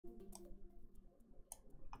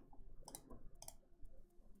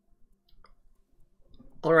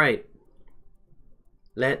Alright.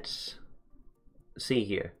 Let's see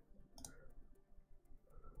here.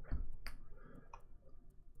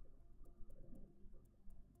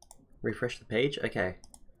 Refresh the page? Okay.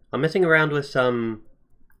 I'm messing around with some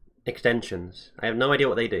extensions. I have no idea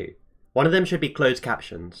what they do. One of them should be closed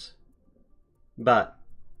captions. But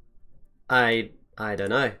I don't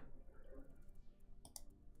know.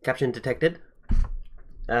 Caption detected.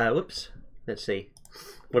 Whoops. Let's see.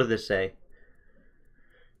 What did this say?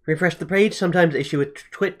 Refresh the page, sometimes issue with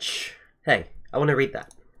Twitch. Hey, I want to read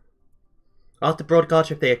that. Ask the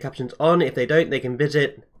broadcaster if they have captions on. If they don't, they can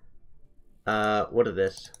visit... what is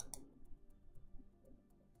this?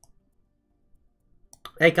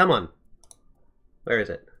 Hey, come on. Where is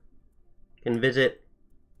it? Can visit...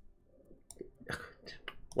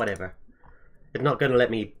 Whatever. It's not going to let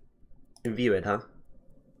me view it, huh?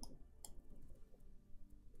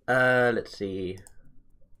 Let's see.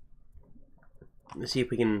 Let's see if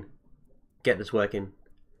we can get this working.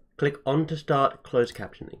 Click on to start closed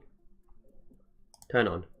captioning. Turn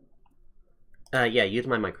on. Yeah, use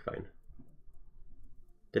my microphone.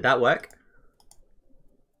 Did that work?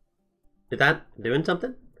 Is that doing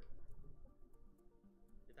something?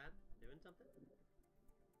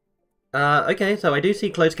 Okay, so I do see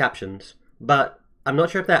closed captions, but I'm not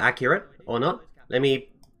sure if they're accurate or not. Let me...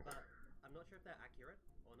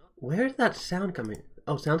 Where is that sound coming?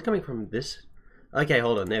 Oh, sound's coming from this? Okay,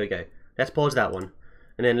 hold on, there we go. Let's pause that one.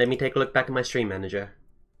 And then let me take a look back at my stream manager.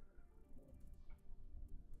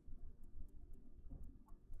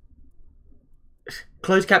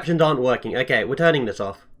 Closed captions aren't working. Okay, we're turning this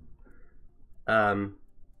off. I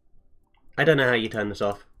don't know how you turn this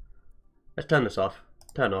off. Let's turn this off.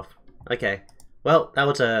 Turn off. Okay. Well, that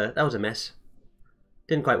was a mess.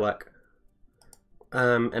 Didn't quite work.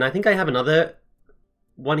 And I think I have another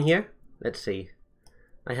one here. Let's see.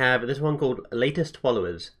 I have this one called Latest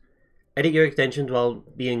Followers. Edit your extensions while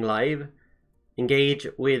being live. Engage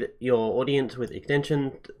with your audience with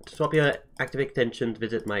extensions. To swap your active extensions,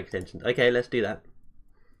 visit my extensions. Okay, let's do that.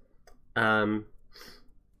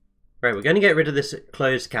 Right, we're going to get rid of this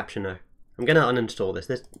closed captioner. I'm going to uninstall this.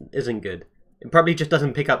 This isn't good. It probably just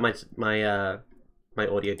doesn't pick up my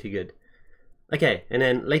audio too good. Okay, and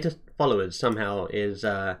then Latest Followers somehow is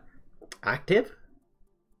active.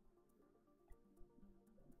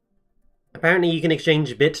 Apparently you can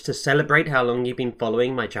exchange bits to celebrate how long you've been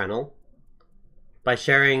following my channel by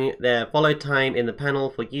sharing their follow time in the panel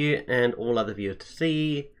for you and all other viewers to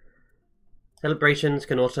see. Celebrations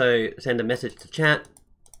can also send a message to chat.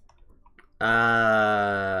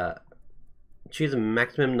 Choose a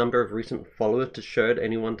maximum number of recent followers to show at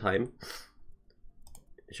any one time.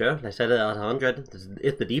 Sure, let's set it at 100.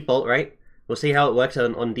 It's the default, right? We'll see how it works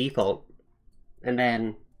on default. And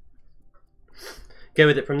then go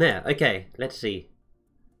with it from there. Okay, let's see.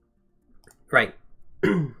 Right.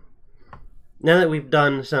 Now that we've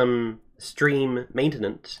done some stream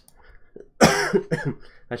maintenance,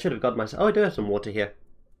 I should have got myself... Oh, I do have some water here.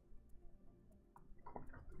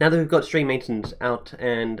 Now that we've got stream maintenance out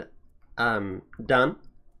and done,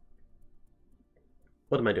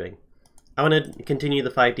 what am I doing? I want to continue the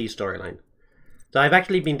 5D storyline. So I've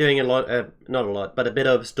actually been doing a lot, not a lot, but a bit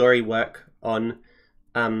of story work on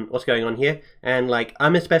what's going on here. And like,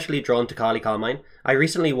 I'm especially drawn to Carly Carmine. I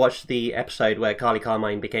recently watched the episode where Carly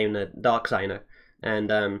Carmine became the Dark Signer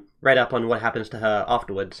and read up on what happens to her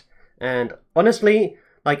afterwards. And honestly,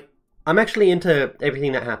 like, I'm actually into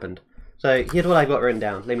everything that happened. So here's what I've got written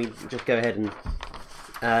down. Let me just go ahead and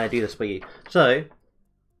do this for you. So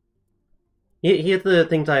here's the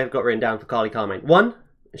things I've got written down for Carly Carmine. 1,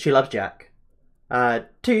 she loves Jack.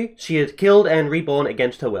 2, she is killed and reborn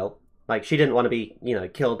against her will. Like, she didn't want to be, you know,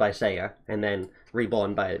 killed by Seiya and then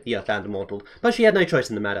reborn by the Earthbound Immortals. But she had no choice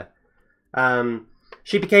in the matter.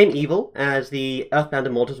 She became evil as the Earthbound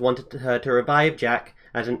Immortals wanted her to revive Jack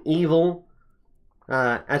as an evil...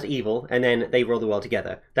 as evil, and then they rule the world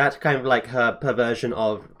together. That's kind of like her perversion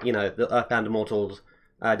of, you know, the Earthbound Immortals'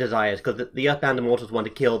 desires, because the Earthbound Immortals want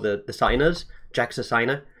to kill the Signers. Jack's a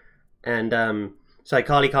Signer, and so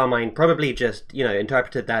Carly Carmine probably just, you know,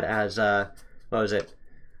 interpreted that as what was it?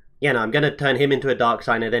 Yeah, no, I'm gonna turn him into a Dark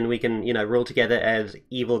Signer, then we can, you know, rule together as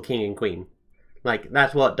evil king and queen. Like,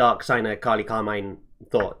 that's what Dark Signer Carly Carmine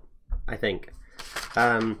thought, I think.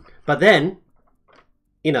 But then,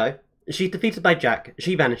 you know, she's defeated by Jack.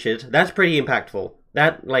 She vanishes. That's pretty impactful.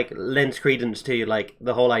 That, like, lends credence to, like,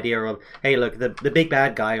 the whole idea of, hey, look, the big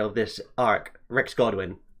bad guy of this arc, Rex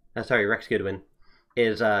Goodwin,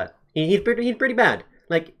 is, he's pretty bad.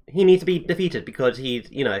 Like, he needs to be defeated because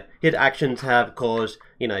he's, you know, his actions have caused,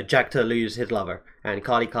 you know, Jack to lose his lover and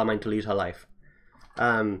Carly Carmine to lose her life.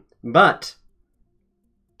 But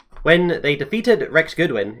when they defeated Rex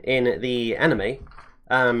Goodwin in the anime,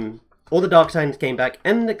 all the Dark Signs came back,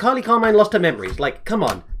 and Carly Carmine lost her memories. Like, come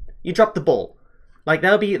on, you dropped the ball. Like,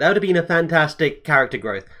 that would have been a fantastic character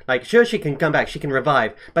growth. Like, sure, she can come back, she can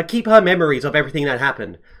revive, but keep her memories of everything that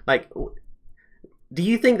happened. Like, do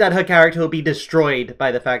you think that her character will be destroyed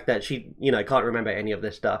by the fact that she, you know, can't remember any of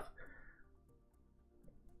this stuff?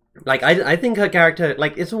 Like, I think her character,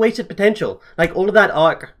 like, it's a wasted potential. Like, all of that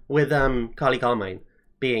arc with, Carly Carmine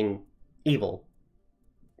being evil.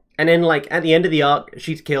 And then, like, at the end of the arc,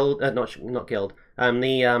 she's killed, not killed.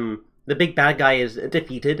 The big bad guy is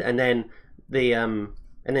defeated, and then and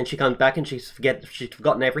then she comes back and she's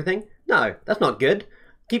forgotten everything. No, that's not good.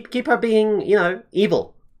 Keep her being, you know,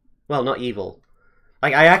 evil. Well, not evil.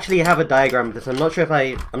 Like, I actually have a diagram of this. I'm not sure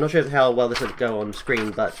how well this would go on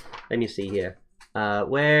screen, but let me see here.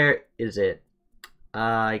 Where is it?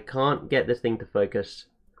 I can't get this thing to focus.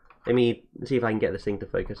 Let me see if I can get this thing to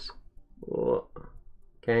focus. Oh,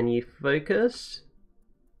 can you focus?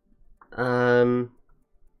 No,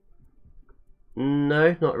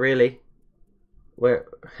 not really. Where?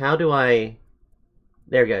 How do I?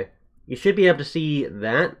 There we go. You should be able to see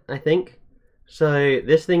that, I think. So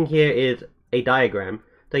this thing here is a diagram.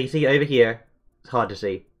 So you see over here, it's hard to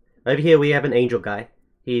see. Over here we have an angel guy.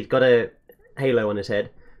 He's got a halo on his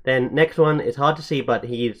head. Then next one is hard to see, but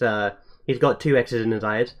he's got 2 X's in his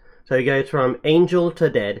eyes. So he goes from angel to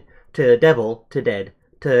dead, to devil to dead,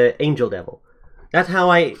 to angel devil. That's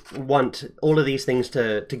how I want all of these things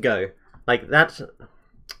to go. Like, that's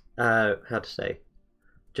how to say.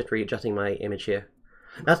 Just readjusting my image here.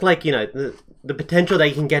 That's like, you know, the potential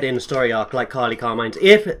they can get in a story arc like Carly Carmine's,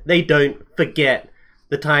 if they don't forget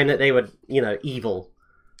the time that they were, you know, evil.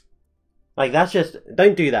 Like, that's just,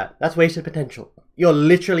 don't do that. That's wasted potential. You're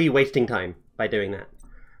literally wasting time by doing that.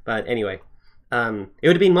 But anyway, it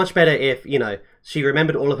would have been much better if, you know, she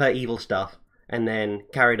remembered all of her evil stuff and then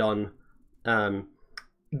carried on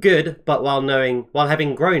good, but while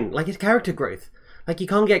having grown. Like, it's character growth. Like, you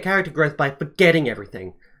can't get character growth by forgetting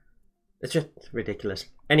everything. It's just ridiculous.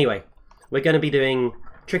 Anyway, we're going to be doing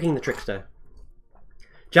Tricking the Trickster.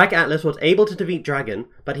 Jack Atlas was able to defeat Dragon,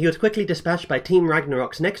 but he was quickly dispatched by Team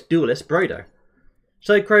Ragnarok's next duelist, Broder.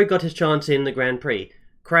 So Crow got his chance in the Grand Prix.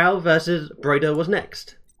 Crow versus Broder was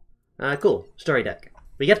next. Cool. Story deck.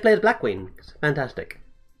 We get to play as Blackwing. It's fantastic.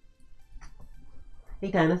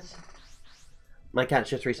 Hey, Tannis. My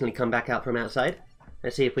cat's just recently come back out from outside.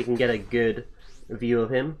 Let's see if we can get a good view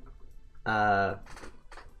of him.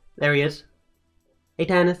 There he is. Hey,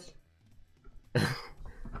 Tannis.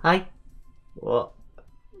 Hi. What?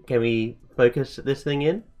 Can we focus this thing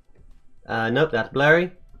in? Nope, that's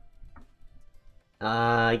blurry.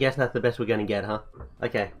 I guess that's the best we're going to get, huh?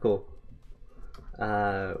 Okay, cool.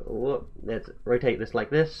 Let's rotate this like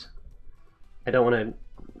this. I don't want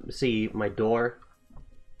to see my door.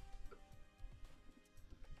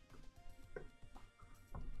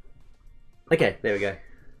 Okay, there we go.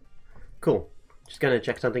 Cool. Just going to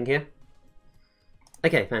check something here.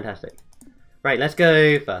 Okay, fantastic. Right, let's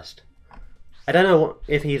go first. I don't know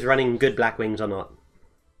if he's running good Blackwings or not.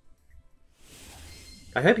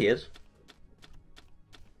 I hope he is.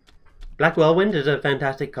 Black Whirlwind is a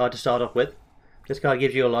fantastic card to start off with. This card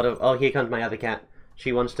gives you a lot of... Oh, here comes my other cat.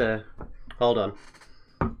 She wants to... Hold on.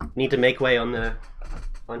 Need to make way on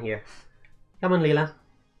here. Come on, Leela.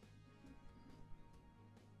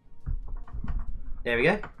 There we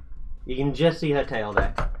go. You can just see her tail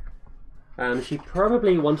there. She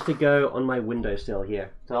probably wants to go on my windowsill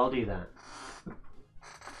here, so I'll do that.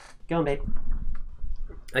 Go on, babe.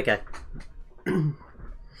 Okay.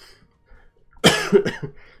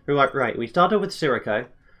 Right, we started with Sirocco.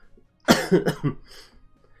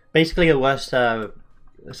 Basically a worse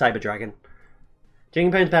Cyber Dragon. During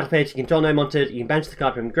opponent's battle phase, you control no monsters, you can banish the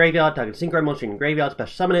card from the graveyard, target a synchro monster in the graveyard,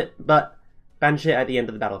 special summon it, but banish it at the end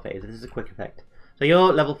of the battle phase. This is a quick effect. So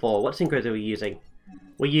you're level 4. What synchros are we using?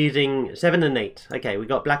 We're using 7 and 8. Okay, we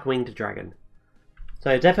got Blackwing to Dragon.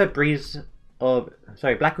 So Blackwing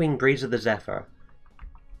Breeze of the Zephyr.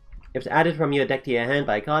 If it's added from your deck to your hand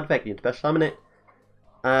by a card effect, you can special summon it.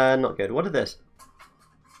 Not good. What is this?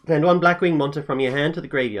 Send 1 Blackwing monster from your hand to the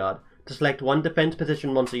graveyard to select 1 defense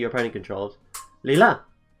position monster your opponent controls. Leela!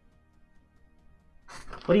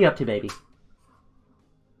 What are you up to, baby?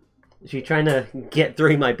 Is she trying to get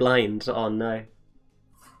through my blinds? Oh no.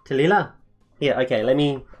 Talila? Here, okay, let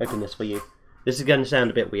me open this for you. This is going to sound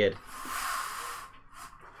a bit weird.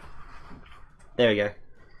 There we go.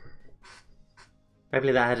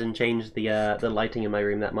 Hopefully that hasn't changed the lighting in my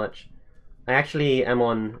room that much. I actually am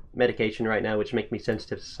on medication right now, which makes me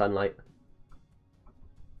sensitive to sunlight.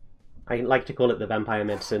 I like to call it the vampire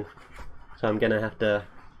medicine, so I'm gonna have to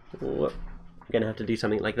Whoop. I'm gonna have to do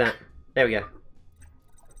something like that. There we go.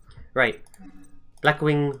 Right. Black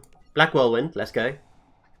Whirlwind, let's go.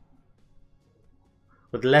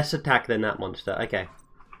 With less attack than that monster. Okay.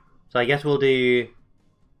 So I guess we'll do...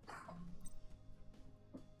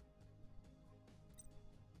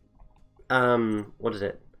 what is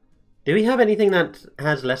it? Do we have anything that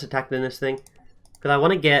has less attack than this thing? Because I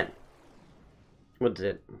want to get... What is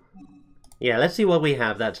it? Yeah, let's see what we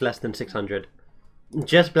have that's less than 600.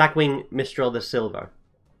 Just Blackwing Mistral the Silver.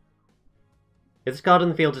 If this card on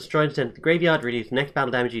the field is destroyed and sent to the graveyard, reduce the next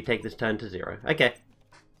battle damage you take this turn to 0. Okay.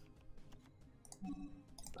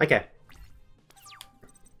 Okay.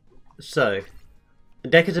 So, the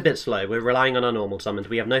deck is a bit slow. We're relying on our normal summons.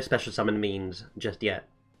 We have no special summon means just yet.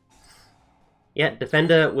 Yeah,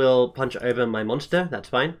 Defender will punch over my monster. That's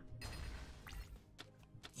fine.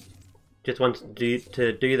 Just want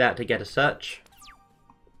to do that to get a search.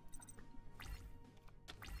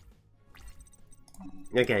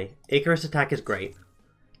 Okay, Icarus attack is great.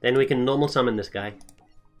 Then we can normal summon this guy.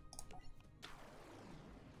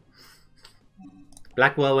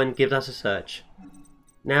 Black Whirlwind gives us a search.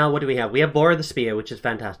 Now, what do we have? We have Boar of the Spear, which is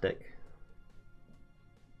fantastic.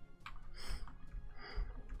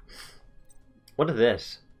 What is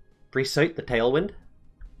this? Bresote the Tailwind?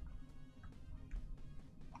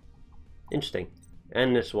 Interesting.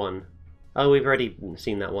 And this one. Oh, we've already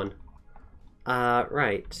seen that one.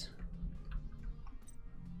 Right.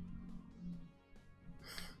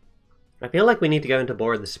 I feel like we need to go into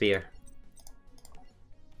Boar of the Spear.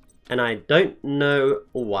 And I don't know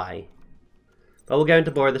why. But we'll go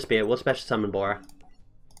into Boar of the Spear. We'll special summon Boar.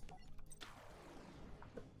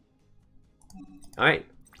 Alright.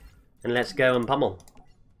 And let's go and pummel.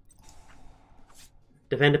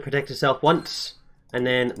 Defender protects itself once, and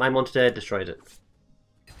then my monster destroys it.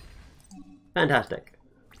 Fantastic.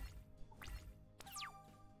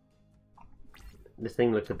 This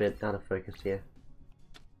thing looks a bit out of focus here.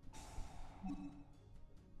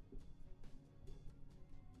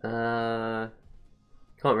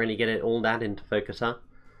 Can't really get it all that into focus, huh?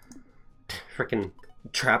 Frickin'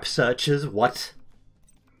 trap searches, what?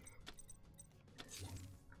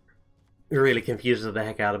 It really confuses the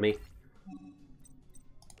heck out of me.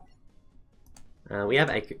 We have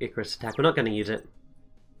Icarus attack, we're not going to use it.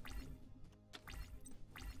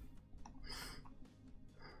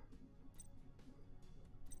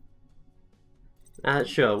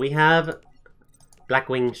 Sure, we have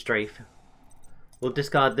Blackwing Strafe. We'll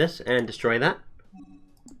discard this and destroy that.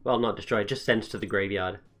 Well, not destroy, just sends to the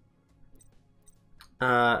graveyard.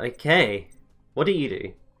 Okay. What do you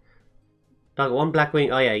do? Target one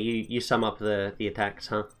Blackwing. Oh yeah, you sum up the attacks,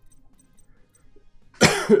 huh?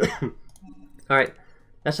 Alright,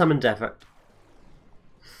 let's summon Zephyr.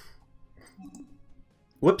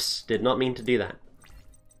 Whoops, did not mean to do that.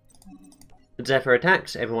 Zephyr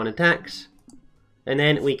attacks, everyone attacks. And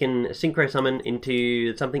then we can synchro summon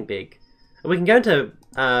into something big. We can go into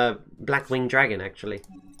Blackwing Dragon, actually.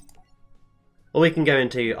 Or we can go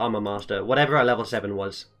into Armor Master, whatever our level 7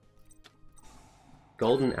 was.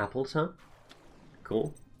 Golden apples, huh?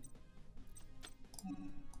 Cool.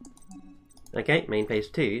 Okay, main phase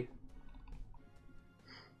 2.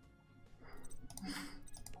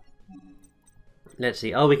 Let's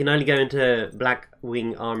see. Oh, we can only go into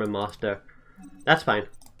Blackwing Armor Master. That's fine.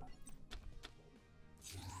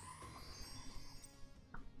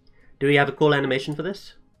 Do we have a cool animation for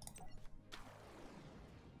this?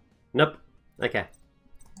 Nope. Okay.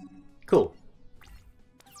 Cool.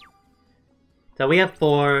 So we have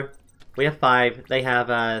 4, we have 5, they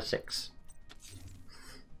have 6.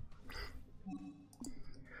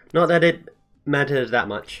 Not that it matters that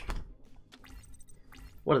much.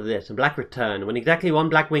 What is this? A Black Return. When exactly one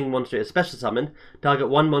Blackwing monster is special summoned, target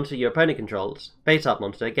one monster your opponent controls, face-up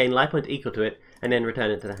monster, gain life point equal to it, and then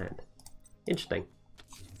return it to the hand. Interesting.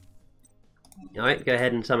 Alright, go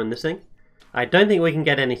ahead and summon this thing. I don't think we can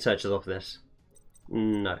get any searches off this.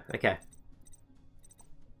 No, okay.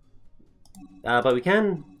 But we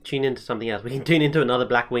can tune into something else. We can tune into another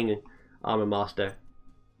Blackwing Armor Master.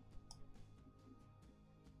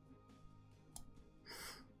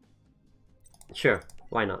 Sure,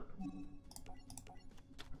 why not?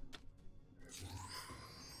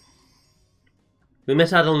 We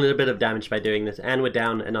miss out on a little bit of damage by doing this, and we're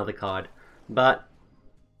down another card. But,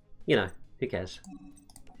 you know, who cares?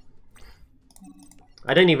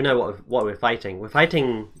 I don't even know what we're fighting. We're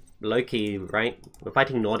fighting Loki, right? We're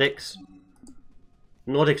fighting Nordics.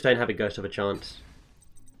 Nordics don't have a ghost of a chance.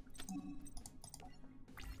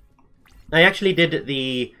 I actually did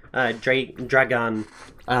the Dragon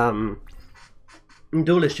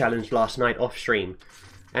Duelist challenge last night off stream.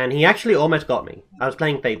 And he actually almost got me. I was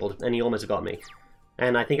playing Fabled, and he almost got me.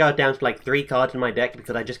 And I think I was down to like 3 cards in my deck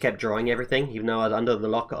because I just kept drawing everything, even though I was under the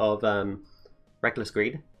lock of Reckless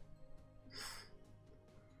Greed.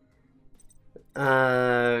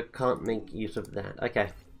 Can't make use of that. Okay.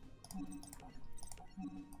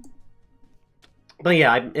 But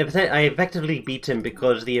yeah, I effectively beat him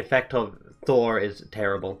because the effect of Thor is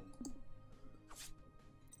terrible.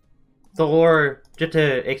 Thor, just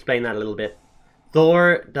to explain that a little bit.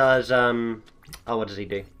 Thor does, oh, what does he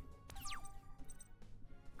do?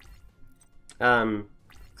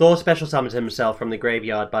 Thor special summons himself from the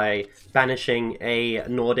graveyard by banishing a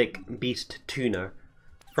Nordic beast tuner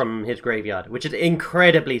from his graveyard, which is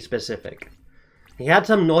incredibly specific. He had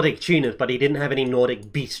some Nordic tuners, but he didn't have any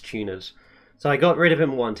Nordic beast tuners. So I got rid of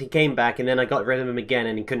him once, he came back, and then I got rid of him again,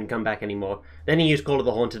 and he couldn't come back anymore. Then he used Call of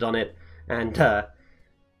the Haunted on it, and,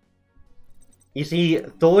 you see,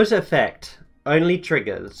 Thor's effect only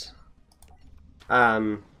triggers,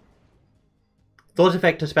 Thor's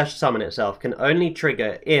effect to special summon itself can only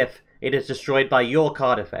trigger if it is destroyed by your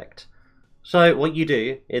card effect. So what you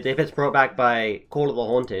do is, if it's brought back by Call of the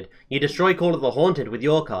Haunted, you destroy Call of the Haunted with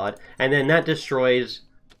your card, and then that destroys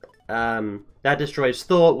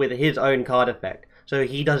Thor with his own card effect. So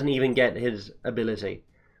he doesn't even get his ability,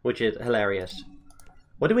 which is hilarious.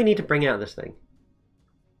 What do we need to bring out this thing?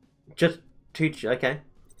 Just 2, okay.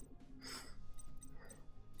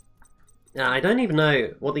 I don't even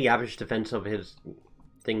know what the average defense of his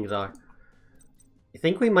things are. You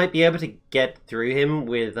think we might be able to get through him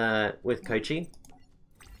with Kochi?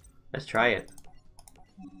 Let's try it.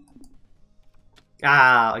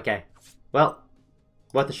 Ah, okay. Well,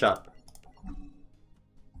 worth a shot.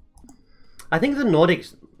 I think the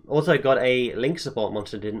Nordics also got a Link support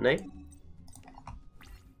monster, didn't they?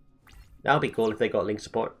 That would be cool if they got Link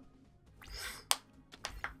support.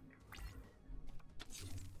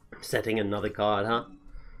 Setting another card, huh?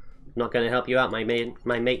 Not going to help you out, my main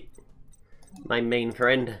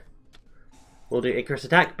friend. We'll do Icarus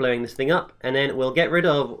attack, blowing this thing up, and then we'll get rid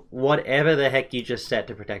of whatever the heck you just set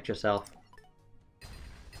to protect yourself.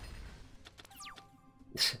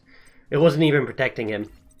 It wasn't even protecting him.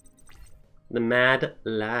 The mad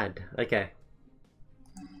lad. Okay.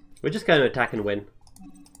 We're just going to attack and win.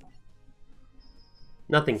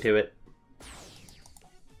 Nothing to it.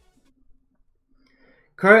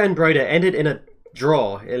 Crow and Broder ended in a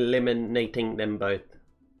draw, eliminating them both.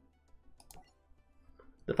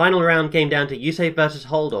 The final round came down to Yusei versus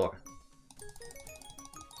Holdor.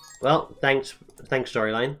 Well, thanks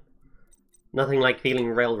storyline. Nothing like feeling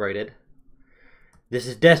railroaded. This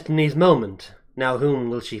is Destiny's moment. Now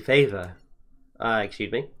whom will she favor?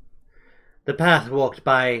 Excuse me. The path walked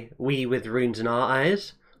by we with runes in our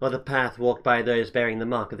eyes, or the path walked by those bearing the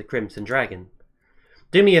mark of the Crimson Dragon?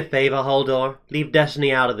 Do me a favor, Holdor. Leave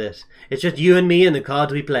Destiny out of this. It's just you and me and the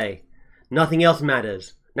cards we play. Nothing else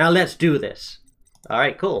matters. Now let's do this.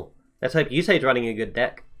 Alright, cool. Let's hope Yusei's running a good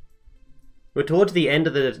deck. We're towards the end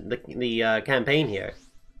of the campaign here,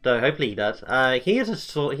 so hopefully he does. He is a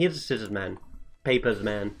scissors man. Paper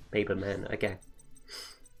man. Okay.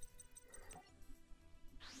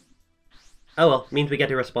 Oh well, means we get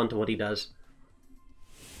to respond to what he does.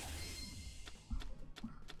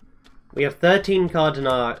 We have 13 cards in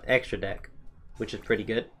our extra deck, which is pretty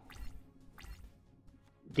good.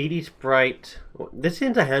 DD Sprite. This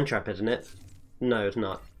is a hand trap, isn't it? No, it's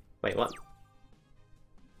not. Wait, what?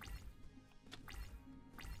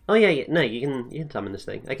 Oh yeah, no, you can summon this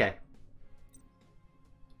thing. Okay.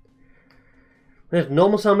 There's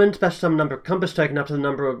normal summon, special summon number of compass token up to the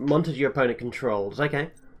number of monsters your opponent controls.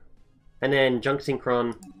 Okay. And then junk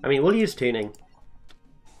synchron. I mean, we'll use tuning.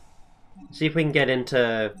 See if we can get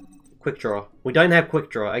into quick draw. We don't have quick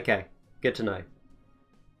draw. Okay, good to know.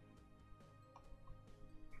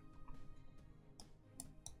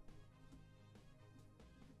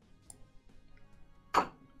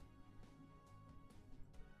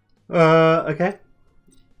 Okay.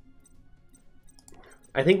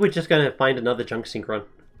 I think we're just going to find another junk synchron.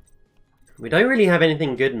 We don't really have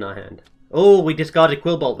anything good in our hand. Oh, we discarded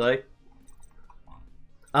Quillbolt though.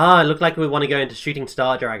 Ah, it looked like we want to go into Shooting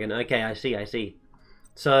Star Dragon. Okay, I see.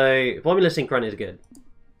 So, Formula Synchron is good.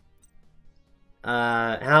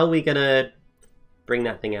 How are we going to bring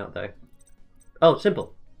that thing out though? Oh,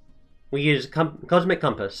 simple. We use Cosmic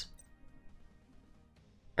Compass.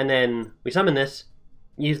 And then we summon this,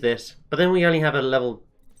 use this, but then we only have a level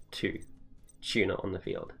 2 tuner on the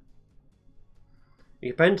field.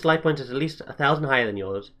 Your opponent's life points is at least 1,000 higher than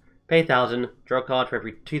yours. Pay 1,000, draw a card for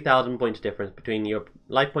every 2,000 points difference between your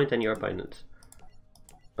life points and your opponent's.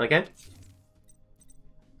 Okay?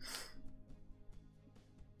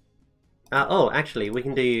 Oh, actually, we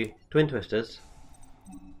can do Twin Twisters.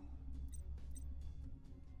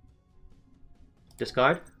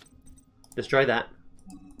 Discard. Destroy that.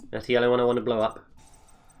 That's the yellow one I want to blow up.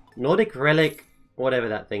 Nordic Relic, whatever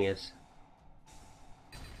that thing is.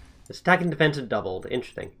 Its attack and defense are doubled.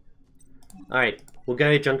 Interesting. Alright, we'll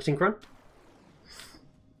go Junk Synchron.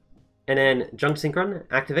 And then Junk Synchron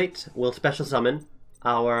activates. We'll special summon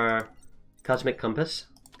our Cosmic Compass.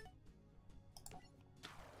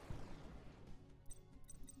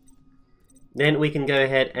 Then we can go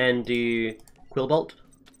ahead and do Quillbolt.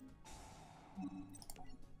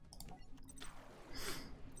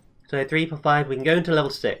 So 3 for 5, we can go into level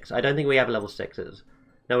 6. I don't think we have level 6s.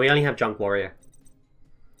 No, we only have Junk Warrior.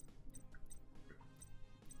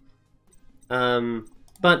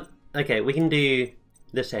 But, okay, we can do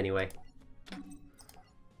this anyway.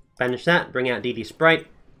 Banish that, bring out DD Sprite.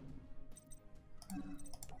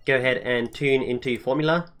 Go ahead and tune into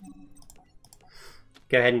Formula.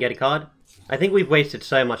 Go ahead and get a card. I think we've wasted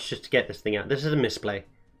so much just to get this thing out. This is a misplay.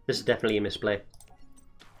 This is definitely a misplay.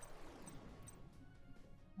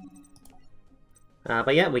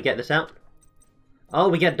 But yeah, we get this out. Oh,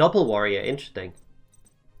 we get Doppel Warrior. Interesting.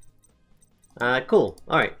 Cool.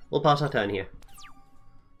 Alright, we'll pass our turn here.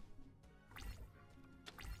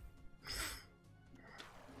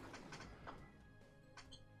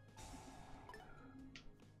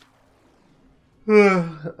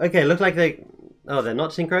 Okay, looks like they... Oh, they're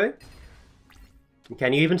not synchro?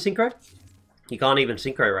 Can you even synchro? You can't even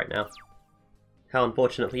synchro right now. How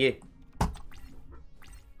unfortunate for you.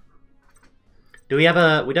 Do we have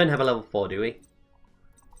a... We don't have a level 4, do we?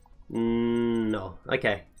 No.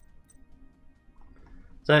 Okay.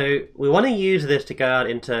 So, we want to use this to go out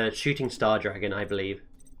into Shooting Star Dragon, I believe.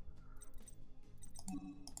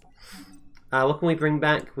 What can we bring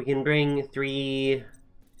back? We can bring 3...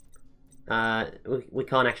 we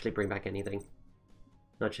can't actually bring back anything.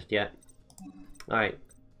 Not just yet. Alright.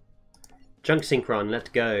 Junk Synchron, let's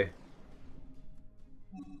go.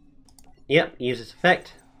 Yep, use this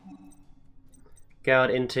effect. Go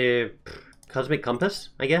out into Cosmic Compass,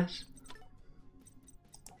 I guess?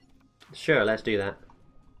 Sure, let's do that.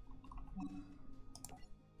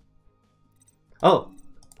 Oh!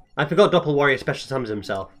 I forgot Doppel Warrior special summons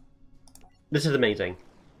himself. This is amazing.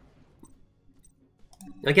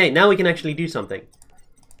 Okay, now we can actually do something.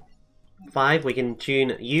 5, we can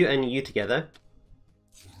tune you and you together.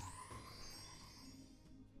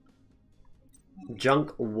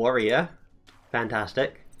 Junk Warrior.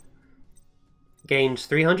 Fantastic. Gains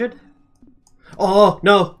 300. Oh,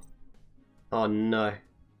 no! Oh, no.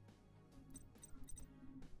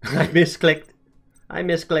 I misclicked. I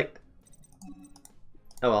misclicked.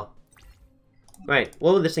 Oh, well. Right,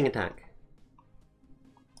 what will this thing attack?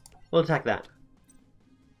 We'll attack that.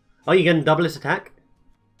 Oh, you're going to double its attack?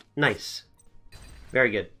 Nice.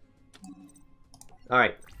 Very good.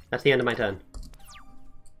 Alright, that's the end of my turn.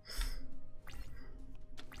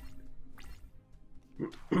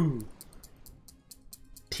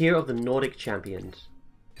 Tier of the Nordic Champions.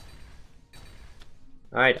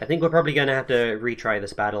 Alright, I think we're probably going to have to retry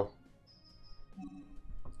this battle.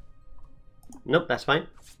 Nope, that's fine.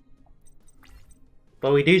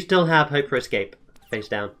 But we do still have Hope for Escape, face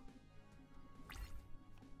down.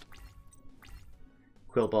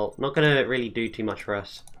 Quillbolt. Not going to really do too much for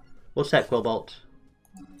us. We'll set Quillbolt.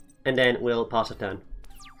 And then we'll pass a turn.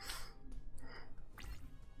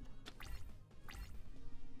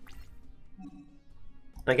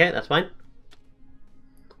 Okay, that's fine.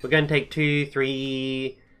 We're going to take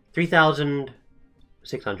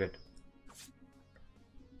 3,600.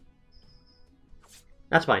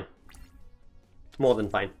 That's fine. More than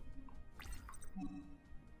fine.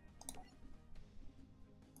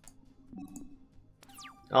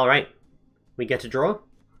 Alright. We get to draw.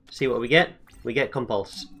 See what we get. We get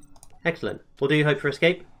Compulse. Excellent. We'll do Hope for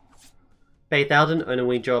Escape. Pay 1,000 and then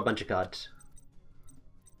we draw a bunch of cards.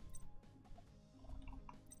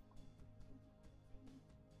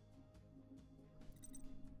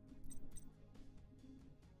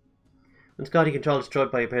 When this card you control is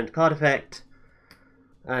destroyed by your opponent's card effect,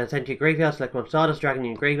 send to your graveyard, select one Stardust Dragon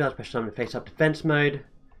in your graveyard, special summon face up defense mode.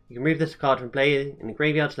 You can remove this card from play in the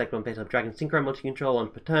graveyard, select one face up Dragon Synchro, multi control once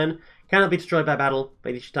per turn. Cannot be destroyed by battle,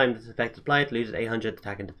 but each time this effect is applied, it loses 800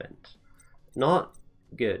 attack and defense. Not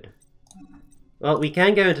good. Well, we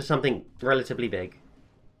can go into something relatively big.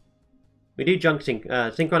 We do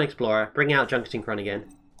Synchron Explorer, bring out Junk Synchron again.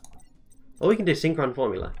 Or we can do Synchron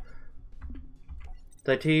Formula.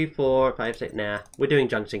 So 2, 4, 5, 6, nah, we're doing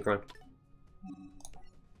Junk Synchron.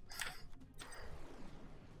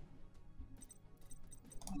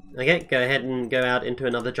 Okay, go ahead and go out into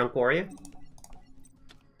another Junk Warrior.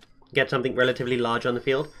 get something relatively large on the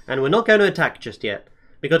field. And we're not going to attack just yet,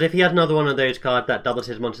 because if he has another one of those cards that doubles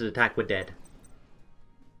his monster's attack, we're dead.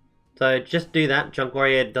 So just do that. Junk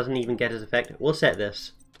Warrior doesn't even get his effect. We'll set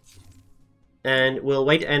this. And we'll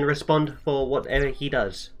wait and respond for whatever he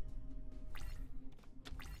does.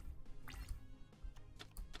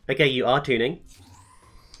 Okay, you are tuning.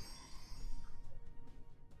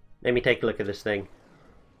 Let me take a look at this thing.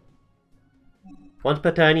 Once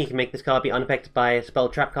per turn, you can make this card be unaffected by a spell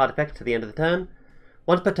trap card effect to the end of the turn.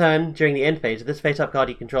 Once per turn, during the end phase, if this face-up card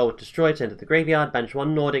you control was destroyed, send it to the graveyard, banish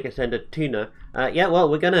one Nordic, and send a tuner. Yeah, well,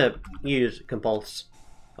 we're gonna use Compulse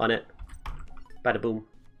on it. Bada boom.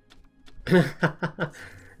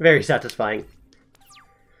 Very satisfying.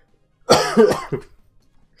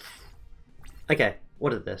 Okay,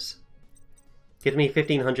 what is this? Gives me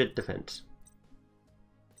 1500 defense.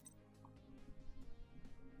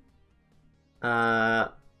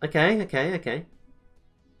 Okay.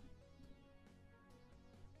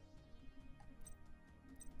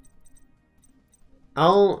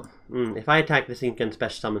 If I attack, this thing can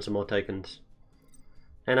special summon some more tokens.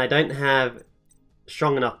 And I don't have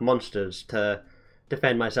strong enough monsters to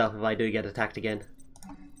defend myself if I do get attacked again.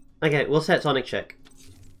 Okay, we'll set Sonic Check.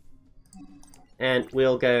 And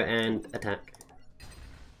we'll go and attack.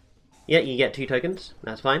 Yeah, you get 2 tokens.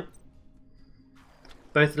 That's fine.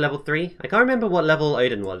 Both level 3. I can't remember what level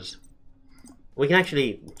Odin was. We can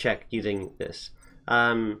actually check using this.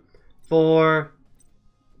 For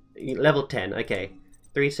level 10, okay.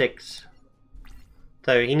 3, 6.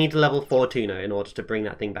 So he needs a level 4 tuner in order to bring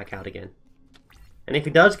that thing back out again. And if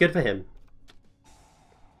he does, good for him.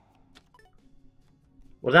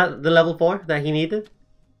 Was that the level 4 that he needed?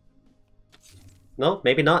 No,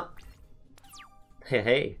 maybe not.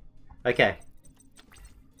 Hey. Okay.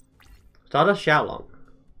 Stardust Xiaolong.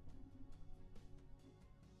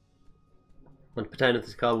 Once per turn, if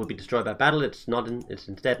this card would be destroyed by battle, it's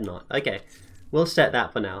instead not. Okay, we'll set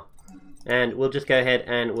that for now, and we'll just go ahead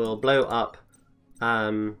and we'll blow up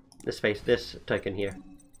this token here.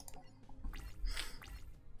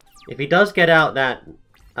 If he does get out that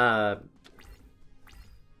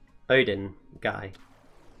Odin guy,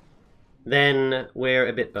 then we're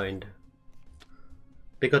a bit boned,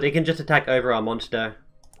 because it can just attack over our monster.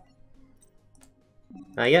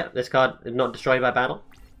 Yeah, this card is not destroyed by battle.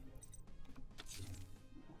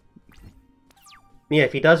 Yeah,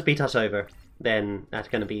 if he does beat us over, then that's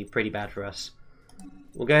going to be pretty bad for us.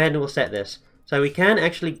 We'll go ahead and we'll set this. So we can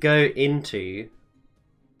actually go into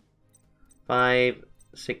 5,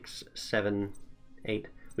 6, 7, 8.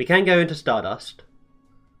 We can go into Stardust.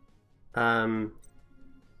 And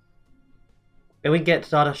we can get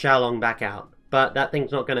Stardust Xiaolong back out. But that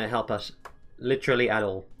thing's not going to help us literally at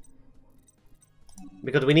all.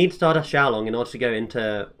 Because we need Stardust Xiaolong in order to go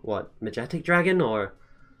into, what, Majestic Dragon or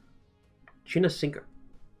Tuna Synchro?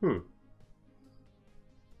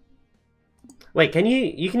 Wait,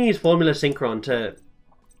 you can use Formula Synchron to,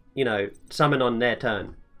 you know, summon on their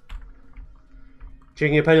turn.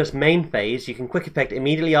 During your opponent's main phase, you can quick effect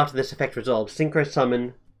immediately after this effect resolves, Synchro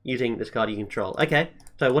Summon using this card you control. Okay,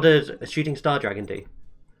 so what does a Shooting Star Dragon do?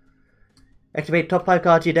 Activate top 5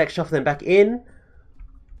 cards of your deck, shuffle them back in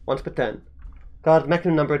once per turn. Card's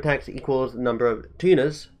maximum number of attacks equals the number of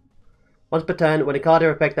tuners. Once per turn, when a card or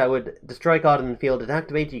effect that would destroy a card in the field is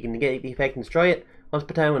activated, you can negate the effect and destroy it. Once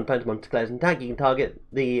per turn, when opponent's monster declares an attack, you can target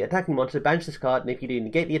the attacking monster, banish this card, and if you do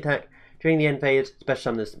negate the attack during the end phase, special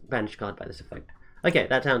summon this banished card by this effect. Okay,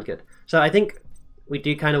 that sounds good. So I think we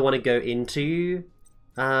do kind of want to go into...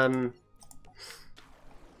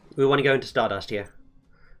 we want to go into Stardust here.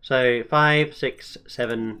 So 5, 6,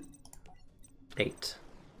 7, 8.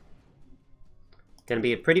 Going to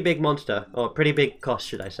be a pretty big monster, or a pretty big cost,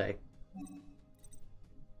 should I say.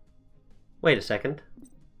 Wait a second.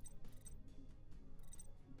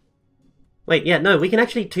 Wait, yeah, no, we can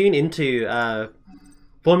actually tune into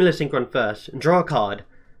Formula Synchron first, and draw a card.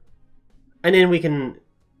 And then we can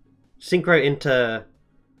synchro into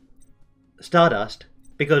Stardust,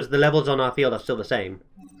 because the levels on our field are still the same.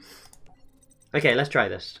 Okay, let's try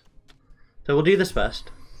this. So we'll do this first.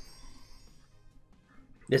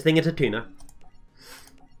 This thing is a tuner.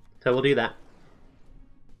 So we'll do that.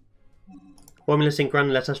 Formula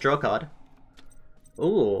Synchron lets us draw a card.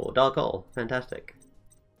 Ooh, Dark Hole. Fantastic.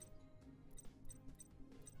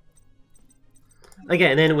 Okay,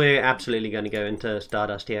 and then we're absolutely going to go into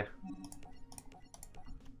Stardust here.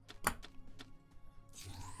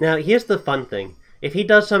 Now, here's the fun thing. If he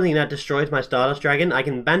does something that destroys my Stardust Dragon, I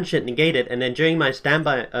can banish it, negate it, and then during my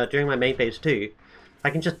standby, during my main phase 2,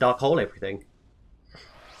 I can just Dark Hole everything.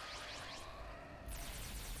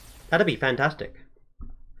 That'd be fantastic.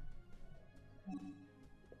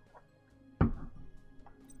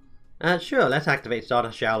 Sure, let's activate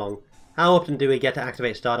Stardust Xiaolong. How often do we get to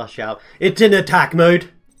activate Stardust Xiao? It's in attack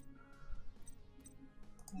mode!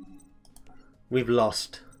 We've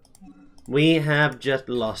lost. We have just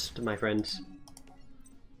lost, my friends.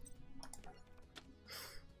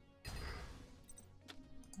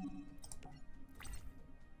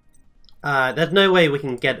 There's no way we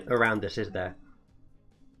can get around this, is there?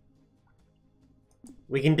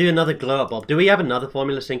 We can do another glow up bulb. Do we have another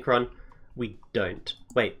formula synchron? We don't.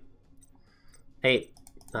 Wait. 8,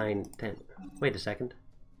 9, 10. Wait a second.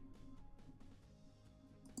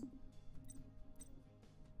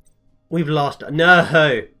 We've lost.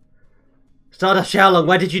 No! Stardust Xiaolong,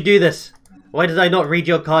 why did you do this? Why did I not read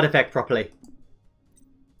your card effect properly?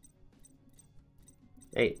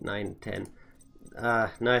 8, 9, 10.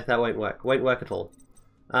 No, that won't work. Won't work at all.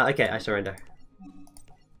 Okay, I surrender.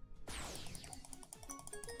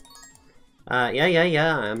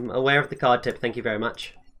 Yeah, I'm aware of the card tip, thank you very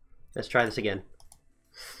much. Let's try this again.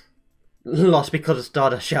 Lost because of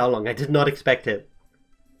Stardust Xiaolong, I did not expect it.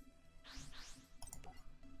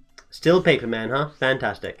 Still Paperman, huh?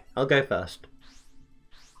 Fantastic. I'll go first.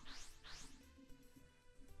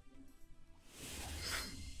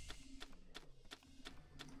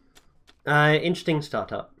 Interesting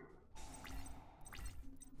startup.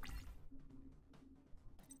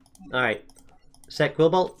 Alright. Set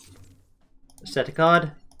Quillbolt. Set a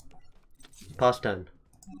card. Pass turn.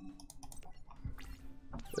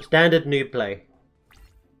 Standard noob play.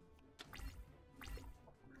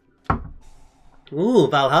 Ooh,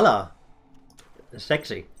 Valhalla.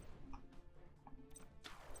 Sexy.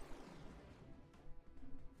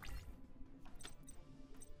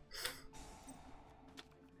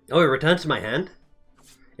 Oh, it returns to my hand?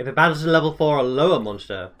 If it battles a level 4 or lower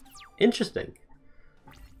monster. Interesting.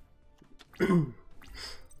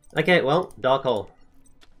 Okay, well, Dark Hole.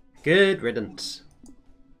 Good riddance.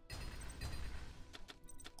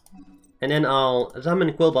 And then I'll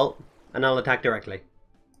summon Quillbolt, and I'll attack directly.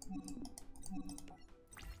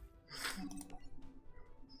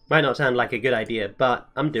 Might not sound like a good idea, but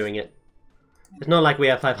I'm doing it. It's not like we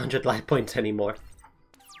have 500 life points anymore.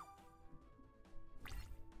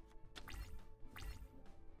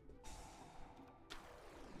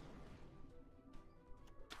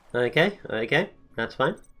 Okay, that's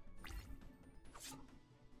fine.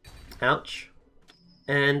 Ouch.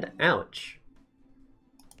 And ouch.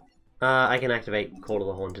 I can activate Call of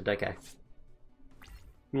the Haunted, okay.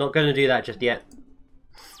 I'm not going to do that just yet.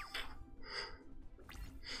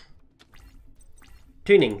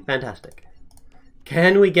 Tuning, fantastic.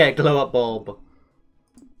 Can we get Glow Up Bulb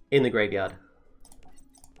in the graveyard?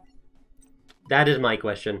 That is my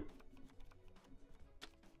question.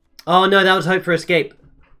 Oh no, that was Hope for Escape.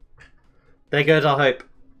 There goes our hope.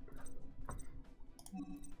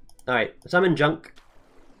 Alright, summon Junk.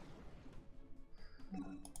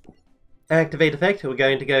 Activate effect, we're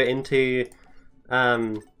going to go into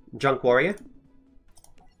Junk Warrior.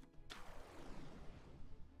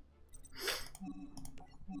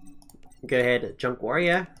 Go ahead, Junk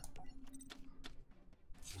Warrior.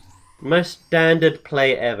 Most standard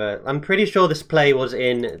play ever. I'm pretty sure this play was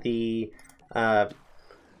in the 5D's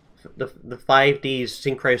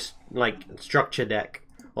synchro like structure deck,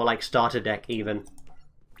 or like starter deck even.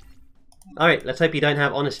 Alright, let's hope you don't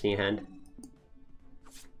have Honest in your hand.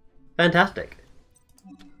 Fantastic.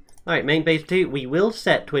 Alright, main phase 2, we will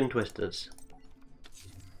set Twin Twisters.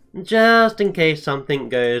 Just in case something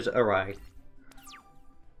goes awry.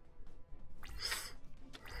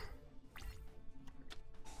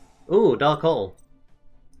 Ooh, Dark Hole.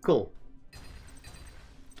 Cool.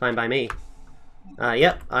 Fine by me.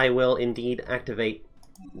 Yep, I will indeed activate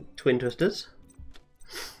Twin Twisters.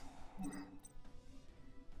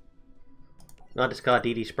 I'll discard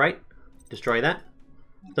DD Sprite. Destroy that.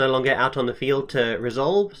 It's no longer out on the field to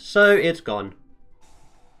resolve, so it's gone.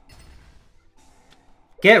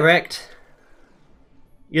 Get wrecked.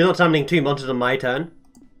 You're not summoning 2 monsters on my turn.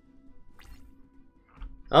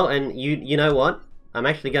 Oh, and you know what? I'm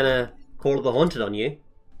actually gonna Call the Haunted on you.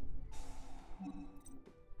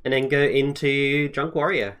 And then go into Junk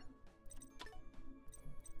Warrior.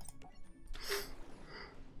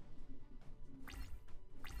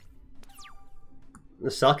 The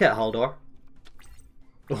Socket Holdor.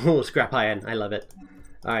 Oh, Scrap Iron. I love it.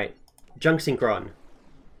 Alright. Junk Synchron.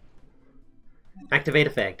 Activate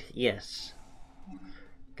effect. Yes.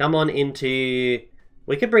 Come on into...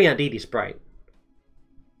 We could bring out DD Sprite.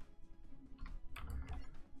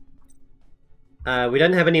 We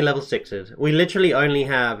don't have any level 6s. We literally only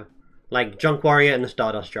have, like, Junk Warrior and the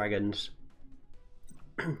Stardust Dragons.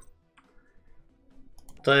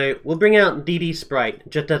 So, we'll bring out DD Sprite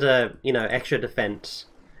just as a, you know, extra defense.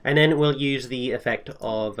 And then we'll use the effect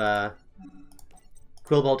of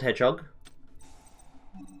Quillbolt Hedgehog.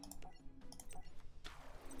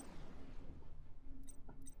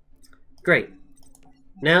 Great.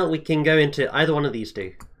 Now we can go into either one of these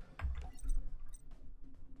two.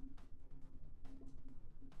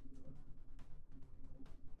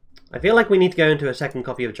 I feel like we need to go into a second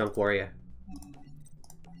copy of Junk Warrior.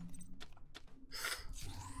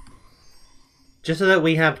 Just so that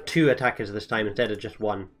we have 2 attackers this time instead of just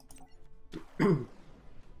 1.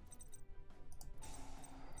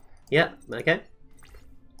 Yeah, okay.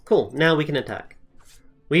 Cool, now we can attack.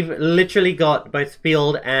 We've literally got both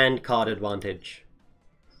field and card advantage.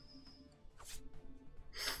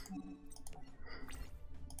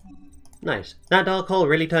 Nice. That Dark Hole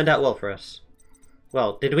really turned out well for us.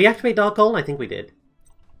 Well, did we activate Dark Hole? I think we did.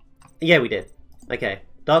 Yeah, we did. Okay.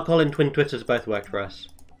 Dark Hole and Twin Twisters both worked for us.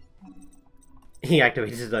 He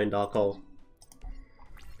activated his own Dark Hole.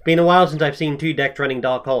 Been a while since I've seen 2 decks running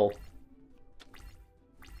Dark Hole.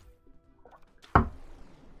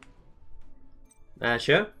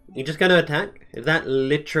 Sure. You're just going to attack? Is that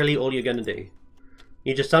literally all you're going to do?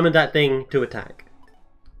 You just summoned that thing to attack.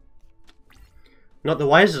 Not the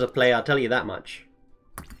wisest of play, I'll tell you that much.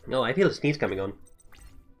 Oh, I feel a sneeze coming on.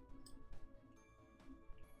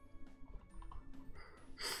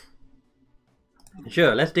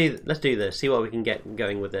 Sure, let's do this. See what we can get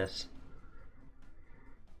going with this.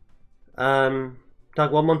 Target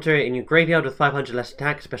 1 monster in your graveyard with 500 less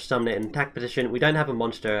attack, special summon it in attack position. We don't have a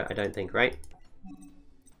monster, I don't think, right?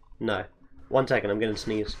 No. 1 second, I'm gonna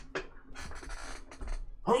sneeze.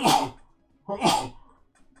 Oh, okay.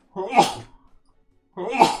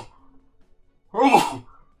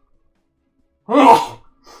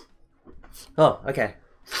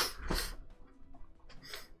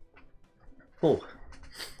 Oh.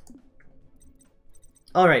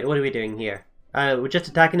 Alright, what are we doing here? We're just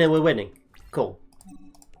attacking and we're winning. Cool.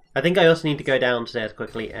 I think I also need to go downstairs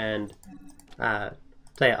quickly and... so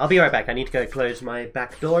yeah, I'll be right back. I need to go close my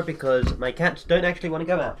back door because my cats don't actually want to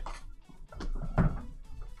go out.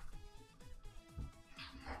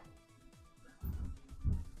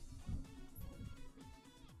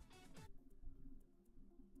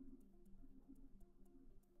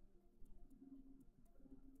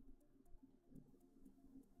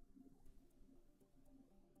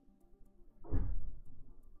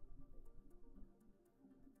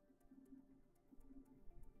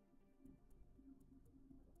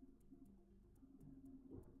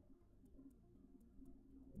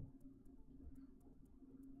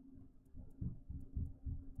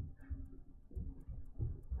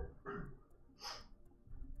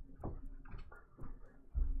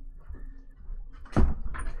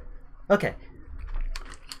 Okay.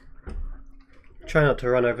 Try not to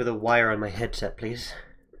run over the wire on my headset, please.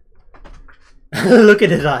 Look at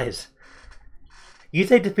his eyes. You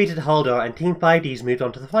say defeated Haldor and Team 5D's moved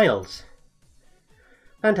on to the finals.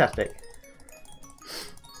 Fantastic.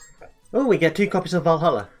 Oh, we get 2 copies of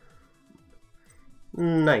Valhalla.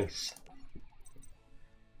 Nice.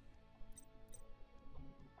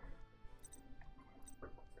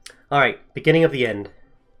 Alright, beginning of the end.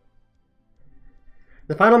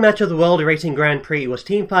 The final match of the World Racing Grand Prix was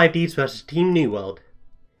Team 5D's versus Team New World.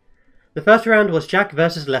 The first round was Jack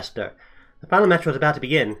versus Lester. The final match was about to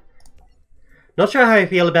begin. Not sure how I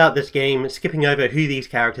feel about this game, skipping over who these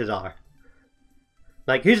characters are.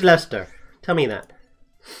 Like, who's Lester? Tell me that.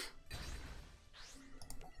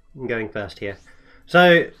 I'm going first here.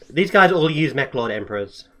 So, these guys all use Mechlord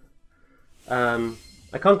Emperors.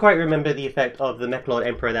 I can't quite remember the effect of the Mechlord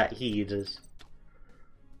Emperor that he uses.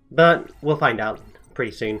 But we'll find out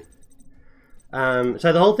pretty soon. So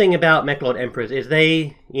the whole thing about Mechlord Emperors is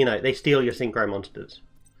they steal your synchro monsters.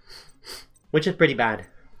 Which is pretty bad.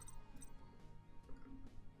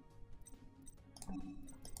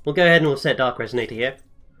 We'll go ahead and we'll set Dark Resonator here.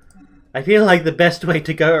 I feel like the best way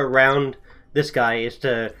to go around this guy is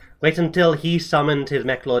to wait until he summons his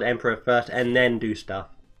Mechlord Emperor first and then do stuff.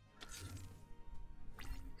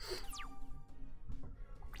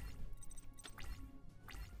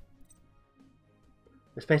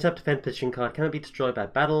 The Space Up Defense position card cannot be destroyed by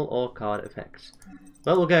battle or card effects.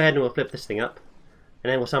 Well, we'll go ahead and we'll flip this thing up.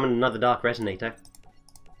 And then we'll summon another Dark Resonator.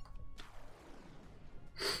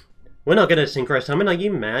 We're not going to synchro summon, are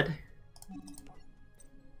you mad?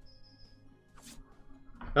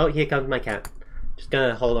 Oh, here comes my cat. Just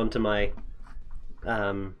gonna hold on to my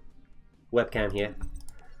webcam here.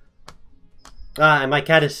 Ah, and my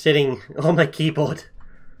cat is sitting on my keyboard.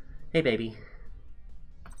 Hey, baby.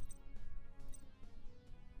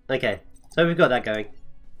 Okay, so we've got that going.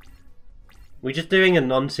 We're just doing a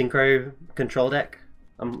non-synchro control deck.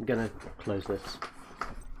 I'm gonna close this.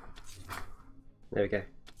 There we go.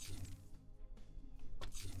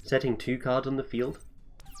 Setting 2 cards on the field.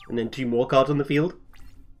 And then 2 more cards on the field.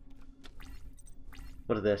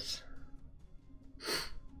 What are this?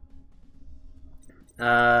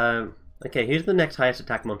 Okay, here's the next highest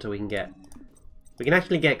attack monster we can get. We can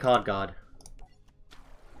actually get Card Guard.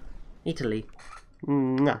 Italy.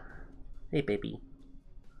 Mwah. Hey, baby.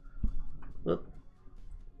 Whoop.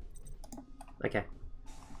 Okay.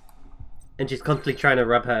 And she's constantly trying to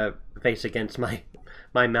rub her face against my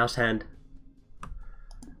mouse hand.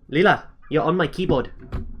 Lila, you're on my keyboard.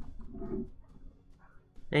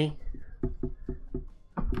 Hey.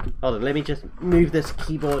 Hold on, let me just move this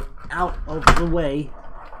keyboard out of the way.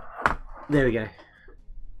 There we go.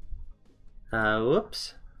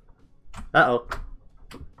 Whoops. Uh-oh.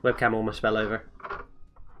 Webcam almost fell over.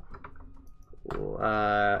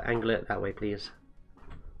 Angle it that way, please.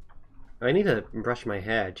 I need to brush my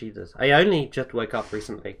hair, Jesus. I only just woke up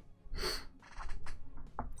recently.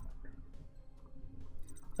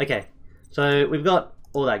 Okay, so we've got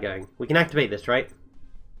all that going. We can activate this, right?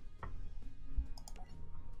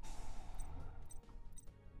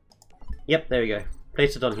 Yep, there we go.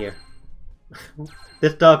 Place it on here.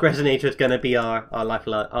 This Dark Resonator is going to be our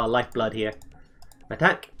lifeblood here.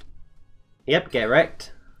 Attack. Yep, get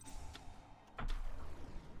wrecked.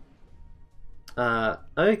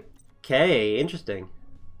 Okay, interesting.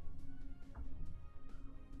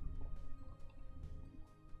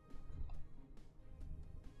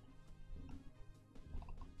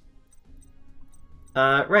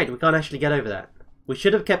 Right, we can't actually get over that. We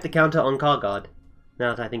should have kept the counter on Card Guard,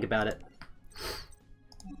 now that I think about it.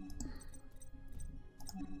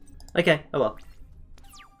 Okay, oh well.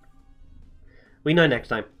 We know next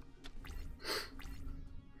time.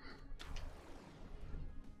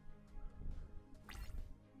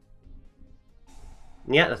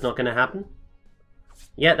 Yeah, that's not going to happen.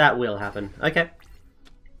 Yeah, that will happen. Okay.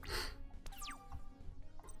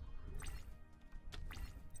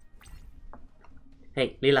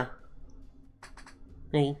 Hey, Lila.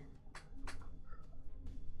 Hey.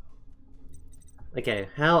 Okay,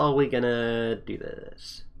 how are we gonna do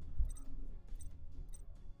this?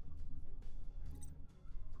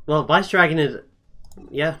 Well, Vice Dragon is...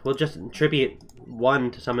 Yeah, we'll just tribute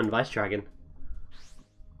 1 to summon Vice Dragon.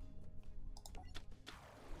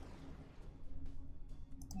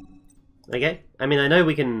 Okay, I mean, I know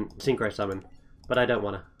we can Synchro Summon, but I don't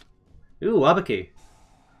wanna. Ooh, Abaku.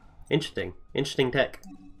 Interesting. Interesting tech.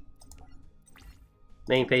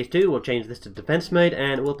 Main phase 2, we'll change this to defense mode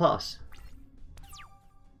and we'll pass.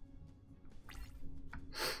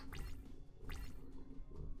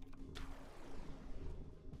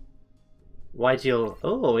 Why's your...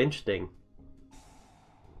 Oh, interesting.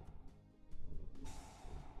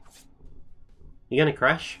 You gonna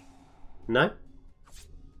crash? No?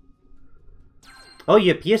 Oh,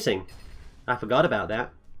 you're piercing. I forgot about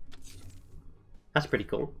that. That's pretty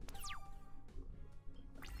cool.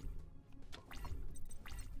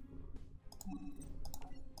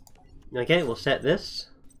 Okay, we'll set this.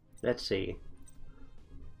 Let's see.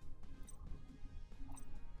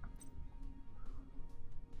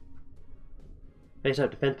 Face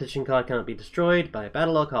up defense position card cannot be destroyed by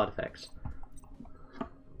battle or card effects.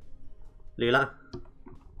 Lula.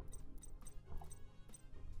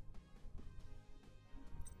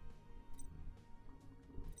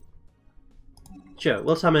 Sure,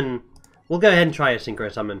 we'll summon... We'll go ahead and try a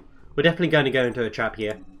Synchro Summon. We're definitely going to go into a trap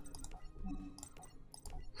here.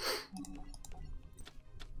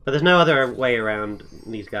 But there's no other way around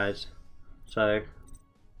these guys. So...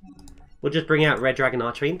 We'll just bring out Red Dragon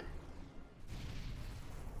Archfiend.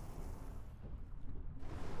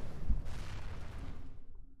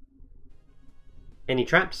 Any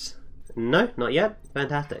traps? No, not yet.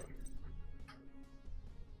 Fantastic.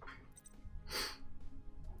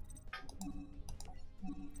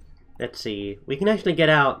 Let's see. We can actually get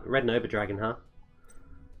out Red Nova Dragon, huh?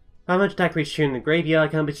 How much attack reach in the graveyard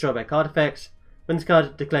can be destroyed by card effects. When this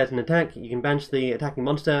card declares an attack, you can banish the attacking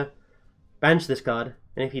monster, banish this card,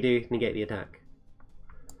 and if you do, negate the attack.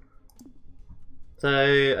 So,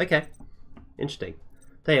 okay. Interesting.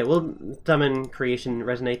 So yeah, we'll summon Creation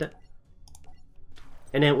Resonator.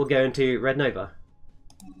 And then we'll go into Red Nova.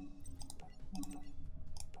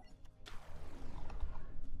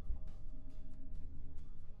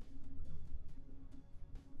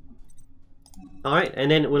 Alright, and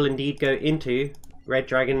then we'll indeed go into Red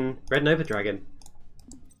Nova Dragon.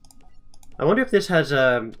 I wonder if this has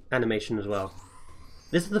animation as well.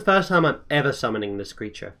 This is the first time I'm ever summoning this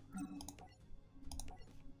creature.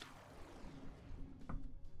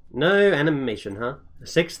 No animation, huh?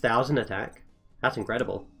 6,000 attack. That's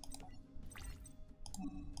incredible.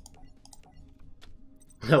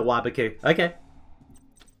 Wabaku. Okay.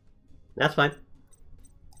 That's fine.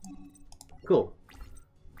 Cool.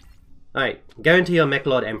 Alright, go into your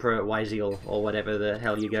Mechlord Emperor Wyzeal, or whatever the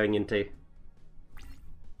hell you're going into.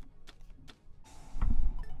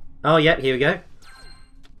 Oh, yep, here we go.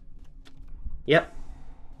 Yep.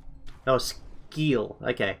 Oh, skill.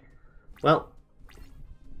 Okay. Well,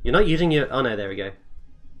 you're not using your... Oh no, there we go.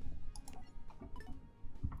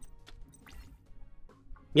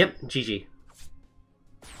 Yep, GG.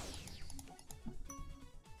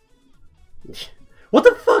 What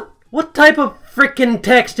the fuck? What type of frickin'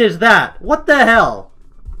 text is that? What the hell?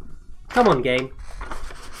 Come on, game.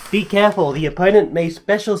 Be careful, the opponent may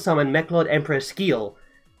special summon Mechlord Emperor Skill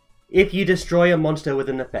if you destroy a monster with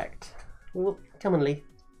an effect. Well, come on, Lee.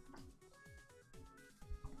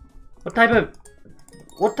 What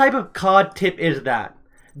type of card tip is that?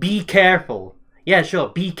 Be careful. Yeah, sure,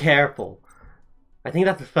 be careful. I think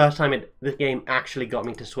that's the first time this game actually got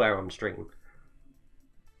me to swear on stream.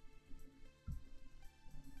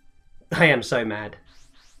 I am so mad.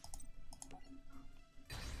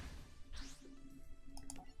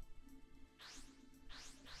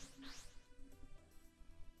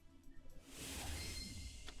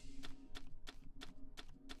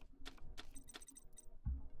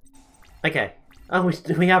 Okay. Oh,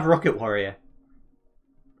 we have Rocket Warrior.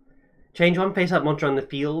 Change one face-up monster on the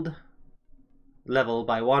field level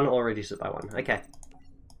by 1 or reduce it by 1. Okay.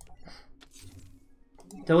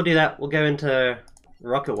 So we'll do that. We'll go into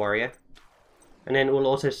Rocket Warrior. And then we'll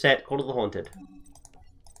also set Call of the Haunted.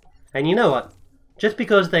 And you know what? Just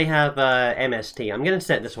because they have MST, I'm going to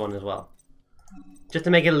set this one as well. Just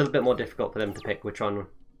to make it a little bit more difficult for them to pick which one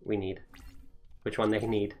we need. Which one they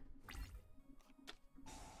need.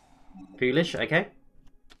 Foolish, okay.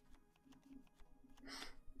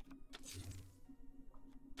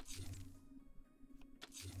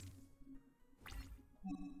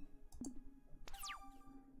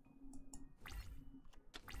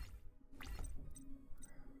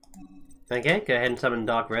 Okay, go ahead and summon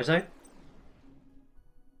Dark Rezo.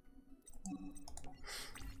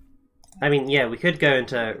 I mean, yeah, we could go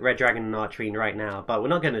into Red Dragon and Archfiend right now, but we're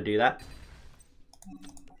not going to do that.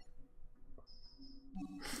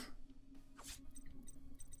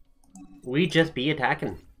 We just be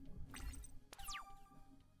attacking.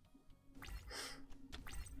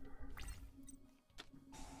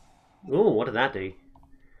 Ooh, what did that do?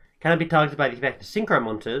 Cannot be targeted by the effect of Synchro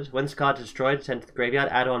monsters. When this card is destroyed, sent to the graveyard,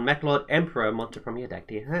 add on Mechlord Emperor monster from your deck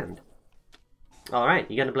to your hand.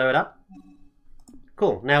 Alright, you gonna blow it up?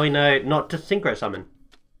 Cool, now we know not to Synchro summon.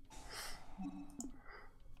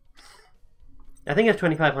 I think it's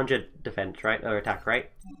 2500 defense, right? Or attack,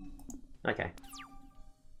 right? Okay.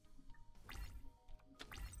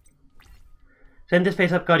 Send this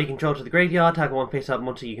face-up card you control to the graveyard, target one face-up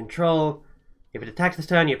monster you control. If it attacks this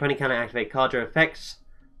turn, your opponent cannot activate cards or effects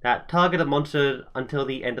that target a monster until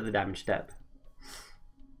the end of the damage step.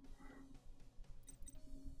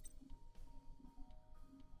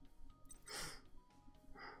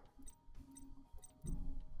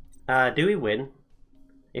 Do we win?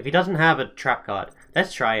 If he doesn't have a trap card,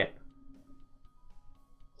 let's try it.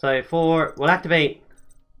 So we'll activate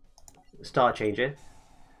Star Changer.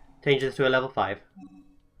 Change this to a level 5.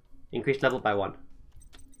 Increase level by 1.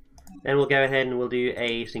 Then we'll go ahead and we'll do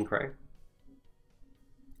a Synchro.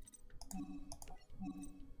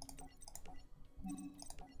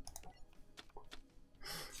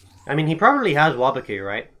 I mean, he probably has Wabaku,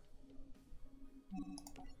 right?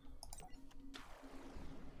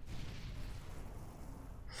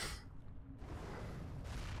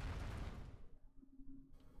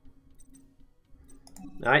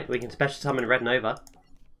 Alright, we can special summon Red Nova.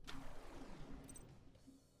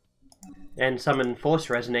 And summon Force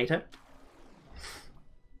Resonator.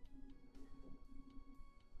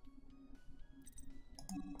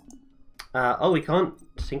 Oh, we can't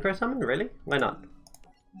Synchro summon? Really? Why not?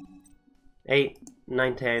 8,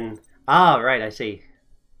 9, 10. Ah, right, I see.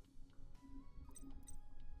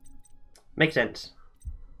 Makes sense.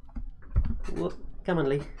 Whoop. Come on,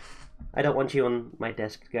 Lee. I don't want you on my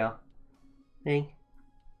desk, girl. Hey.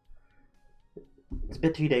 It's a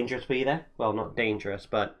bit too dangerous for you there. Well, not dangerous,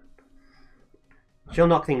 but she'll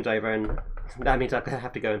knock things over, and that means I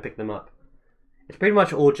have to go and pick them up. It's pretty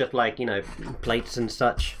much all just like, you know, plates and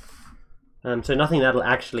such. So nothing that'll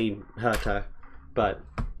actually hurt her, but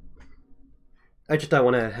I just don't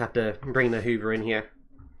want to have to bring the Hoover in here.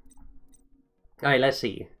 Alright, let's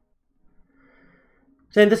see.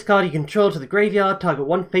 Send this card you control to the graveyard. Target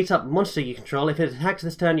one face-up monster you control. If it attacks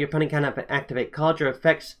this turn, your opponent can activate cards or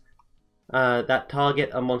effects that target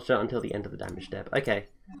a monster until the end of the damage step. Okay.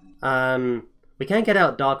 We can get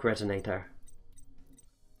out Dark Resonator.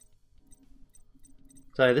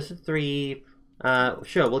 So this is 3.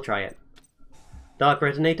 Sure, we'll try it. Dark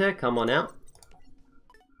Resonator, come on out.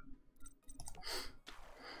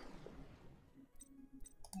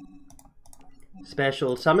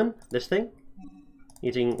 Special summon this thing.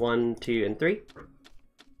 Using 1, 2, and 3.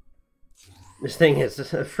 This thing is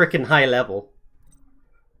a freaking high level.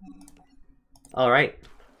 Alright.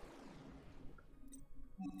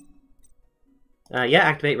 Yeah,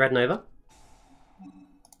 activate Red Nova.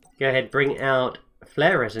 Go ahead, bring out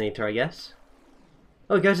Flare Resonator, I guess.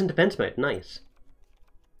 Oh, it goes in defense mode. Nice.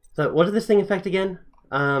 So, what does this thing affect again?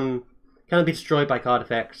 Cannot be destroyed by card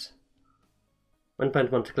effects. When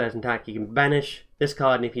opponent monster declares an attack, you can banish this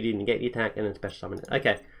card, and if you do negate the attack, and then special summon it.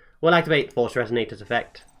 Okay, we'll activate Force Resonator's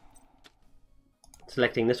effect.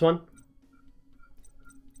 Selecting this one.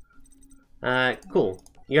 Cool.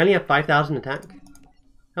 You only have 5,000 attack?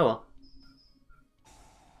 Oh well.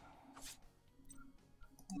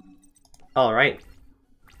 Alright.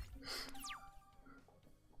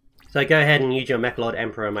 So go ahead and use your Mechlord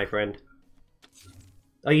Emperor, my friend.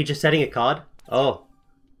 Oh, you're just setting a card? Oh.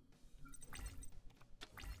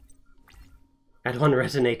 Add 1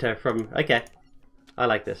 Resonator from... Okay. I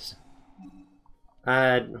like this.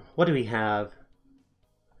 What do we have?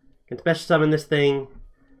 Can special summon this thing.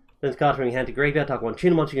 Then card from your hand to graveyard. Target 1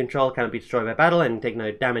 tuner monster you control. Cannot be destroyed by battle and take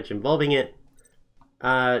no damage involving it.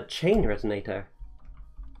 Chain Resonator.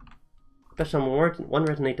 Special summon 1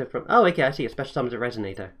 Resonator from... Oh, okay, I see. A special summons a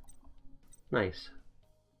Resonator. Nice.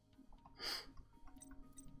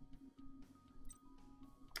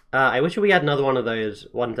 I wish we had another one of those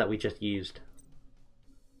ones that we just used.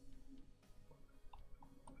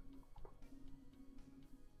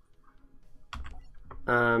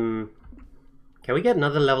 Can we get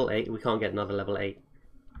another level 8? We can't get another level 8.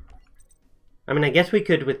 I mean, I guess we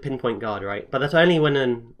could with Pinpoint Guard, right? But that's only when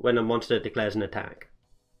a monster declares an attack.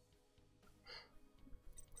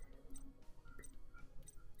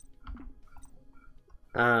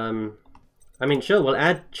 I mean, sure, we'll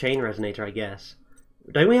add Chain Resonator, I guess.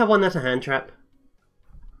 Don't we have one that's a hand trap?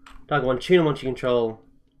 Target 1 tuner monster you control.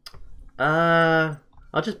 I'll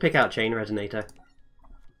just pick out Chain Resonator.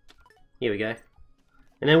 Here we go.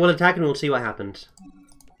 And then we'll attack and we'll see what happens.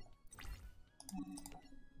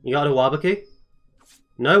 You got a Wabaku?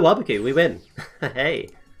 No Wabaku, we win. Hey.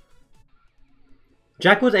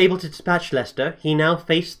 Jack was able to dispatch Lester. He now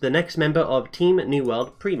faced the next member of Team New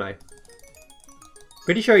World, Primo.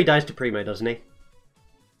 Pretty sure he dies to Primo, doesn't he?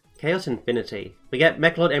 Chaos Infinity. We get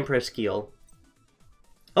Mechlord Emperor Skill.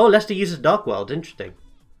 Oh, Lester uses Dark World. Interesting.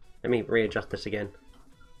 Let me readjust this again.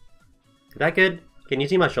 Is that good? Can you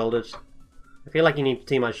see my shoulders? I feel like you need to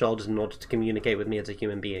see my shoulders in order to communicate with me as a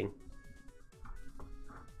human being.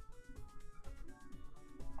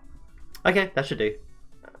 Okay, that should do.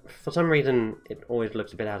 For some reason, it always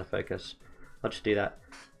looks a bit out of focus. I'll just do that.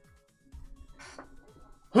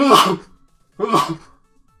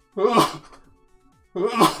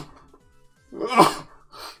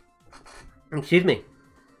 Excuse me.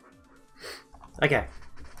 Okay.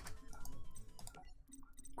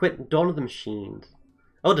 Quit Dawn of the Machines.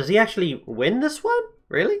 Oh, does he actually win this one?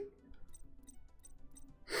 Really?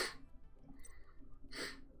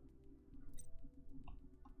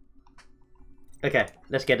 Okay,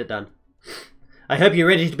 let's get it done. I hope you're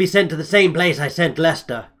ready to be sent to the same place I sent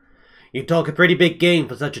Lester. You talk a pretty big game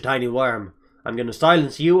for such a tiny worm. I'm gonna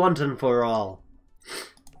silence you once and for all.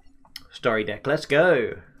 Story deck, let's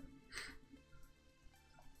go.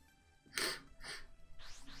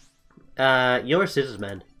 You're a scissors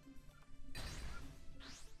man.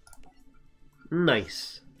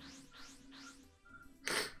 Nice.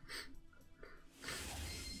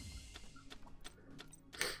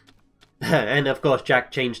 And of course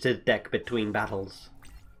Jack changed his deck between battles.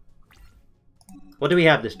 What do we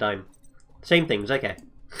have this time? Same things, okay.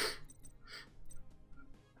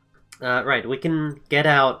 Right, we can get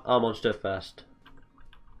out our monster first.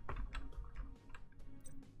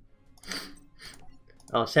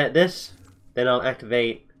 I'll set this, then I'll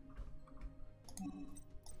activate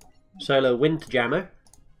Solo Windjammer.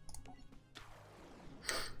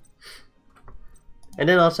 And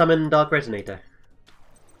then I'll summon Dark Resonator.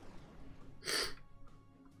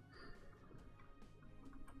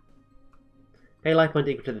 Pay life point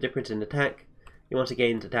equal to the difference in attack. You want to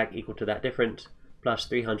gain attack equal to that difference, plus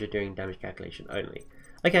 300 during damage calculation only.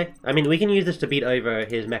 Okay, I mean, we can use this to beat over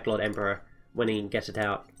his Mechlord Emperor when he gets it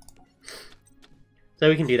out. So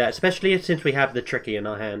we can do that, especially since we have the Tricky in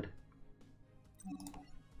our hand.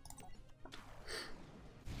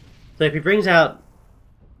 So if he brings out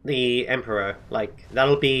the Emperor, like,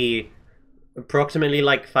 that'll be approximately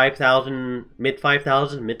like 5,000, mid to high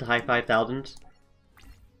 5,000s.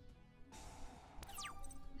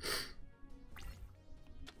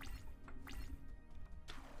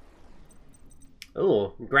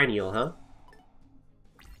 Oh, granule, huh?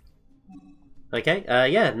 Okay,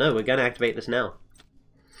 yeah, no, we're gonna activate this now.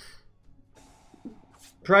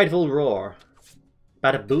 Prideful Roar.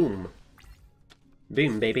 Bada boom.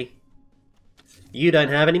 Boom, baby. You don't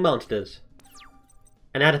have any monsters.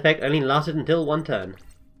 And that effect only lasted until 1 turn.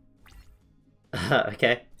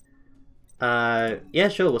 Okay. Yeah,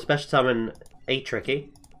 sure, we'll special summon a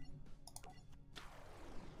Tricky.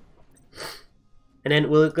 And then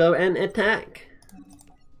we'll go and attack.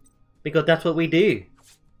 Because that's what we do.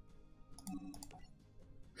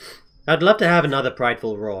 I'd love to have another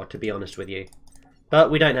Prideful Roar, to be honest with you. But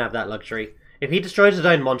we don't have that luxury. If he destroys his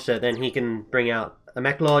own monster, then he can bring out a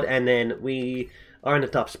Mech Lord, and then we are in a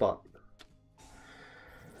tough spot.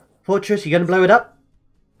 Fortress, you gonna blow it up?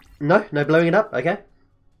 No? No blowing it up? Okay.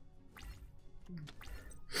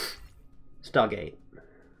 Stargate.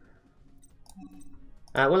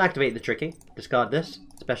 We'll activate the Tricky. Discard this.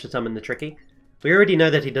 Special summon the Tricky. We already know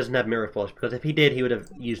that he doesn't have Mirror Force, because if he did, he would have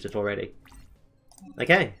used it already.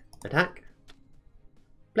 Okay. Attack.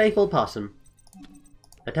 Playful Possum.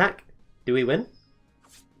 Attack. Do we win?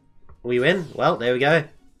 We win? Well, there we go.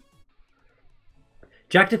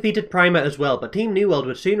 Jack defeated Prima as well, but Team New World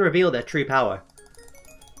would soon reveal their true power.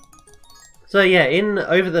 So yeah, in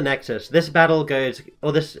Over the Nexus, this battle goes,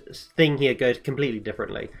 or this thing here goes completely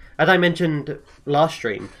differently. As I mentioned last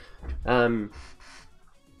stream,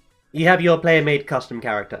 you have your player-made custom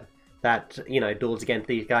character that, you know, duels against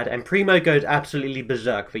these guys, and Primo goes absolutely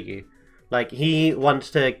berserk for you. Like, he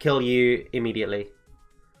wants to kill you immediately.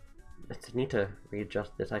 I need to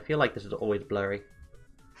readjust this. I feel like this is always blurry.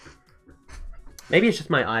 Maybe it's just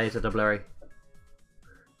my eyes that are blurry.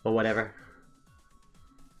 Or whatever.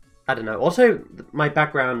 I don't know. Also, my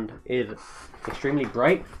background is extremely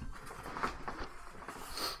bright.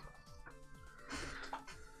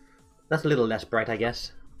 That's a little less bright, I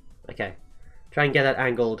guess. Okay. Try and get that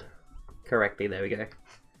angled correctly. There we go.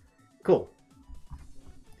 Cool.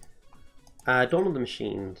 Dawn of the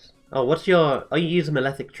Machines. Oh, what's your... Oh, you use a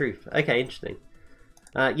Malefic Truth. Okay, interesting.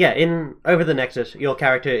 Yeah, in Over the Nexus, your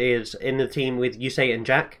character is in the team with Yusei and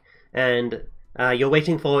Jack, and you're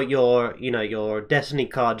waiting for your, you know, your Destiny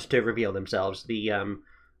cards to reveal themselves. The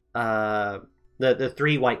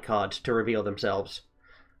 3 white cards to reveal themselves.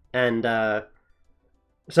 And,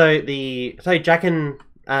 so Jack and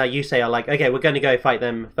Yusei are like, okay, we're going to go fight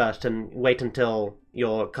them first and wait until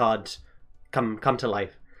your cards come to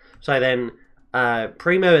life. So then...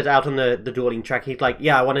 Primo is out on the dueling track. He's like,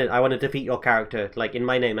 yeah, I want to defeat your character. Like, in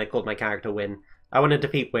my name, I called my character Win. I want to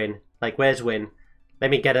defeat Win. Like, where's Win?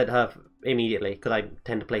 Let me get at her immediately, because I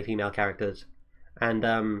tend to play female characters.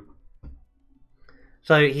 And,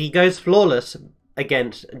 so he goes flawless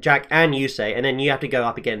against Jack and Yusei, and then you have to go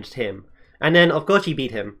up against him. And then, of course, you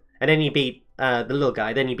beat him. And then you beat, the little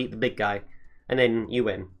guy, then you beat the big guy. And then you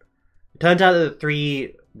win. It turns out that the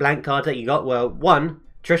 3 blank cards that you got were, 1...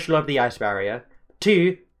 Trishula of the Ice Barrier.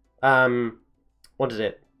 2, what is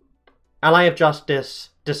it? Ally of Justice,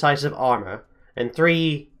 Decisive Armor. And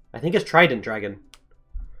 3, I think it's Trident Dragon.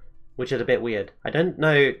 Which is a bit weird. I don't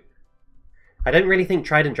know... I don't really think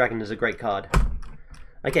Trident Dragon is a great card.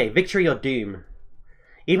 Okay, Victory or Doom.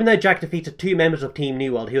 Even though Jack defeated 2 members of Team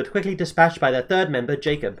New World, he was quickly dispatched by their 3rd member,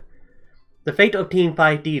 Jacob. The fate of Team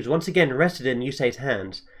 5D's once again rested in Yusei's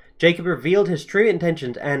hands. Jacob revealed his true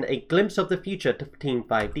intentions and a glimpse of the future to Team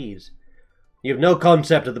 5D's. You have no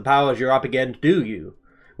concept of the powers you're up against, do you?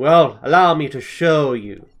 Well, allow me to show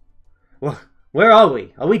you. Well, where are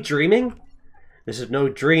we? Are we dreaming? This is no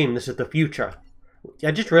dream, this is the future.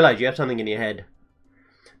 I just realized you have something in your head.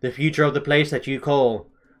 The future of the place that you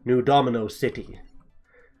call New Domino City.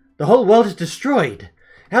 The whole world is destroyed.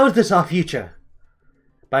 How is this our future?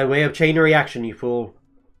 By way of chain reaction, you fool.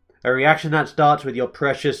 A reaction that starts with your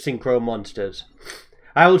precious Synchro monsters.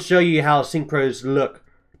 I will show you how Synchros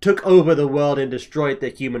took over the world and destroyed the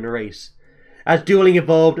human race. As dueling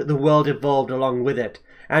evolved, the world evolved along with it,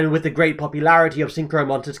 and with the great popularity of Synchro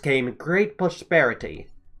monsters came great prosperity.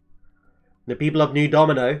 The people of New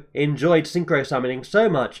Domino enjoyed Synchro summoning so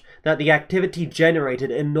much that the activity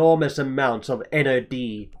generated enormous amounts of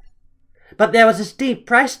NOD. But there was a steep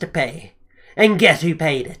price to pay, and guess who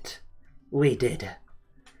paid it? We did.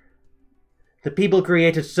 The people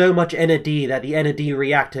created so much NOD that the NOD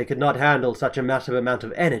reactor could not handle such a massive amount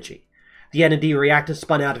of energy. The NOD reactor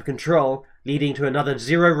spun out of control, leading to another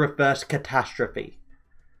zero reverse catastrophe.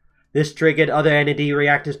 This triggered other NOD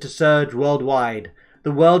reactors to surge worldwide.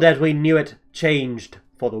 The world as we knew it changed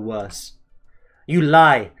for the worse. You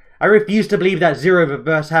lie. I refuse to believe that zero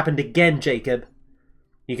reverse happened again, Jacob.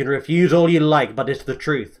 You can refuse all you like, but it's the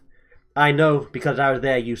truth. I know because I was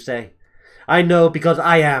there, you say. I know because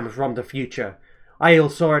I am from the future. I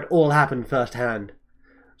saw it all happen firsthand.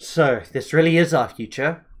 So, this really is our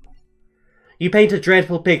future? You paint a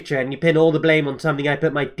dreadful picture and you pin all the blame on something I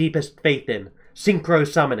put my deepest faith in, synchro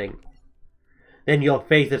summoning. Then your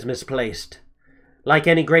faith is misplaced. Like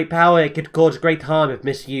any great power, it could cause great harm if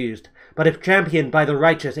misused, but if championed by the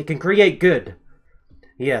righteous, it can create good.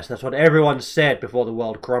 Yes, that's what everyone said before the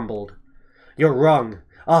world crumbled. You're wrong.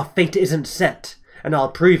 Our fate isn't set, and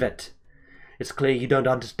I'll prove it. It's clear you don't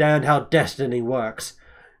understand how destiny works.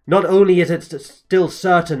 Not only is it still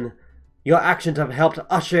certain, your actions have helped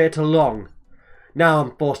usher it along. Now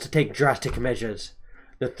I'm forced to take drastic measures.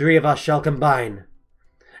 The three of us shall combine.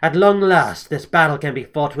 At long last, this battle can be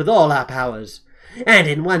fought with all our powers, and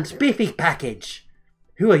in one spiffy package.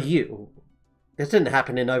 Who are you? This didn't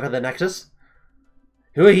happen in Over the Nexus.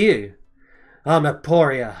 Who are you? I'm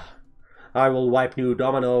Aporia. I will wipe New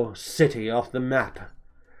Domino City off the map.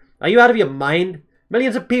 Are you out of your mind?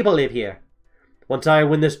 Millions of people live here. Once I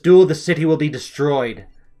win this duel, the city will be destroyed.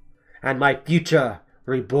 And my future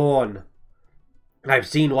reborn. I've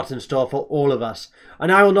seen what's in store for all of us,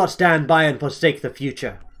 and I will not stand by and forsake the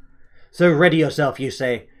future. So ready yourself, you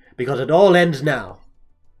say, because it all ends now.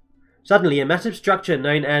 Suddenly, a massive structure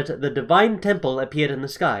known as the Divine Temple appeared in the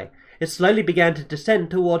sky. It slowly began to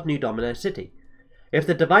descend toward New Domino City. If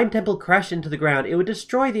the Divine Temple crashed into the ground, it would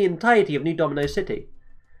destroy the entirety of New Domino City.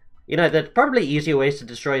 You know, there's probably easier ways to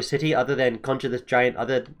destroy a city other than conjure this giant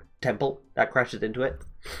other temple that crashes into it.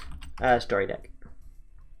 Story deck.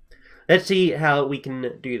 Let's see how we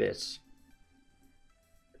can do this.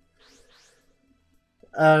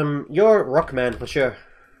 You're Rockman for sure.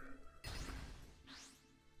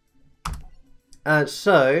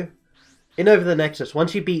 So, in Over the Nexus,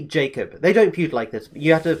 once you beat Jacob, they don't feud like this.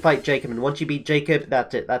 You have to fight Jacob, and once you beat Jacob,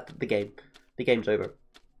 that's it. That's the game. The game's over.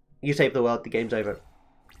 You save the world, the game's over.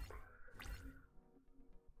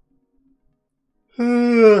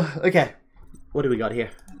 Okay, what do we got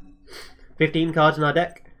here? 15 cards in our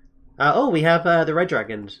deck. Oh, we have the red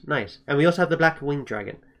dragons. Nice. And we also have the black winged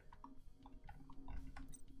dragon.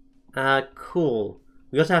 Cool.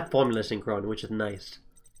 We also have Formula Synchron, which is nice.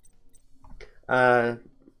 My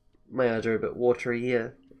eyes are a bit watery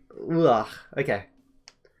here. Ugh. Okay.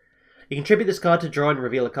 You can tribute this card to draw and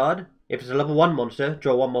reveal a card. If it's a level 1 monster,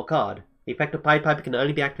 draw one more card. The effect of Pied Piper can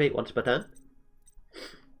only be activated once per turn.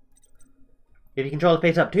 If you control a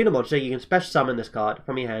face-up tuner monster, you can special summon this card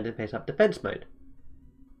from your hand in face-up defense mode.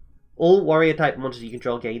 All warrior-type monsters you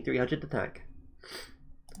control gain 300 attack.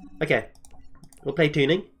 Okay. We'll play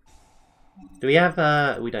tuning. Do we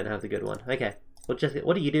have, we don't have the good one. Okay. We'll just,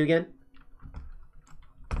 what do you do again?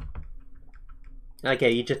 Okay,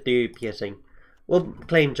 you just do piercing. We'll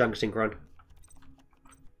claim Junk Synchron.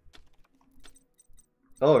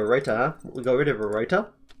 Oh, a rotor, huh? We got rid of a rotor.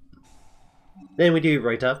 Then we do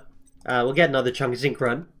rotor. We'll get another Chunk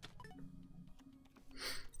Synchron.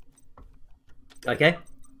 Okay.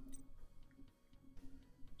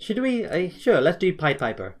 Should we? Sure, let's do Pied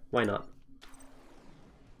Piper. Why not?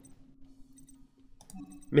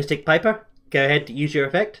 Mystic Piper, go ahead to use your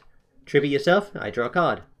effect. Tribute yourself, I draw a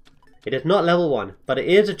card. It is not level 1, but it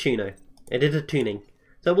is a tuner. It is a tuning.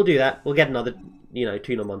 So we'll do that. We'll get another, you know,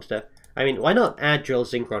 tuner monster. I mean, why not add Drill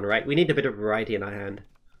Synchron, right? We need a bit of variety in our hand.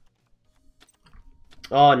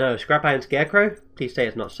 Oh no, Scrap Iron Scarecrow? Please say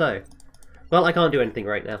it's not so. Well, I can't do anything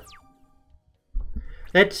right now.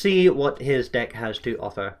 Let's see what his deck has to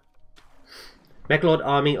offer. Mechlord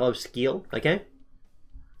Army of Skeel, okay.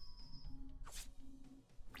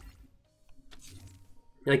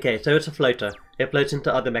 Okay, so it's a floater. It floats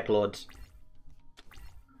into other Mechlords.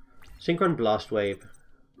 Synchron Blast Wave.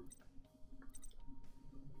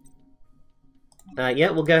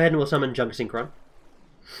 Yeah, we'll go ahead and we'll summon Junk Synchron.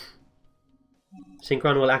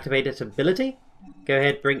 Synchron will activate its ability. Go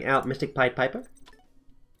ahead, bring out Mystic Pied Piper.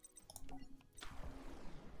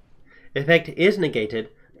 Effect is negated,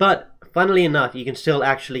 but funnily enough, you can still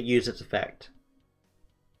actually use its effect.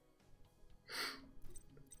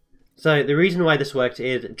 So the reason why this works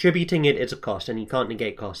is tributing it is a cost, and you can't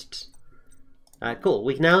negate costs. Cool.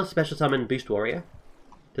 We can now special summon Boost Warrior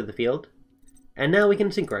to the field, and now we can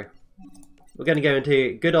synchro. We're going to go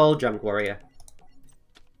into good old Junk Warrior.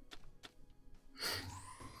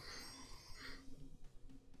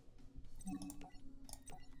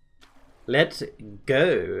 Let's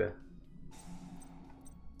go.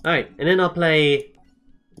 Alright, and then I'll play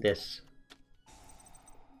this.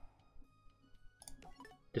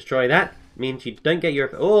 Destroy that. Means you don't get your...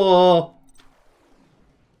 Oh!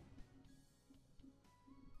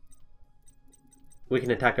 We can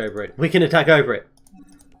attack over it. We can attack over it.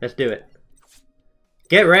 Let's do it.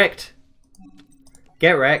 Get wrecked!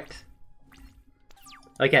 Get wrecked.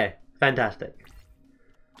 Okay, fantastic.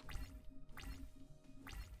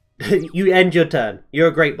 You end your turn. You're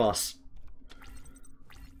a great boss.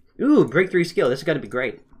 Ooh, breakthrough skill. This is going to be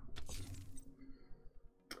great.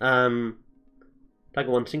 Tiger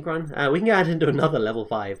 1 Synchron. We can go out into another level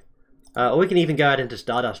 5. Or we can even go out into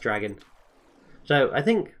Stardust Dragon. So, I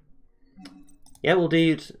think... Yeah, we'll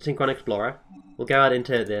do Synchron Explorer. We'll go out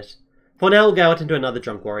into this. For now, we'll go out into another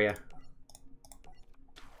Drunk Warrior.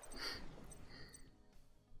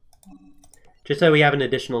 Just so we have an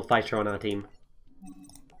additional fighter on our team.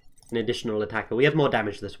 An additional attacker. We have more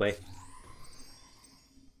damage this way.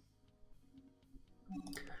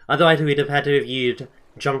 Otherwise, we'd have had to have used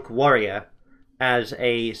Junk Warrior as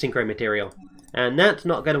a synchro material. And that's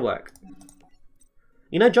not going to work.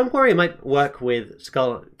 You know, Junk Warrior might work with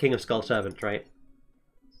King of Skull Servant, right?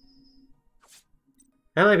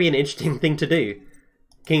 That might be an interesting thing to do.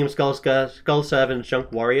 King of Skull Servant,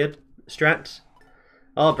 Junk Warrior strats.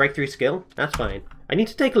 Oh, breakthrough skill? That's fine. I need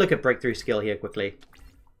to take a look at breakthrough skill here quickly.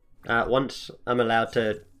 Once I'm allowed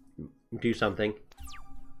to do something.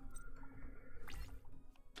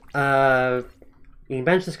 You can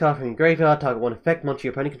banish this card from your graveyard, target one effect monster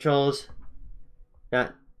your opponent controls.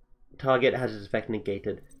 That target has its effect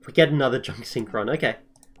negated. Forget another Junk Synchron. Okay.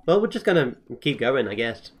 Well, we're just gonna keep going, I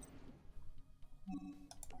guess.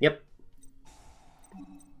 Yep.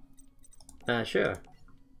 Sure.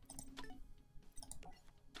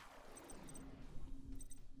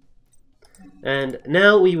 And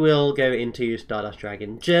now we will go into Stardust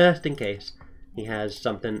Dragon, just in case he has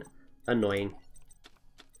something annoying.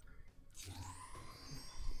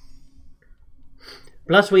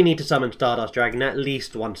 Plus we need to summon Stardust Dragon at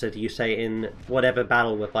least once, as you say, in whatever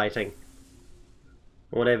battle we're fighting.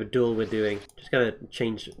 Or whatever duel we're doing. Just gonna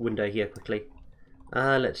change window here quickly.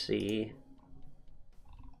 Let's see.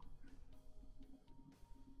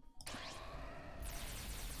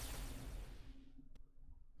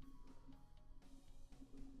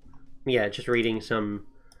 Yeah, just reading some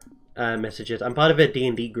messages. I'm part of a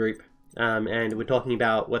D&D group, and we're talking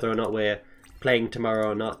about whether or not we're playing tomorrow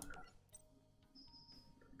or not.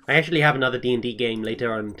 I actually have another D&D game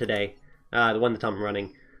later on today, the one that I'm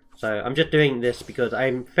running. So I'm just doing this because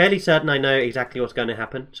I'm fairly certain I know exactly what's going to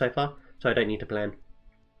happen so far, so I don't need to plan.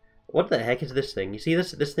 What the heck is this thing? You see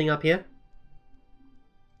this thing up here?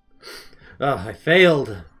 Oh, I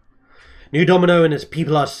failed. New Domino and his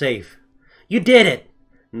people are safe. You did it!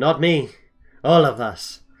 Not me. All of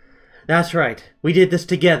us. That's right. We did this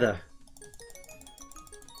together.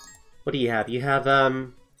 What do you have? You have,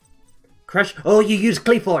 Crush. Oh, you use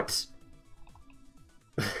Cleaforts!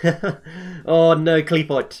 Oh no,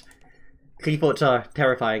 Cleaforts. Cleaforts are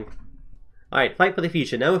terrifying. Alright, fight for the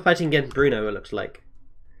future. Now we're fighting against Bruno, it looks like.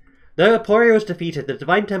 Though Aporia was defeated, the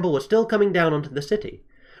Divine Temple was still coming down onto the city.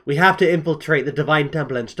 We have to infiltrate the Divine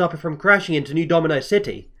Temple and stop it from crashing into New Domino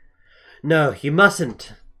City. No, you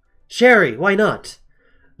mustn't. Sherry, why not?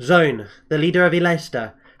 Zone, the leader of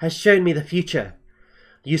Elesta, has shown me the future.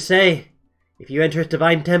 You say, if you enter its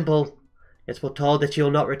Divine Temple, it's foretold that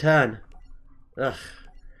you'll not return. Ugh.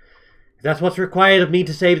 If that's what's required of me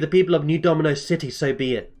to save the people of New Domino City, so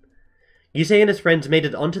be it. Yusei and his friends made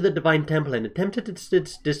it onto the Divine Temple and attempted to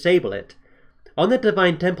disable it. On the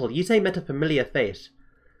Divine Temple, Yusei met a familiar face.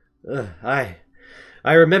 I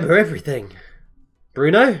remember everything.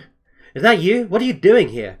 Bruno? Is that you? What are you doing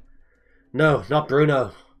here? No, not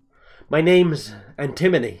Bruno. My name's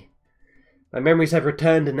Antimony. My memories have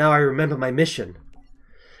returned and now I remember my mission.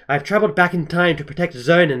 I've travelled back in time to protect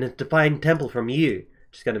Zone and its Divine Temple from you.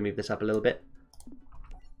 Just gonna move this up a little bit.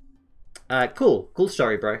 Cool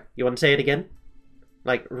story, bro. You want to say it again?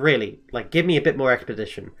 Like, really, like, give me a bit more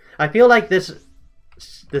exposition. I feel like this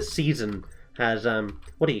season has,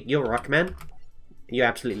 what are you? You're Rockman? You're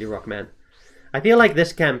absolutely Rockman. I feel like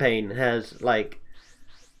this campaign has, like,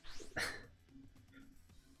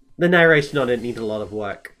 the narration on it needs a lot of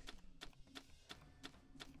work.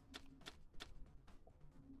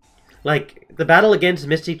 Like, the battle against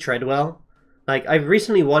Misty Treadwell, like, I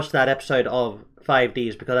recently watched that episode of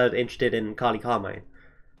 5D's because I was interested in Carly Carmine.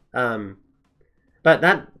 But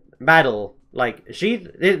that battle, like,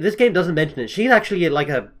 this game doesn't mention it. She's actually, like,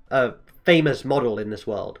 a famous model in this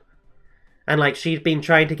world. And, like, she's been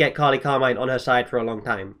trying to get Carly Carmine on her side for a long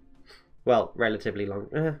time. Well, relatively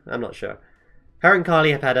long. I'm not sure. Her and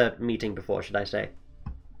Carly have had a meeting before, should I say.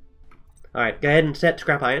 Alright, go ahead and set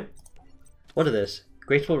Scrap Iron. What is this?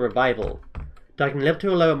 Graceful Revival. Targeting level 2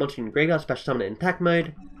 or lower monster in the graveyard, special summon it in attack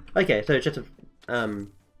mode. Okay, so it's just a...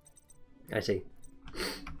 I see.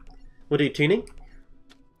 We'll do tuning.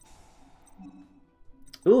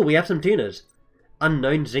 Ooh, we have some tuners.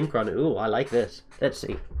 Unknown Synchron. Ooh, I like this. Let's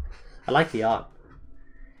see. I like the art.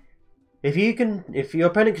 If your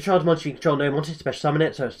opponent controls monster, you control no monster, special summon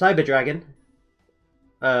it. So Cyber Dragon.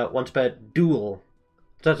 Once per duel.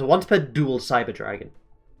 So it's a once per duel Cyber Dragon.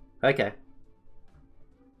 Okay.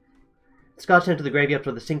 Discard sent to the graveyard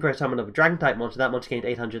for the synchro summon of a dragon type monster. That monster gains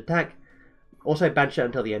 800 attack. Also banish it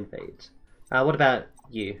until the end phase. What about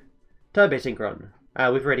you? Turbo Synchron.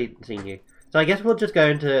 We've already seen you. So I guess we'll just go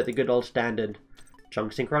into the good old standard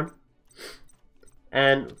Chunk Synchron.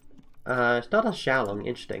 And Stardust Xiaolong,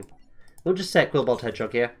 interesting. We'll just set Quillbolt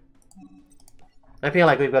Hedgehog here. I feel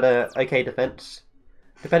like we've got a okay defense.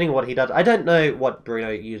 Depending on what he does. I don't know what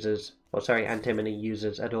Bruno uses. Or sorry, Antimony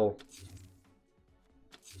uses at all.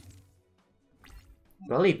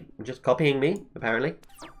 Well, he's just copying me, apparently.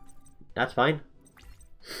 That's fine.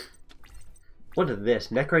 What is this?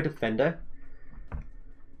 Necro Defender?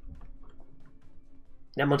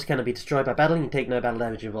 That monster cannot be destroyed by battling. You take no battle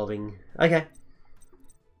damage involving... Okay.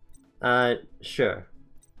 Sure.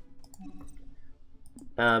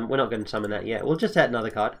 We're not going to summon that yet. We'll just set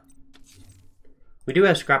another card. We do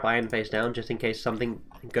have Scrap Iron face down, just in case something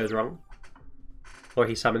goes wrong. Or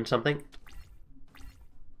he summons something.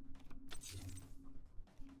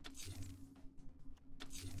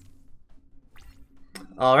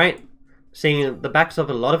 Alright. Seeing the backs of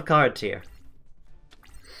a lot of cards here.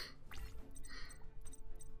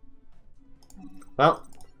 Well.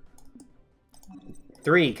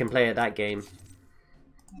 3 can play at that game.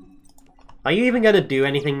 Are you even going to do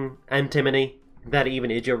anything, Antimony? That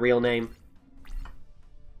even is your real name?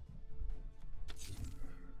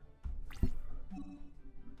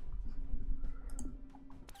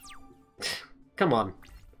 Come on.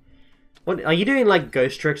 What, are you doing like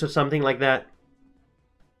ghost tricks or something like that?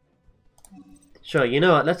 Sure, you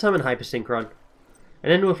know what, let's summon Hyper Synchron.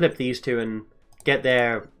 And then we'll flip these two and get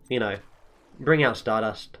their, you know, bring out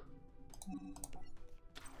Stardust.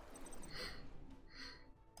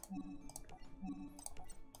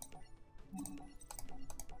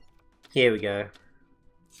 Here we go.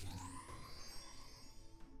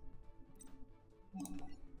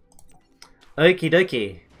 Okie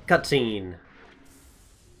dokie. Cutscene.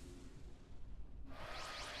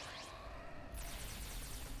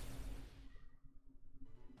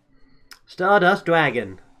 Stardust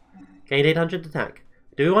Dragon. Gained 800 attack.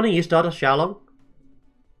 Do we want to use Stardust Xiaolong?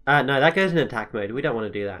 No, that goes in attack mode. We don't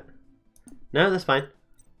want to do that. No, that's fine.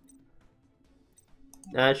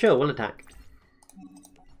 Sure, we'll attack.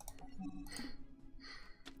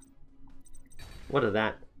 What are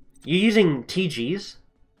that? You're using TGs?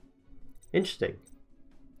 Interesting.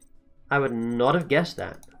 I would not have guessed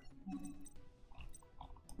that.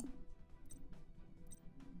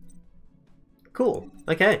 Cool.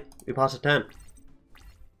 Okay, we pass a turn.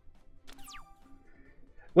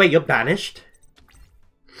 Wait, you're banished?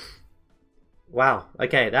 Wow,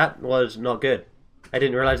 okay, that was not good. I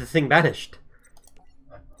didn't realize the thing banished.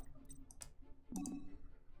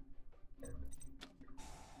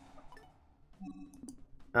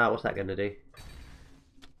 What's that gonna do?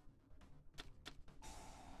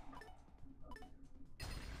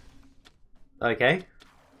 Okay.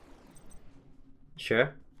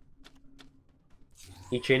 Sure.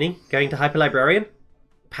 E-tuning? Going to Hyper Librarian?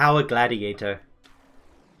 Power Gladiator.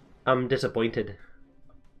 I'm disappointed.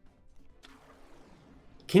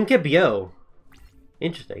 Kinkabyo.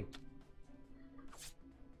 Interesting.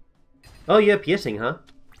 Oh, you're piercing, huh?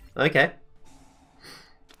 Okay.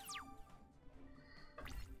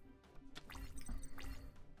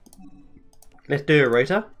 Let's do a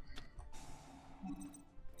Rota.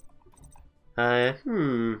 If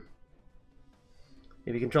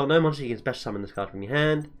you control no monster, you can special summon this card from your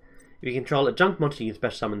hand. If you control a junk monster, you can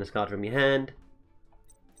special summon this card from your hand.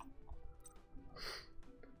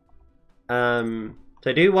 So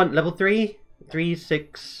do you want level 3? 3,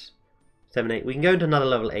 6, 7, 8. We can go into another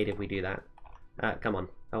level 8 if we do that. Come on.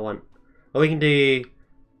 I want... Or we can do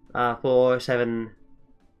 4, 7,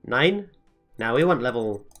 9. Now we want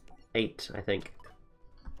level 8, I think.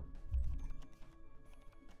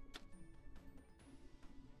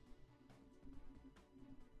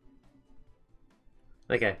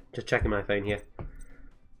 Okay, just checking my phone here.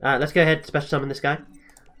 Let's go ahead and special summon this guy.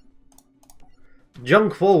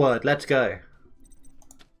 Junk forward, let's go.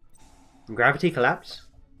 Gravity collapse.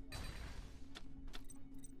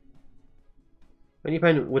 When your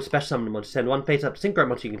opponent would special summon a monster, send one face up synchro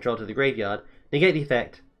monster you control to the graveyard, negate the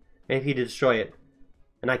effect, and if you destroy it.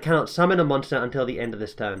 And I cannot summon a monster until the end of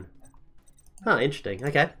this turn. Ah, interesting,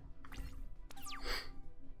 okay.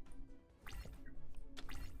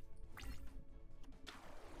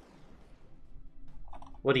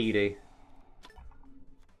 What do you do?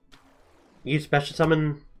 You special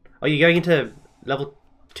summon... Are you going into level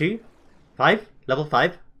 2? 5? Level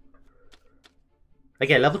 5?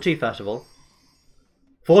 Okay, level 2 first of all.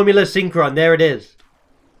 Formula Synchron, there it is.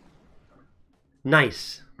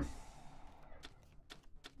 Nice.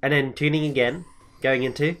 And then tuning again, going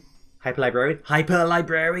into Hyper Librarian. Hyper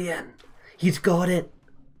Librarian! He's got it!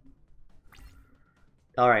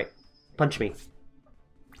 Alright, punch me.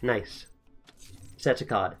 Nice. Sets a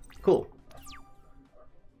card. Cool.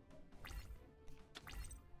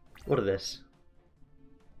 What are this?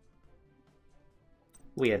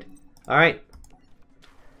 Weird. Alright.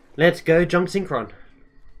 Let's go Junk Synchron.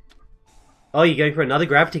 Oh, you're going for another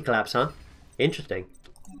Gravity Collapse, huh? Interesting.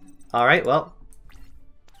 Alright, well.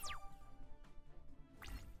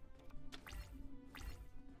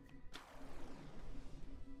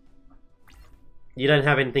 You don't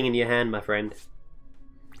have anything in your hand, my friend.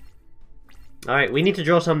 Alright, we need to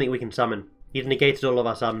draw something we can summon. He's negated all of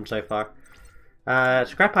our summons so far.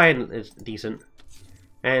 Scrap Iron is decent.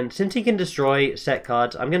 And since he can destroy set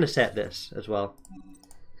cards, I'm going to set this as well.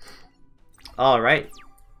 Alright.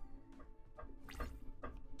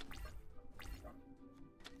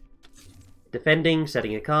 Defending,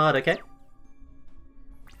 setting a card, okay.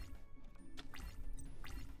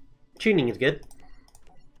 Tuning is good.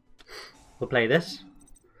 We'll play this.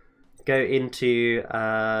 Go into...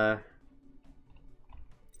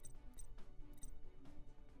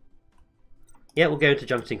 yeah, we'll go into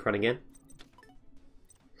Junk Synchron again.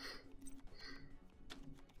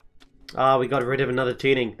 Ah, we got rid of another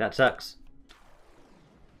tuning. That sucks.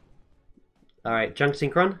 Alright, Junk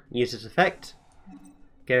Synchron. Use this effect.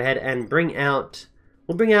 Go ahead and bring out...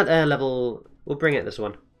 We'll bring out a level... We'll bring out this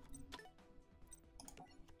one.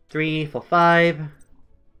 3, 4, 5.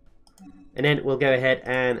 And then we'll go ahead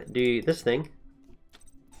and do this thing.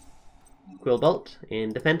 Quill Bolt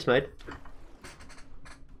in defense mode.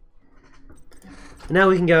 Now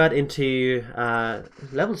we can go out into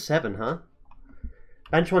level 7, huh?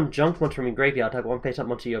 Banish one junk monster from your graveyard. Target one face-up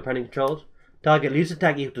monster your opponent controls. Target lose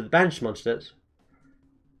attack equal to the banished monsters.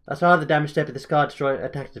 As part of the damage step of this card, destroy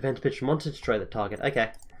attack defense pitch from monster, destroy the target.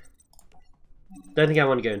 Okay. Don't think I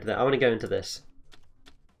want to go into that. I want to go into this.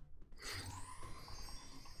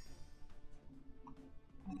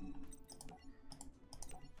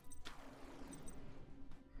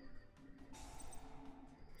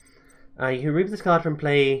 You can remove this card from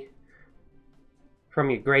play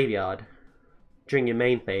from your graveyard during your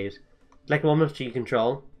main phase. Select one monster you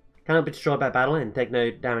control. Cannot be destroyed by battle and take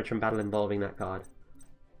no damage from battle involving that card.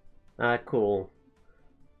 Cool.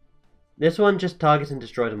 This one just targets and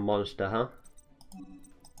destroys a monster, huh?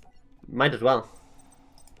 Might as well.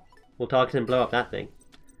 We'll target and blow up that thing.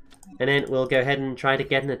 And then we'll go ahead and try to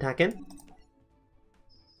get an attack in.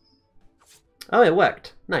 Oh, it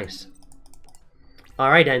worked. Nice.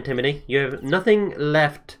 Alright, Antimony. You have nothing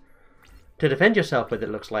left to defend yourself with, it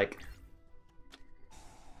looks like.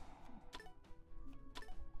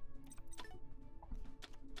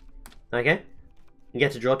 Okay. You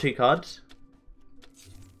get to draw 2 cards.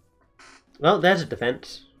 Well, there's a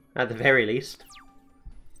defense, at the very least.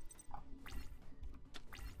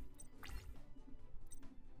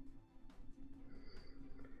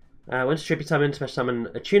 Once tribute summon, special summon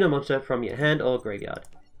a tuner monster from your hand or graveyard.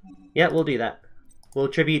 Yeah, we'll do that. We'll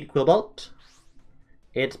tribute Quillbolt.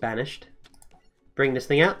 It's banished. Bring this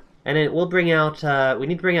thing out. And then we'll bring out... we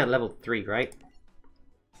need to bring out level 3, right?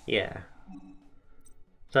 Yeah.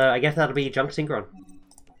 So I guess that'll be Junk Synchron.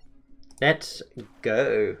 Let's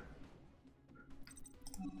go.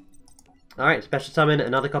 Alright, special summon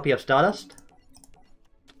another copy of Stardust.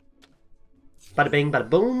 Bada bing, bada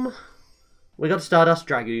boom. We got Stardust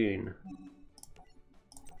Dragoon.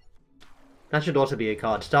 That should also be a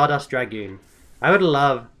card. Stardust Dragoon. I would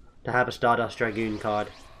love to have a Stardust Dragoon card.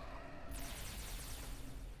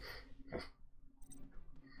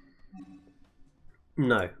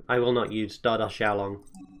 No, I will not use Stardust Xiaolong.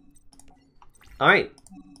 Alright.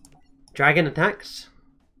 Dragon attacks.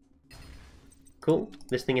 Cool.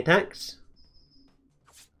 This thing attacks.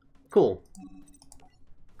 Cool.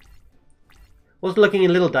 Was looking a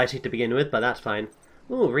little dicey to begin with, but that's fine.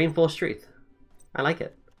 Ooh, Reinforced Truth. I like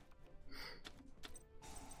it.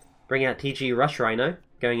 Bring out TG Rush Rhino,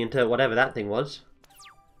 going into whatever that thing was.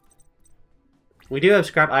 We do have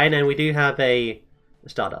Scrap Iron and we do have a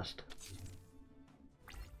Stardust.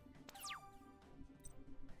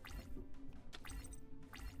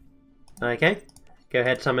 Okay, go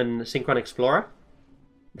ahead, summon Synchron Explorer.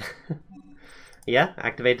 Yeah,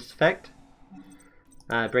 activate its effect.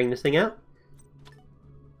 Bring this thing out.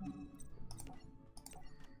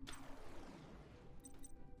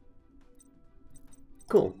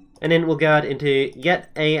 Cool. And then we'll go out into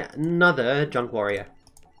yet another Junk Warrior.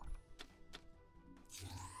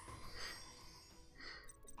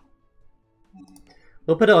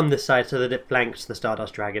 We'll put it on this side so that it flanks the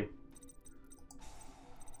Stardust Dragon.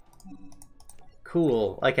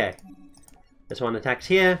 Cool, okay. This one attacks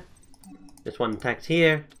here. This one attacks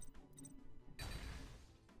here.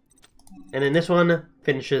 And then this one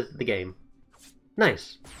finishes the game.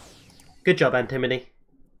 Nice. Good job, Antimony.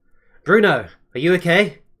 Bruno, are you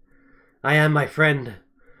okay? I am, my friend,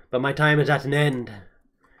 but my time is at an end.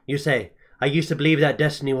 You say, I used to believe that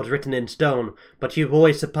destiny was written in stone, but you've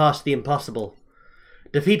always surpassed the impossible.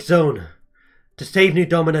 Defeat Zone, to save New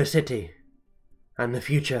Domino City, and the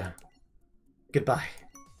future. Goodbye.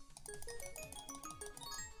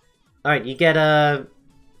 Alright, you get, the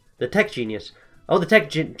Tech Genius. Oh, the Tech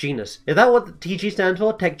Genus. Is that what the TG stands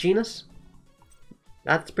for? Tech Genus?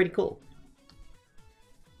 That's pretty cool.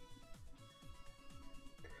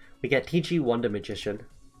 We get TG Wonder Magician.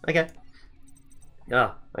 Okay.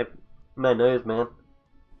 Ah, my nose, man.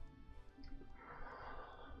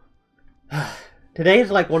 Today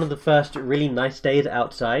is like one of the first really nice days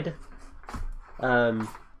outside that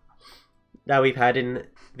we've had in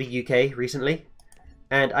the UK recently.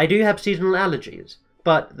 And I do have seasonal allergies,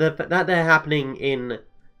 but that they're happening in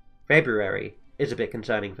February is a bit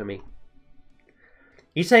concerning for me.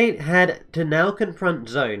 You say had to now confront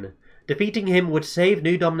Zone. Defeating him would save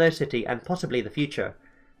New Domino City and possibly the future.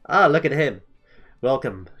 Ah, look at him.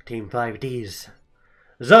 Welcome, Team 5D's.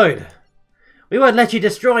 Zone! We won't let you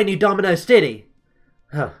destroy New Domino City!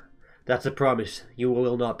 Huh, that's a promise you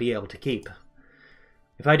will not be able to keep.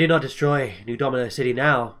 If I do not destroy New Domino City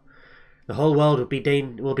now, the whole world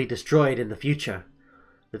will be destroyed in the future.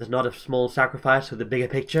 This is not a small sacrifice for the bigger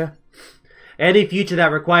picture. Any future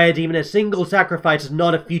that requires even a single sacrifice is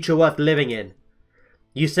not a future worth living in.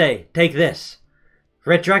 You say, take this.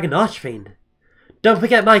 Red Dragon Archfiend. Don't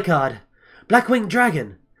forget my card. Blackwing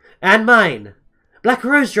Dragon. And mine. Black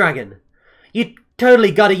Rose Dragon. You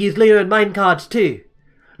totally gotta use Luna and mine cards too.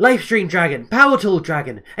 Lifestream Dragon. Power Tool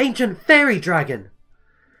Dragon. Ancient Fairy Dragon.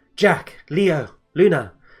 Jack, Leo,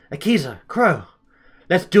 Luna, Akiza, Crow.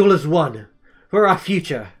 Let's duel as one. For our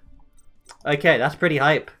future. Okay, that's pretty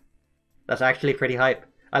hype. That's actually pretty hype.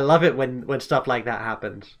 I love it when stuff like that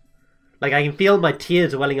happens. Like, I can feel my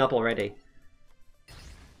tears welling up already.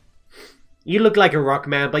 You look like a rock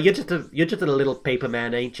man, but you're just a little paper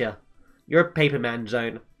man, ain't you? You're a paper man,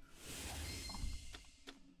 Zone.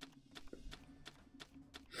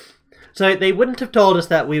 So they wouldn't have told us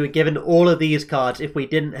that we were given all of these cards if we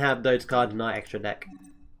didn't have those cards in our extra deck.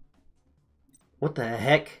 What the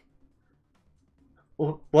heck?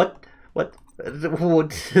 What? What?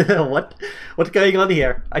 What's going on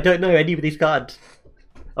here? I don't know any of these cards.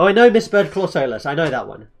 Oh, I know Miss Birdclaw Solus. I know that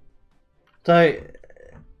one. So,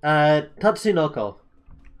 Tatsunoko.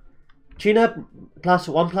 Tuner plus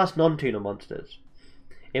 1+ non-tuner monsters.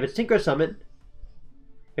 If it's Synchro Summon,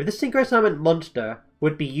 if the Synchro Summon monster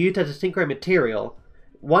would be used as a Synchro material,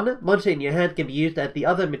 one monster in your hand can be used as the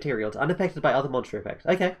other materials, unaffected by other monster effects.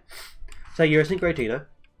 Okay. So you're a Synchro Tuner.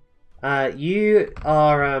 You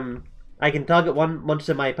are, I can target one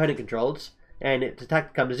monster my opponent controls, and its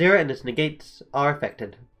attack becomes 0 and its negates are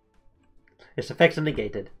affected. Its effects are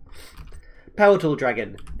negated. Power Tool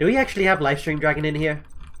Dragon. Do we actually have Lifestream Dragon in here?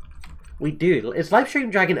 We do. Is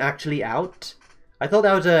Lifestream Dragon actually out? I thought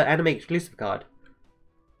that was an anime exclusive card.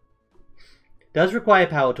 Does require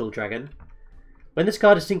Power Tool Dragon. When this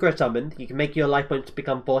card is synchro summoned, you can make your life points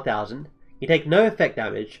become 4,000. You take no effect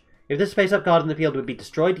damage. If this face-up card in the field would be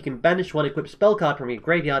destroyed, you can banish one equipped spell card from your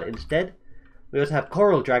graveyard instead. We also have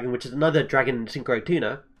Coral Dragon, which is another dragon synchro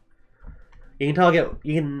tuner. You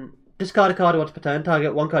can discard a card once per turn,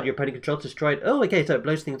 target one card your opponent controls, destroy it. Oh, okay, so it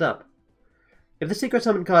blows things up. If the synchro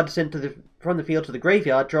summon card is sent from the field to the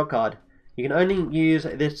graveyard, draw a card. You can only use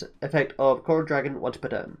this effect of Coral Dragon once per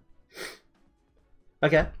turn.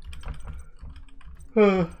 Okay.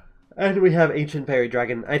 And we have Ancient Fairy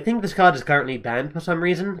Dragon. I think this card is currently banned for some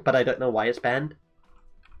reason, but I don't know why it's banned.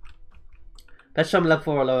 Fetch some level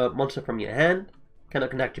 4 or lower monster from your hand. Cannot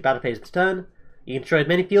conduct your battle phase this turn. You can destroy as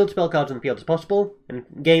many field spell cards in the field as possible, and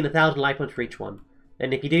gain 1,000 life points for each one.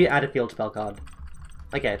 And if you do, add a field spell card.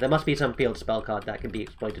 Okay, there must be some field spell card that can be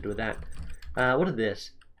exploited with that. What is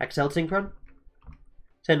this? Excel Synchron?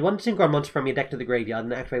 Send one Synchron monster from your deck to the graveyard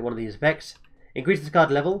and activate one of these effects. Increase the card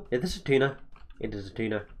level. Is this a tuner? It is a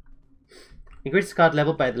tuner. Increase the card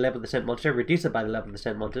level by the level of the sent monster, reduce it by the level of the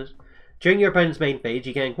sent monsters. During your opponent's main phase,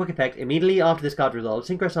 you gain quick effect immediately after this card resolves.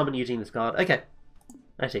 Synchro summon using this card. Okay.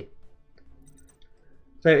 I see.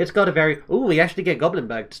 So it's got a very... Ooh, we actually get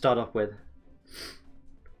Goblinberg to start off with.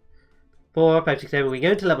 4, 5, 6, 7. We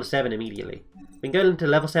go into level 7 immediately. We can go into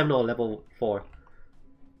level 7 or level 4.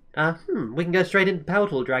 We can go straight into Power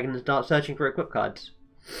Tool Dragon and start searching for equip cards.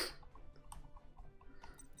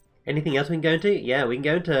 Anything else we can go into? Yeah, we can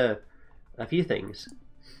go into a few things.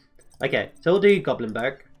 Okay, so we'll do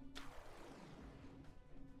Goblinberg.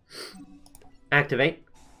 Activate.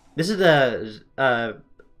 This is the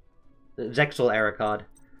Zexal error card.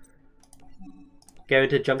 Go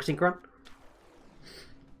into Junk Synchron.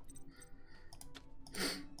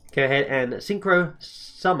 Go ahead and Synchro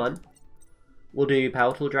Summon. We'll do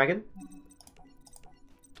Powerful Dragon.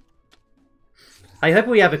 I hope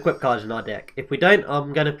we have equip cards in our deck. If we don't,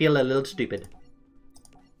 I'm going to feel a little stupid.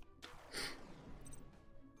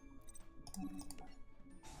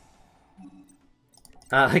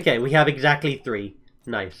 Okay, we have exactly 3.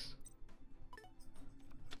 Nice.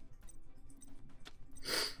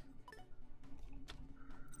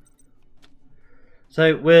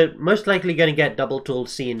 So we're most likely going to get double tool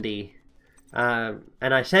C and D. And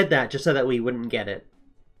I said that just so that we wouldn't get it.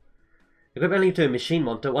 Equip only to a machine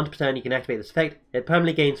monster. Once per turn you can activate this effect. It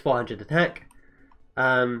permanently gains 400 attack.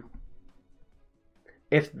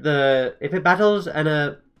 If it battles an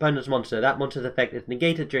opponent's monster, that monster's effect is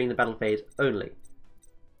negated during the battle phase only.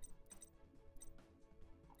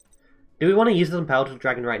 Do we want to use this on Powerful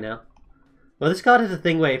Dragon right now? Well, this card has a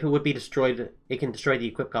thing where if it would be destroyed, it can destroy the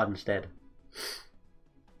equip card instead.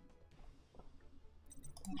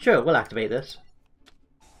 Sure, we'll activate this.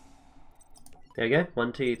 There we go.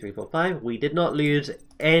 1, 2, 3, 4, 5. We did not lose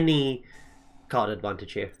any card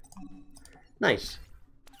advantage here. Nice.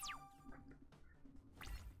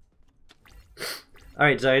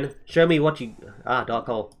 Alright, Zone. Show me what you... Ah, Dark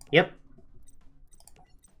Hole. Yep.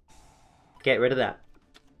 Get rid of that.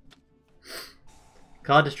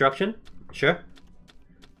 Card Destruction? Sure.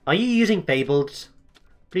 Are you using Fabled?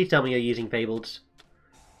 Please tell me you're using Fabled.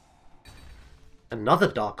 Another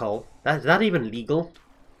Dark Hole? Is that even legal?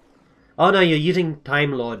 Oh no, you're using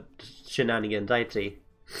Time Lord shenanigans, I see.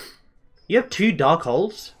 You have 2 Dark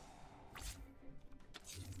Holes?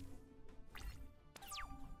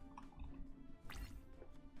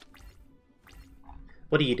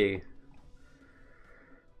 What do you do?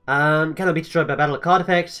 Cannot be destroyed by battle or card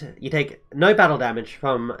effects. You take no battle damage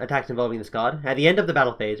from attacks involving this card. At the end of the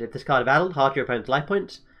battle phase, if this card is battled, half your opponent's life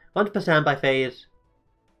points. Once per standby phase,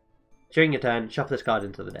 during your turn, shuffle this card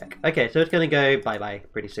into the deck. Okay, so it's going to go bye-bye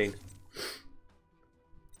pretty soon.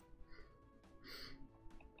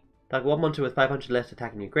 Target one monster with 500 less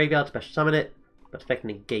attack in your graveyard, special summon it, but effect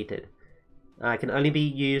negated. Can only be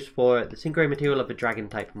used for the synchro material of a dragon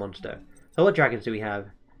type monster. So what dragons do we have?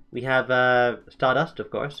 We have Stardust,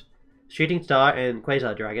 of course, Shooting Star and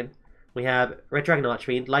Quasar Dragon. We have Red Dragon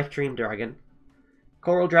Archfiend, Life Dream Dragon,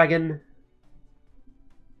 Coral Dragon.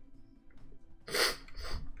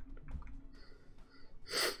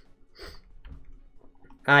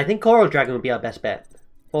 I think Coral Dragon would be our best bet.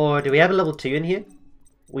 Or do we have a level 2 in here?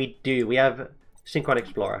 We do. We have Synchron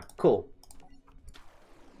Explorer. Cool.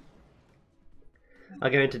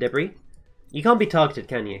 I'll go into Debris. You can't be targeted,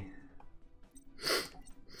 can you?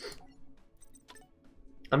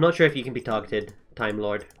 I'm not sure if you can be targeted, Time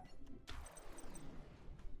Lord.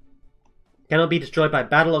 Cannot be destroyed by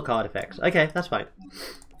battle or card effects. Okay, that's fine.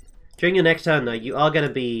 During your next turn, though, you are going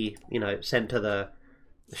to be, you know, sent to the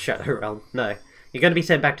Shadow Realm. No, you're going to be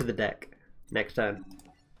sent back to the deck next turn.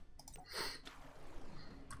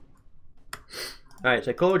 Alright,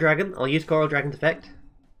 so Coral Dragon. I'll use Coral Dragon's effect.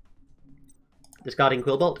 Discarding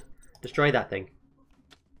Quillbolt. Destroy that thing.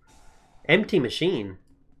 Empty Machine.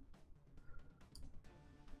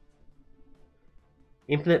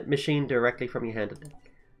 Infinite Machine directly from your hand to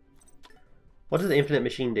deck. What does the Infinite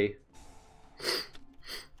Machine do?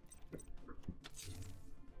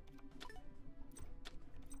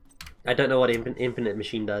 I don't know what Infinite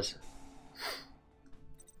Machine does.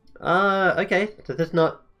 Okay. Does this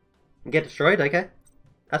not get destroyed? Okay.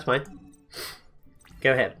 That's fine.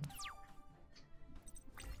 Go ahead.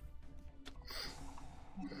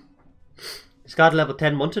 Discard level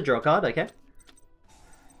 10 monster, draw a card, okay.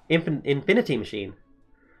 Infinity Machine.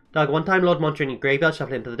 Target one Time Lord monster in your graveyard,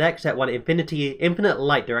 shuffle it into the deck, set one infinite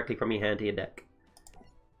light directly from your hand to your deck.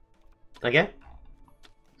 Okay.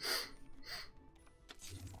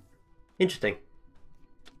 Interesting.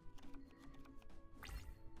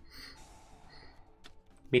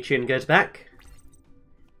 Michian goes back.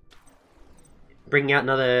 Bring out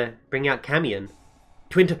Camion.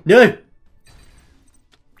 No!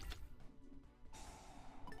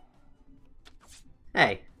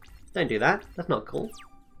 Hey, don't do that. That's not cool.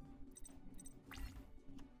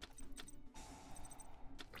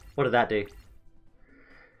 What did that do?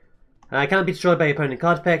 Cannot be destroyed by your opponent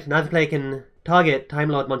card effect. Neither player can target Time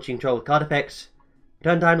Lord monster you control with card effects.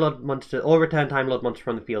 Return Time Lord monster or return Time Lord monster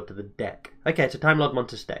from the field to the deck. Okay, so Time Lord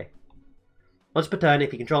monsters stay. Once per turn,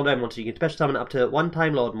 if you control no monster, you can special summon up to one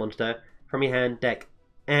Time Lord monster from your hand, deck,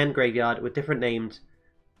 and graveyard with different names.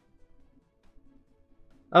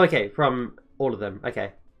 Oh, okay, from all of them.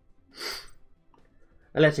 Okay.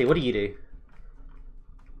 Let's see, what do you do?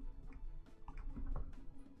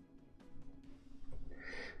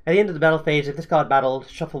 At the end of the battle phase, if this card battles,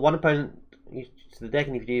 shuffle one opponent to the deck,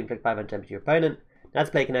 and if you do, inflict 500 damage to your opponent. Now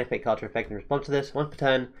to play, can activate cards for effect in response to this. Once per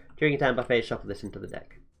turn, during your standby phase, shuffle this into the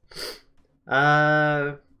deck.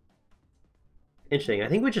 Interesting. I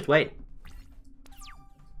think we just wait.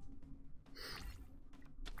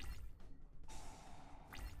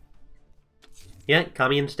 Yeah,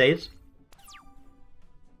 Kamian stays.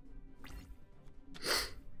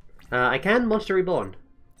 I can Monster Reborn,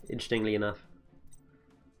 interestingly enough.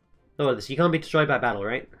 Oh, this, you can't be destroyed by battle,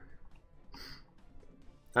 right?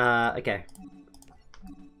 Okay.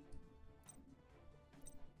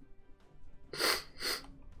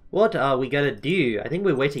 What are we gonna do? I think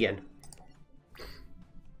we wait again.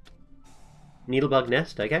 Needlebug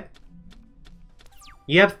Nest, okay.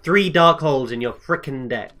 You have 3 Dark Holes in your frickin'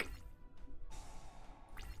 deck.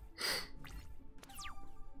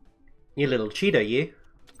 You little cheater, you.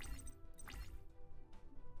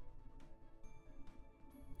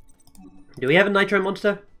 Do we have a Nitro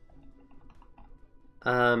monster?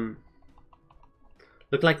 Look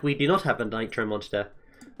like we do not have a Nitro monster.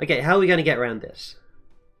 Okay, how are we going to get around this?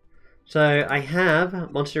 So, I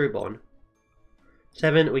have Monster Reborn.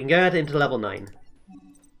 7, we can go out into level 9.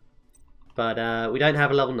 But, we don't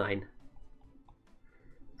have a level 9.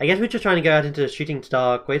 I guess we're just trying to go out into Shooting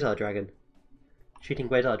Star Quasar Dragon. Shooting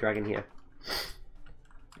Quasar Dragon here.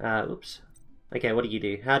 Oops. Okay, what do you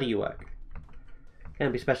do? How do you work?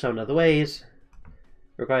 Can be special in other ways.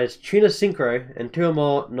 Requires Tuner Synchro and 2 or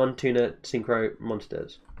more non-tuner Synchro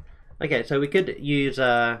monsters. Okay, so we could use,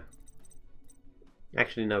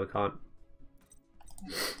 actually, no, we can't.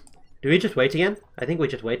 Do we just wait again? I think we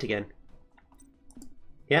just wait again.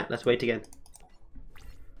 Yeah, let's wait again.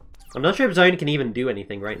 I'm not sure if Zone can even do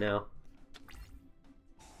anything right now.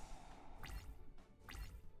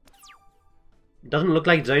 Doesn't look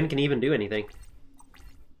like Zone can even do anything.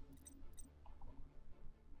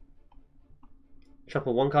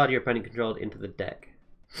 Shuffle 1 card your opponent controlled into the deck.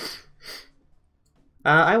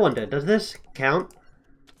 I wonder, does this count?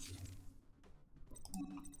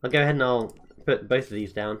 I'll go ahead and I'll put both of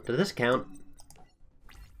these down. Does this count?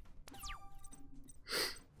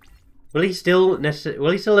 Will he still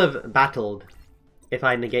have battled if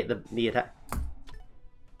I negate the attack?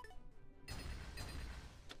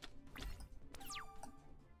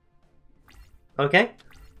 Okay.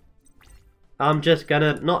 I'm just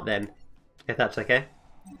gonna not then, if that's okay.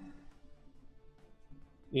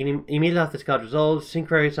 You immediately after this card resolves,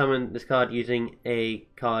 synchro summon this card using a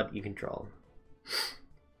card you control.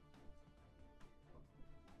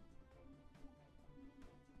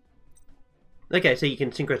 Okay, so you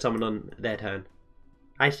can synchro summon on their turn.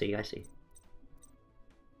 I see, I see.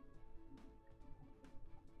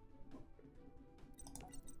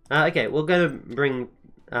 Okay, we're gonna bring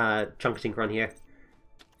Chunk Synchron here.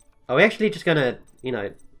 Are we actually just gonna, you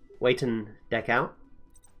know, wait and deck out?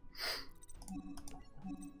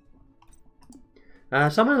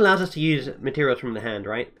 Someone allows us to use materials from the hand,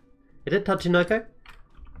 right? Is it Tatsunoko?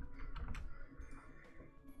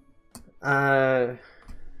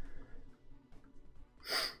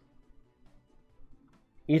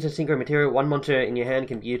 Use a synchro material. 1 monster in your hand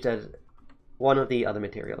can be used as one of the other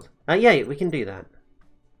materials. Yeah, we can do that.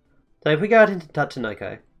 So if we go out into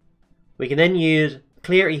Tatsunoko, we can then use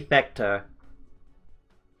Clear Effector.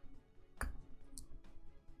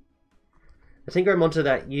 A synchro monster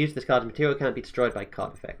that used this card's material can't be destroyed by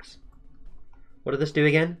card effects. What did this do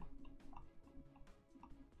again?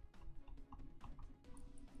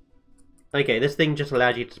 Okay, this thing just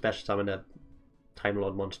allows you to special summon a Time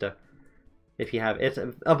Lord monster. If you have, it's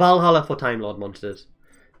a Valhalla for Time Lord monsters.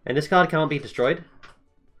 And this card can't be destroyed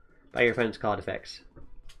by your opponent's card effects.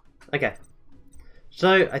 Okay.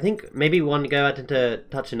 So, I think maybe we want to go out into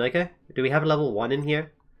Tatsunoko. Do we have a level 1 in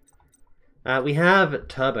here? We have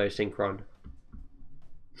Turbo Synchron.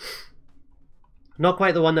 Not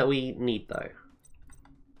quite the one that we need, though.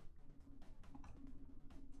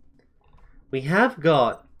 We have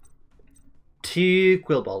got 2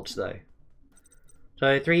 Quillbolts, though.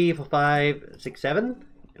 So 3, 4, 5, 6, 7.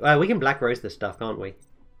 We can Black Rose this stuff, can't we?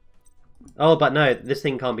 Oh, but no, this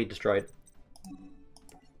thing can't be destroyed.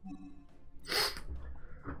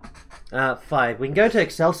 5. We can go to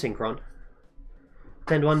Excel Synchron.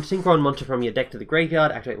 Send 1 Synchron monster from your deck to the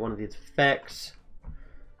graveyard. Activate one of its effects.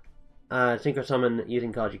 Synchro summon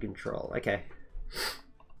using cards you control. Okay.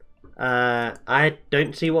 I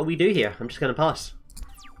don't see what we do here. I'm just going to pass.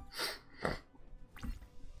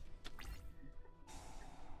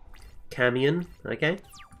 Camion, okay.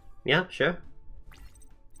 Yeah, sure.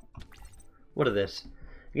 What are this?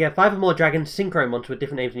 You have 5 or more dragon synchro monsters with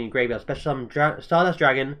different names in your graveyard. Special summon Stardust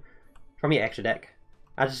Dragon from your extra deck.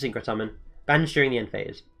 As a synchro summon. Banish during the end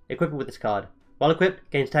phase. Equip it with this card. While equipped,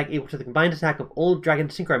 gains attack equal to the combined attack of all dragon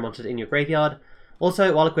synchro monsters in your graveyard.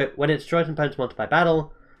 Also, while equipped, when it destroys an opponent's monster by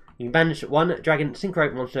battle, you can banish 1 dragon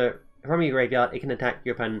synchro monster from your graveyard. It can attack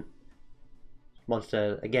your opponent's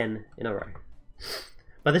monster again in a row.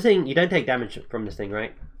 But this thing, you don't take damage from this thing,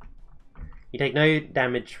 right? You take no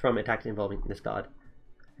damage from attacks involving this card.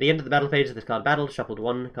 At the end of the battle phase of this card battle, shuffle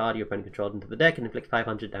 1 card your opponent controls into the deck and inflict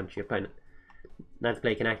 500 damage to your opponent. Now the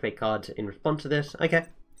player can activate cards in response to this. Okay.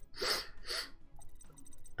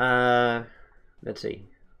 Let's see.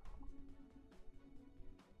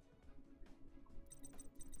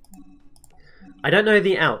 I don't know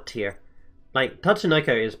the out here. Like,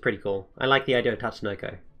 Tatsunoko is pretty cool. I like the idea of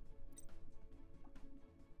Tatsunoko.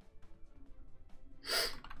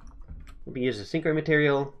 Will be used as synchro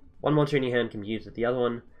material. 1 monster in your hand can be used as the other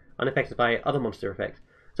one, unaffected by other monster effects.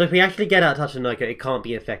 So if we actually get out Tatsunoko, it can't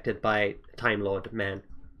be affected by Time Lord Man.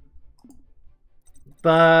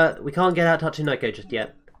 But we can't get out Tatsunoko just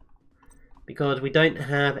yet, because we don't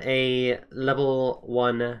have a level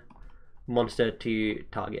 1 monster to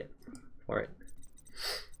target for it.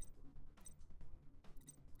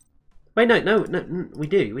 Wait, no, we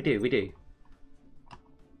do.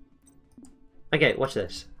 Okay, watch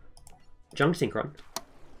this. Junk Synchron.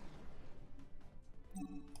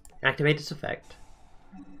 Activate its effect.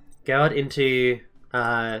 Go out into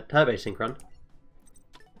Turbo Synchron.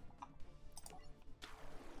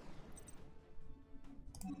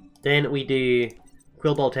 Then we do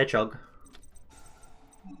Quillbolt Hedgehog.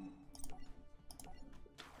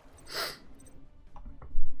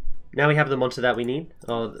 Now we have the monster that we need.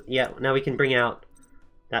 Oh, yeah, now we can bring out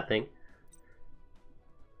that thing.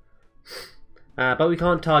 But we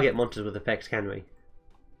can't target monsters with effects, can we?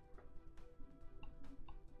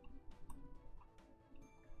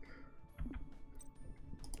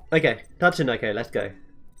 Okay, Tatsunoko, let's go.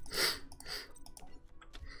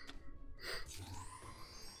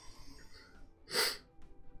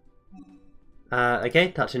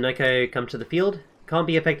 Okay, Tatsunoko comes to the field. Can't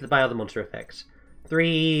be affected by other monster effects.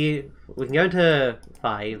 3... We can go into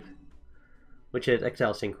 5, which is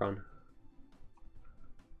Excel Synchron.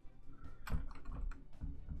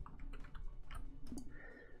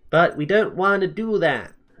 But we don't want to do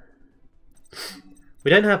that.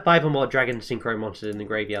 We don't have 5 or more dragon synchro monsters in the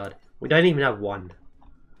graveyard. We don't even have 1.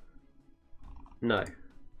 No.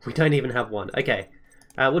 We don't even have 1. Okay.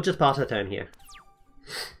 We'll just pass our turn here.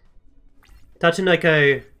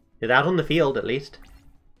 Tatsunoko is out on the field, at least.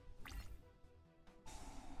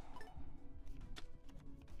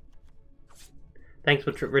 Thanks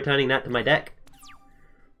for returning that to my deck.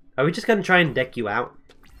 Are we just going to try and deck you out?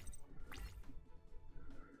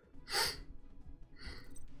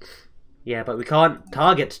 Yeah, but we can't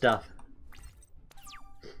target stuff.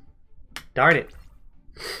 Darn it.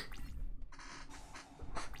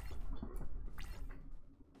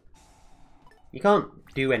 You can't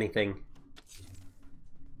do anything.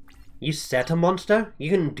 You set a monster?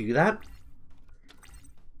 You can do that?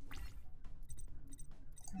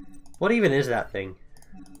 What even is that thing?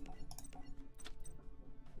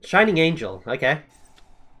 Shining Angel, okay.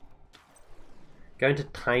 Go into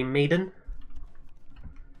Time Maiden.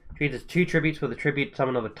 Treat as 2 tributes with a tribute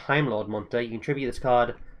summon of a Time Lord monster. You can tribute this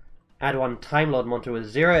card, add 1 Time Lord monster with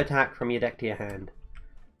 0 attack from your deck to your hand.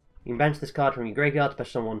 You can banish this card from your graveyard,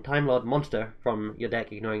 special summon 1 Time Lord monster from your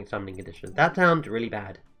deck, ignoring its summoning condition. That sounds really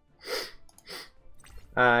bad.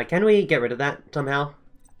 Can we get rid of that somehow?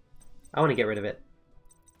 I want to get rid of it.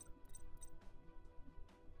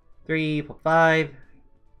 3, 4, 5,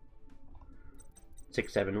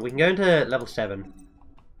 6, 7. We can go into level 7.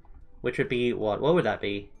 Which would be what? What would that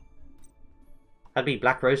be? That'd be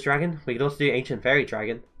Black Rose Dragon. We could also do Ancient Fairy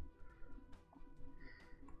Dragon.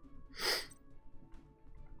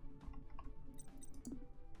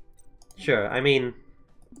 Sure, I mean,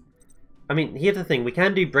 here's the thing. We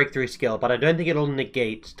can do Breakthrough Skill, but I don't think it'll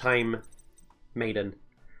negate Time Maiden.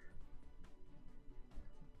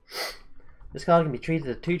 This card can be treated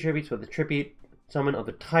as 2 tributes with a tribute summon of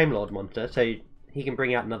a Time Lord monster, so he can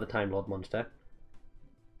bring out another Time Lord monster.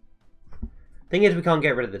 Thing is, we can't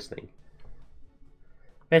get rid of this thing.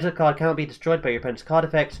 Better card cannot be destroyed by your opponent's card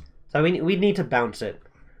effects, so we need to bounce it.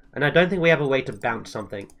 And I don't think we have a way to bounce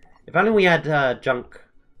something. If only we had Junk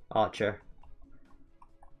Archer.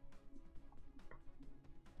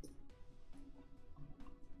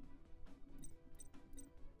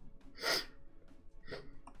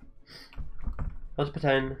 Once per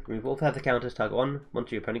turn, remove all feather counters, target one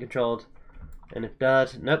monster your opponent controlled. And if it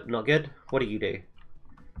does, nope, not good. What do? You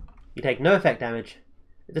take no effect damage.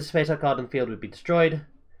 If this face-up card on the field would be destroyed,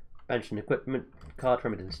 banish an equipment card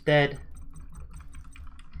from it instead.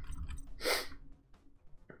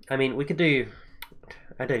 I mean, we could do...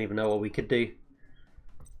 I don't even know what we could do.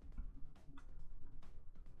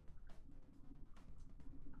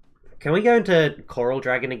 Can we go into Coral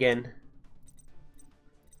Dragon again?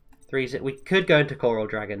 We could go into Coral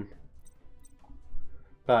Dragon.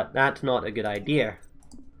 But that's not a good idea.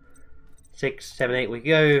 6, 7, 8, we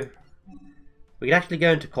could actually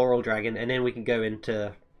go into Coral Dragon, and then we can go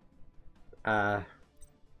into... what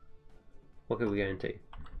could we go into?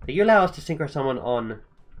 Do you allow us to synchro someone on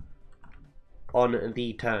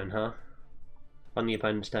the turn, huh? On the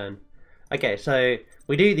opponent's turn. Okay, so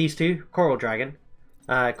we do these two. Coral Dragon.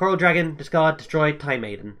 Coral Dragon, discard, destroy, Time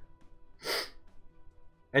Maiden.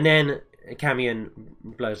 And then Camion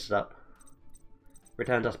blows us up.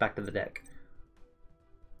 Returns us back to the deck.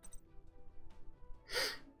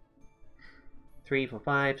 3, 4,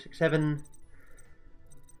 5, 6, 7.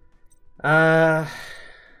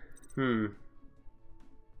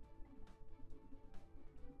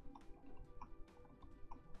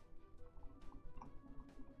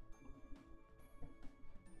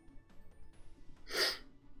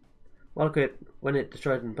 While equipped, when it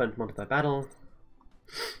destroys an opponent's monster by battle.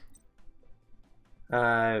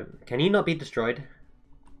 Can you not be destroyed?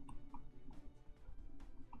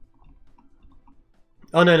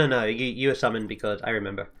 Oh, no. You are summoned because I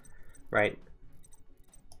remember. Right.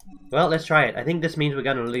 Well, let's try it. I think this means we're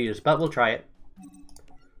going to lose, but we'll try it.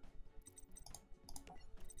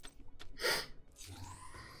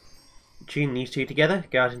 Tune these two together.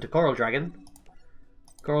 Go out into Coral Dragon.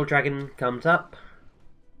 Coral Dragon comes up.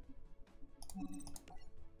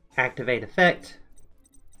 Activate effect.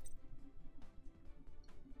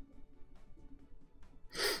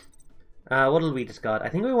 What'll we discard? I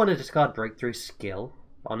think we want to discard Breakthrough Skill,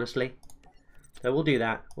 honestly. So we'll do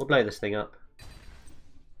that. We'll blow this thing up.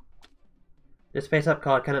 This face-up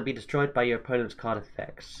card cannot be destroyed by your opponent's card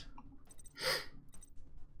effects.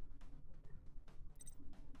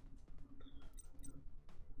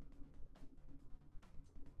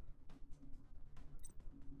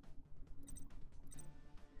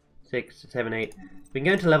 Six, 7, 8. We can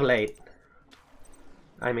go into level 8.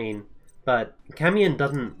 I mean, but Camion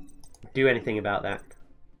doesn't do anything about that.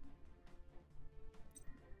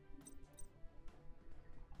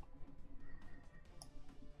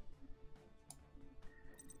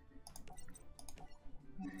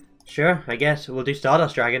 Sure, I guess we'll do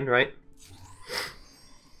Stardust Dragon, right?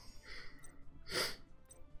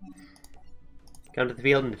 Come to the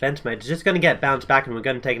field in defense mode. It's just going to get bounced back and we're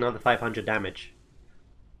going to take another 500 damage.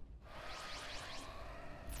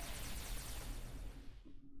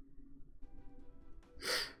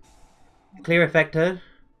 Clear effector.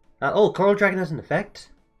 Oh, Coral Dragon has an effect?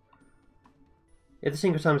 If the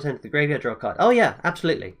single summon is sent to the graveyard, draw a card. Oh yeah,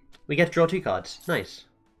 absolutely. We get to draw 2 cards. Nice.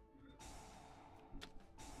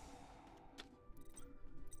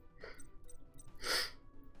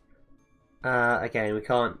 Okay, we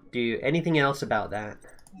can't do anything else about that.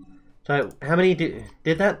 So, how many did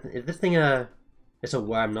that? Is this thing it's a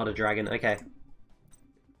worm, not a dragon. Okay.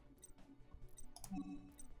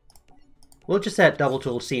 We'll just set double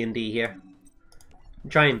tool C and D here.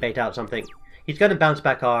 Try and bait out something. He's going to bounce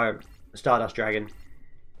back our Stardust Dragon.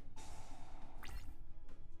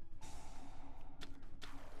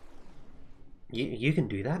 You can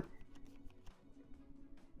do that?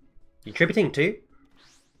 You're tributing too?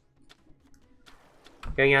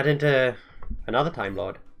 Going out into another Time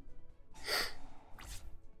Lord.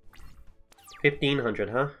 1500,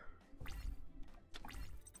 huh?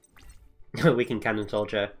 We can Cannon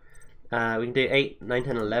Soldier. We can do 8, 9,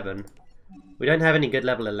 10, 11. We don't have any good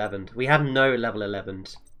level 11s. We have no level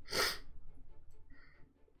 11s.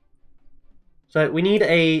 So we need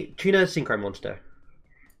a Tuner Synchro Monster.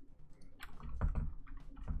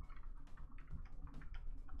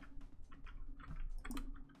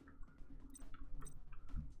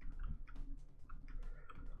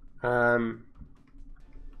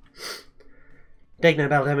 Take no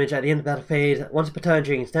battle damage at the end of the battle phase. Once per turn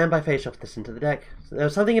during standby phase, shuffle this into the deck. So there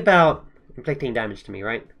was something about inflicting damage to me,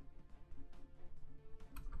 right?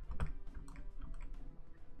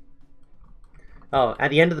 Oh,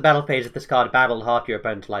 at the end of the battle phase, if this card battled half your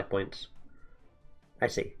opponent's life points. I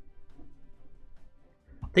see.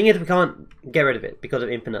 Thing is, we can't get rid of it because of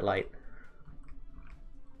infinite light.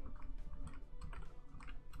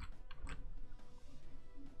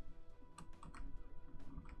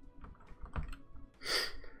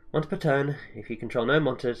 Once per turn, if you control no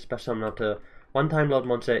monsters, special summon up to One time load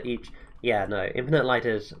monster each. Yeah, no, infinite light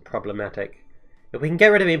is problematic. If we can get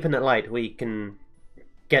rid of infinite light, we can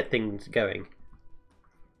get things going.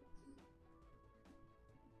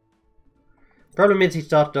 Problem is he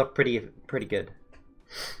started off pretty good.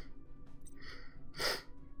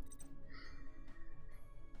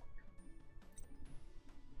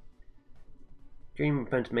 Dream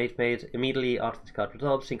opponent's mage phase immediately after the card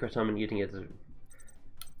resolves. Synchro summon using it as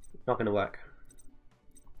not going to work.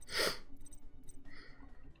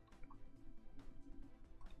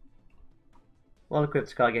 While equipped,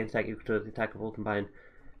 this card gains attack equal to the attack of all combined.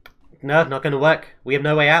 No, not going to work. We have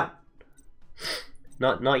no way out.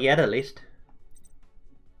 Not yet, at least.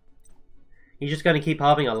 He's just going to keep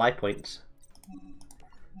halving our life points.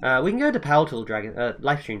 We can go to Powerful Dragon,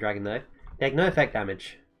 Lifestream Dragon though. Take no effect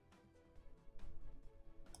damage.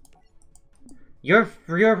 You're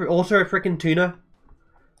also a freaking tuner.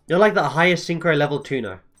 You're like the highest synchro level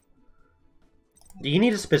tuner. Do you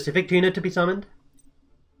need a specific tuner to be summoned?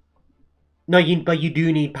 No, but you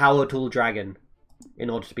do need Power Tool Dragon in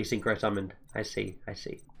order to be synchro summoned. I see.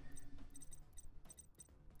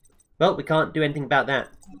 Well, we can't do anything about that.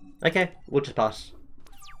 Okay, we'll just pass.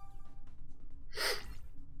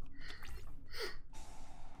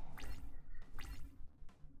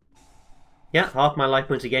 Yeah, half my life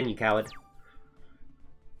points again, you coward.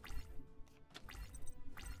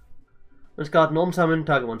 This card non-summon,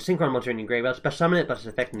 target one synchron monster in your graveyard, special summon it, but its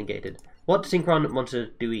effect negated. What synchron monsters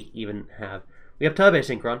do we even have? We have Turbo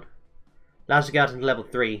Synchron. Allows us to go out into level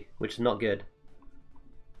 3, which is not good.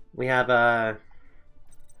 We have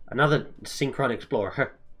another Synchron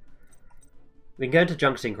Explorer. We can go into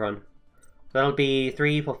Junk Synchron. That'll be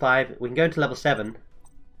 3, 4, 5. We can go into level 7.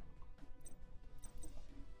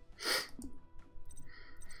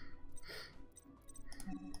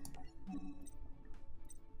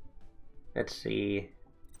 Let's see.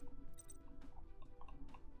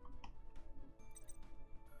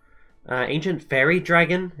 Ancient Fairy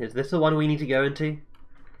Dragon. Is this the one we need to go into?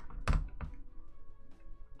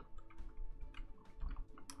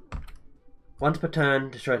 Once per turn,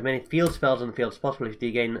 destroy as many field spells on the field as possible. If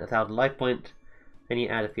you gain 1,000 life points, then you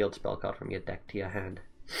add a field spell card from your deck to your hand.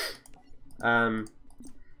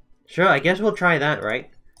 Sure, I guess we'll try that, right?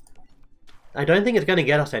 I don't think it's going to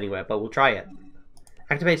get us anywhere, but we'll try it.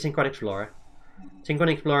 Activate Synchron Explorer.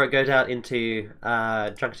 Synchron Explorer goes out into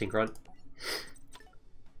Junk Synchron.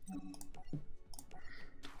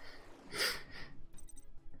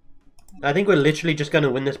 I think we're literally just going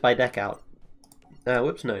to win this by deck out.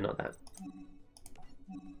 Whoops, no, not that.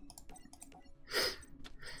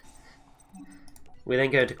 We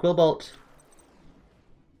then go to Quillbolt.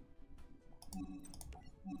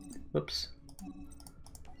 Whoops.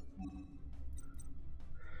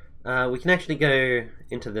 We can actually go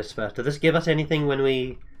into this first. Does this give us anything when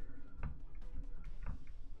we...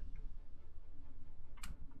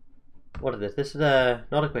 What is this? This is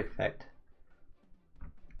not a quick effect.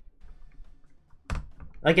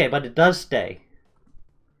 Okay, but it does stay.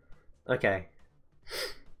 Okay.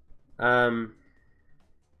 What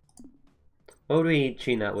would we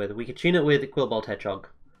tune that with? We could tune it with Quillbolt Hedgehog.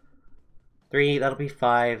 3, that'll be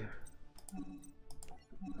 5.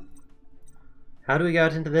 How do we go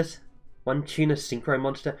out into this? One tuner synchro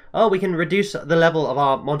monster. Oh, we can reduce the level of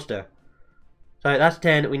our monster. So that's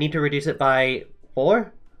 10. We need to reduce it by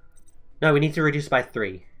 4? No, we need to reduce it by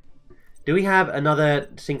 3. Do we have another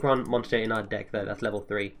synchron monster in our deck though? That's level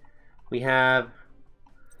 3. We have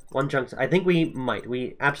one junk. I think we might.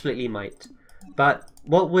 We absolutely might. But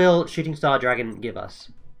what will Shooting Star Dragon give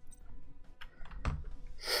us?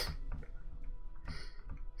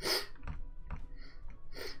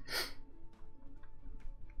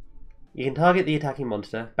 You can target the attacking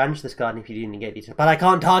monster, banish this card if you do negate these. But I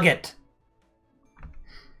can't target!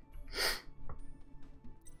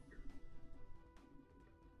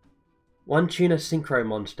 One tuner synchro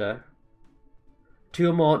monster. 2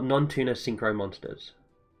 or more non-tuner synchro monsters.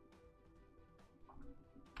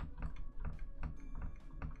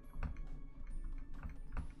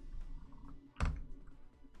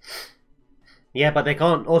 Yeah, but they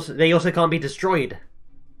also can't be destroyed.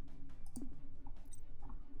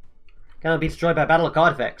 Can't be destroyed by battle of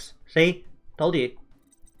card effects. See? Told you.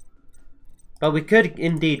 But we could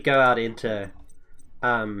indeed go out into...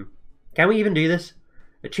 can we even do this?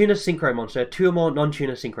 A tuner synchro monster, 2 or more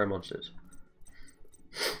non-tuner synchro monsters.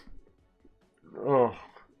 Oh.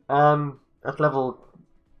 That's level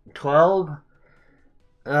 12.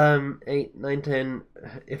 8, 9, 10.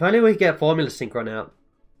 If only we could get Formula Synchron out.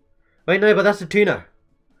 Wait, no, but that's a tuner.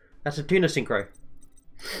 That's a tuner synchro.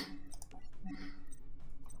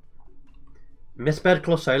 Misspelled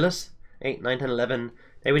Clausolus. 8, 9, 10, 11.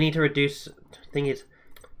 Hey, we need to reduce... Thing is...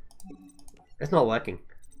 It's not working.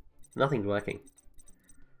 Nothing's working.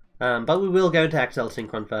 But we will go into Excel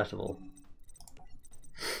Synchron first of all.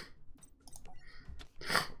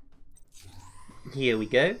 Here we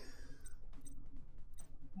go.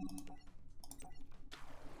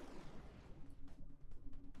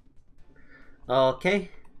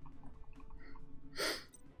 Okay.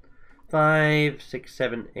 5, 6,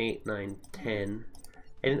 7, 8, 9, 10.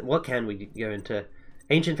 And what can we go into?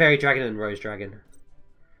 Ancient Fairy Dragon and Rose Dragon.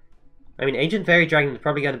 I mean, Ancient Fairy Dragon is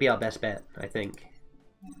probably going to be our best bet, I think.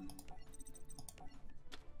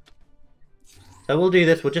 So we'll do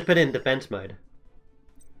this, we'll just put it in defense mode.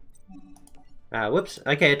 Whoops.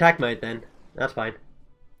 Okay, attack mode then. That's fine.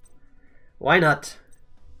 Why not?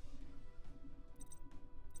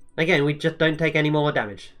 Again, we just don't take any more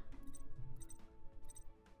damage.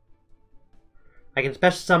 I can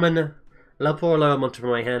special summon level 4 or lower monster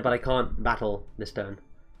from my hand, but I can't battle this turn.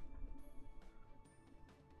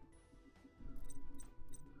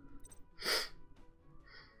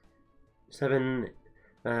 Seven,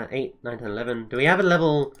 8, 9, 10, 11. Do we have a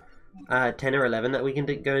level 10 or 11 that we can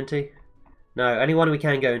go into? No, only one we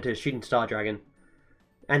can go into is Shooting Star Dragon.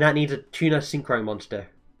 And that needs a Tuner Synchro monster,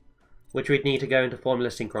 which we'd need to go into Formula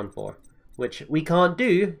Synchron for, which we can't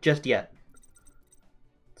do just yet.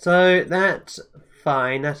 So that's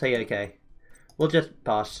fine, that's a-okay. We'll just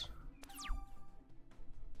pass.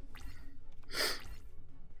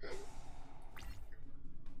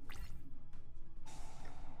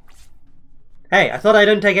 Hey, I thought I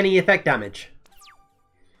don't take any effect damage.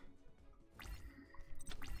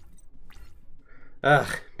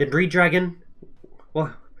 Ugh, Debris Dragon?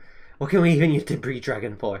 What can we even use Debris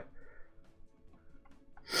Dragon for?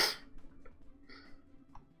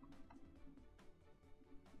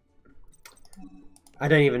 I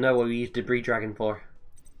don't even know what we use Debris Dragon for.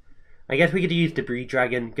 I guess we could use Debris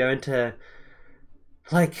Dragon, go into,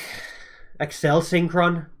 like, Excel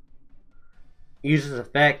Synchron, use its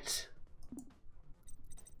effect.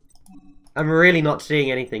 I'm really not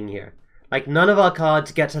seeing anything here. Like, none of our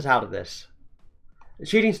cards gets us out of this.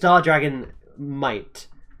 Shooting Star Dragon might.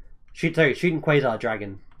 Shooting Quasar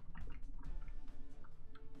Dragon.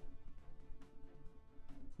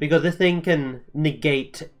 Because this thing can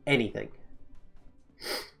negate anything.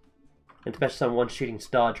 And especially someone shooting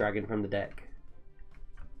Star Dragon from the deck.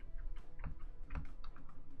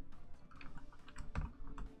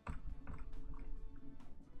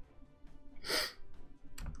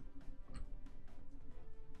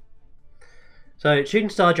 So, Shooting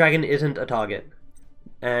Star Dragon isn't a target.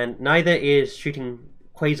 And neither is Shooting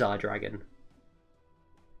Quasar Dragon.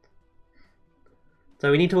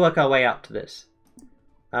 So we need to work our way up to this.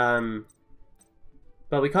 But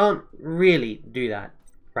we can't really do that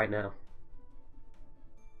right now.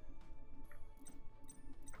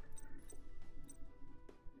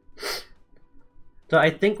 So I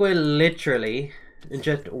think we're literally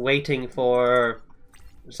just waiting for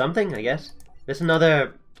something, I guess. There's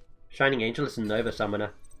another Shining Angel, it's a Nova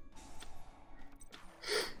Summoner.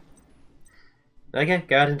 Okay,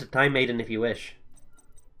 go out into Time Maiden if you wish.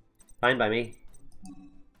 Fine by me.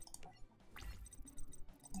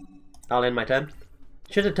 I'll end my turn.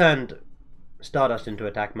 Should have turned Stardust into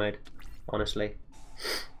attack mode, honestly.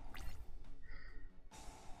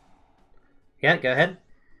 Yeah, go ahead.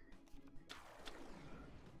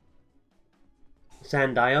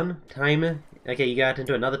 Sandion, Time. Okay, you go out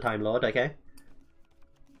into another Time Lord, okay.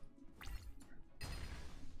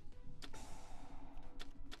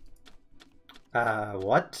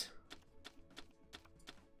 What?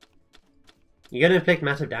 You're gonna inflict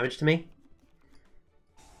massive damage to me?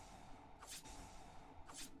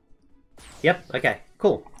 Yep, okay,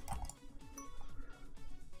 cool.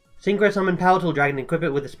 Synchro Summon Power Tool Dragon and equip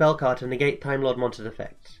it with a spell card to negate Time Lord monster's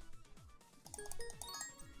effects.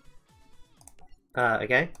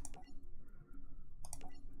 Okay.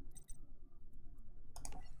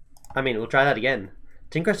 I mean, we'll try that again.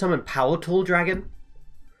 Synchro Summon Power Tool Dragon?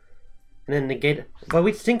 And then negate... Well,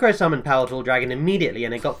 we Synchro Summoned Power Tool Dragon immediately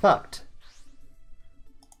and it got fucked.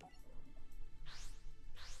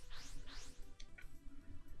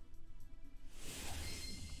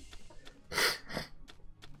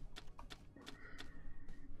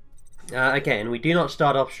 Okay, and we do not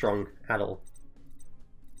start off strong at all.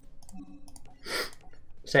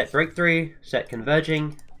 Set Breakthrough, set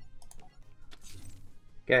Converging.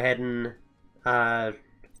 Go ahead and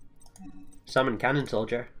summon Cannon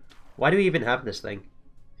Soldier. Why do we even have this thing?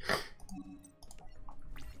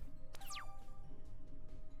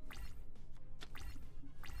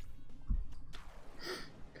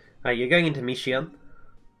 You're going into Mishion.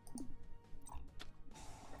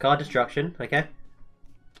 Card Destruction, okay.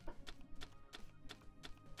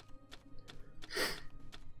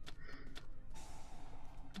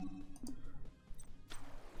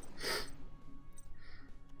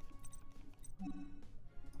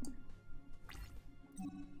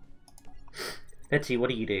 Let's see, what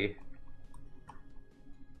do you do?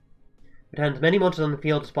 Return as many monsters on the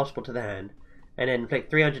field as possible to the hand, and then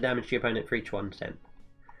inflict 300 damage to your opponent for each one sent.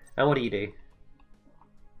 And what do you do?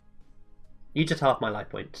 You just half my life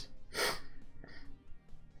points.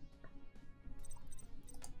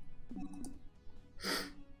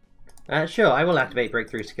 Sure, I will activate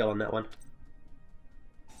Breakthrough Skill on that one.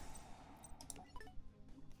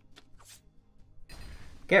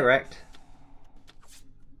 Get wrecked.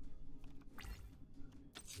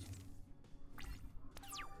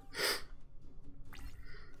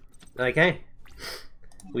 Okay.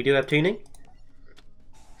 We do have tuning.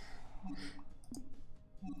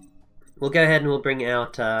 We'll go ahead and we'll bring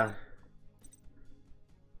out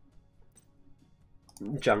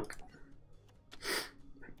junk.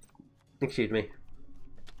 Excuse me.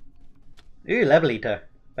 Ooh, level eater.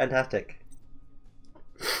 Fantastic.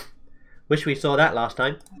 Wish we saw that last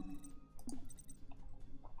time.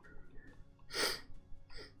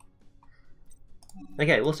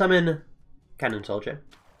 Okay, we'll summon Cannon Soldier.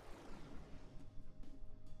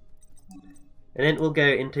 And then we'll go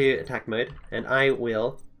into attack mode, and I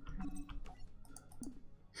will...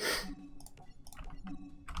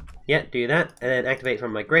 yeah, do that, and then activate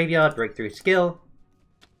from my graveyard, Breakthrough Skill.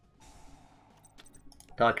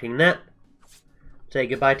 Targeting that. Say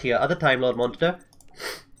goodbye to your other Time Lord monster.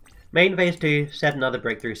 Main phase 2, set another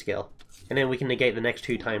Breakthrough Skill. And then we can negate the next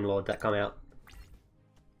 2 Time Lords that come out.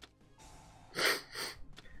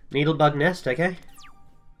 Needlebug Nest, okay.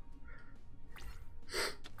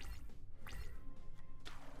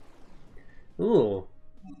 Ooh.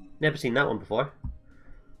 Never seen that one before.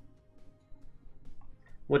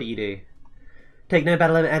 What do you do? Take no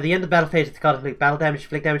battle at the end of the battle phase. If the card inflicts battle damage,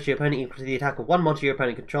 inflict damage to your opponent equal to the attack of one monster your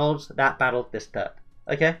opponent controls. That battle this turn.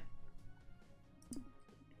 Okay.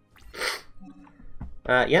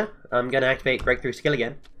 Yeah, I'm gonna activate Breakthrough Skill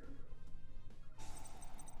again.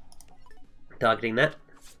 Targeting that.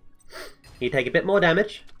 You take a bit more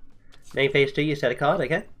damage. Main phase 2, you set a card,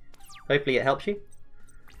 okay. Hopefully it helps you.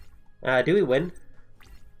 Do we win?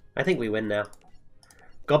 I think we win now.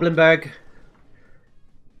 Goblinberg.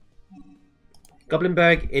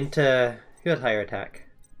 Goblinberg into... who has higher attack?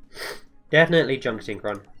 Definitely Junk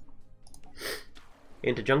Synchron.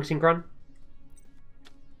 Into Junk Synchron.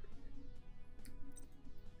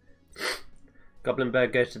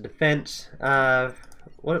 Goblinberg goes to defense.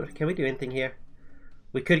 What can we do anything here?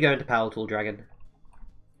 We could go into Power Tool Dragon.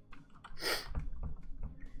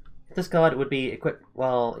 This card would be equipped.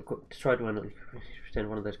 Well, destroyed one. Send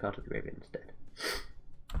one of those cards to the graveyard instead.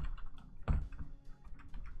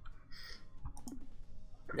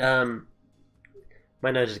 My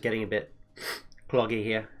nose is getting a bit cloggy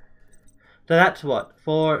here. So that's what?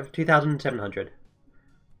 For 2,700.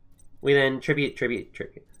 We then tribute.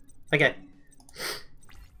 Okay.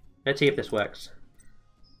 Let's see if this works.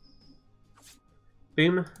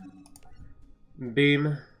 Boom.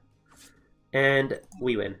 Boom. And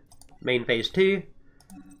we win. Main phase 2.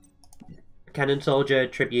 Cannon Soldier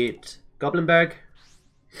tribute Goblinberg.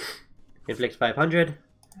 Inflicts 500.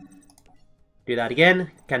 Do that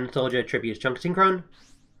again. Cannon Soldier tributes Junk Synchron.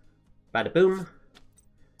 Bada boom.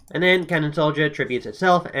 And then Cannon Soldier tributes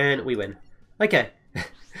itself, and we win. Okay.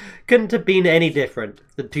 Couldn't have been any different,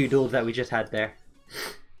 the 2 duels that we just had there.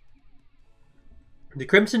 The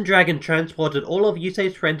Crimson Dragon transported all of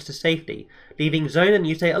Yusei's friends to safety, leaving Zone and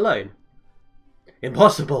Yusei alone.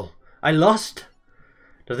 Impossible! I lost?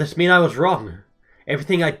 Does this mean I was wrong?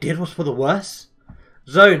 Everything I did was for the worse?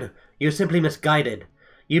 Zone, you're simply misguided.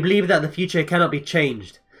 You believe that the future cannot be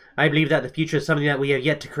changed. I believe that the future is something that we have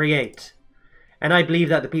yet to create. And I believe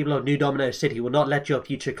that the people of New Domino City will not let your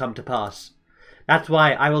future come to pass. That's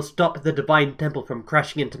why I will stop the Divine Temple from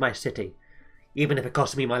crashing into my city, even if it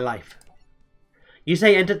costs me my life.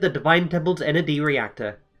 Yusei entered the Divine Temple's NAD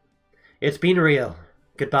reactor. It's been real.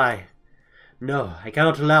 Goodbye. No, I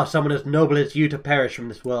cannot allow someone as noble as you to perish from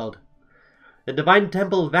this world. The Divine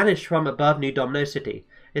Temple vanished from above New Domino City.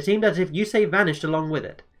 It seemed as if Yusei vanished along with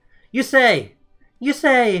it. Yusei!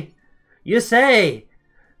 Yusei! Yusei!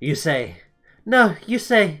 Yusei! No,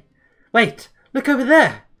 Yusei! Wait! Look over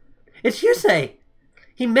there! It's Yusei!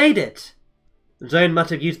 He made it! Zone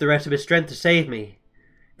must have used the rest of his strength to save me.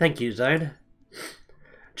 Thank you, Zone.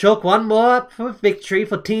 Chalk one more up for victory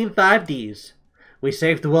for Team 5D's. We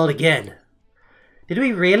saved the world again. Did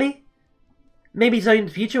we really? Maybe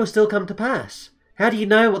Zone's future will still come to pass. How do you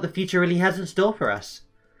know what the future really has in store for us?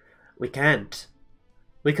 We can't.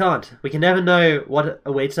 We can't. We can never know what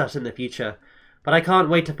awaits us in the future. But I can't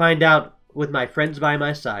wait to find out with my friends by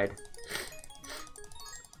my side.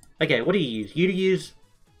 Okay, what do you use?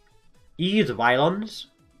 You use violons?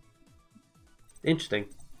 Interesting.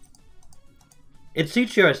 It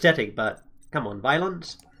suits your aesthetic, but come on,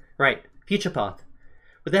 violence? Right, future path.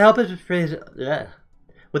 With the help of his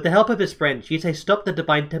friends, Yusei stopped the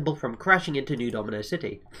Divine Temple from crashing into New Domino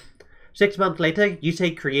City. 6 months later,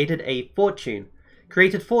 Yusei created Fortune,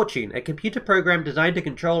 a computer program designed to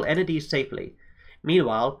control entities safely.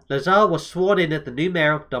 Meanwhile, Lazar was sworn in as the new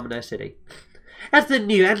mayor of Domino City. As the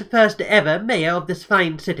new and first ever mayor of this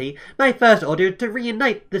fine city, my first order is to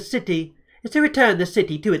reunite the city, return the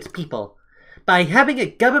city to its people, by having a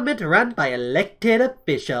government run by elected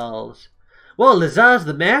officials. Well, Lazar's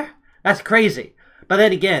the mayor? That's crazy. But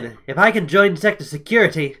then again, if I can join sector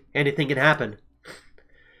security, anything can happen.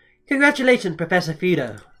 Congratulations, Professor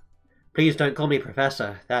Fudo. Please don't call me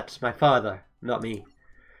Professor. That's my father, not me.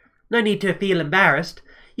 No need to feel embarrassed.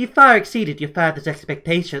 You far exceeded your father's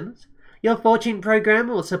expectations. Your fortune program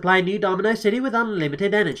will supply New Domino City with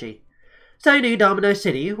unlimited energy. So New Domino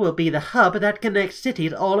City will be the hub that connects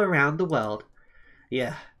cities all around the world.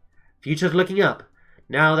 Yeah, future's looking up,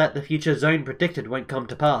 now that the future Zone predicted won't come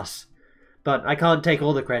to pass. But I can't take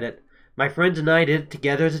all the credit. My friends and I did it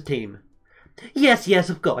together as a team. Yes,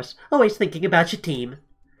 of course. Always thinking about your team.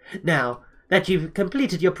 Now that you've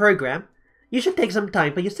completed your program, you should take some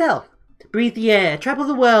time for yourself. Breathe the air, travel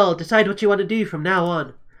the world, decide what you want to do from now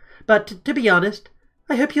on. But to be honest,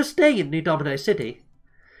 I hope you'll stay in New Domino City.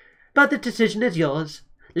 But the decision is yours.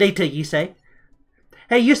 Later, Yusei.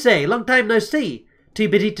 Hey, Yusei, long time no see. Too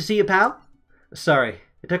busy to see you, pal? Sorry,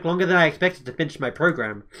 it took longer than I expected to finish my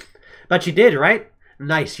program. But you did, right?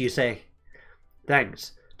 Nice, Yusei.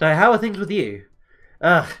 Thanks. So how are things with you?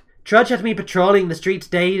 Trudge had me patrolling the streets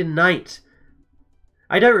day and night.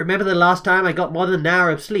 I don't remember the last time I got more than an hour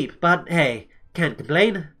of sleep, but hey, can't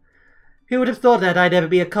complain. Who would have thought that I'd ever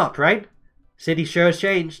be a cop, right? City sure has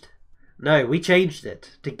changed. No, we changed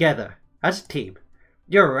it. Together. As a team.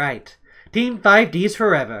 You're right. Team 5D's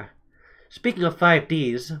forever. Speaking of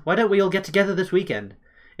 5D's, why don't we all get together this weekend?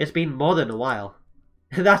 It's been more than a while.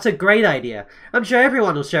 That's a great idea. I'm sure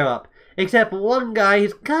everyone will show up. Except for one guy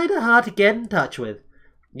who's kinda hard to get in touch with.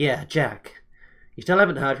 Yeah, Jack. You still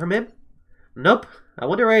haven't heard from him? Nope. I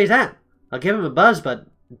wonder where he's at. I'll give him a buzz, but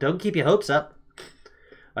don't keep your hopes up.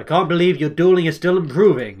 I can't believe your dueling is still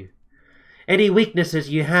improving. Any weaknesses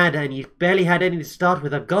you had and you barely had any to start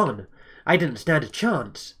with are gone. I didn't stand a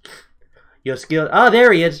chance. Your skill... Ah,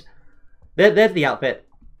 there he is. There's the outfit.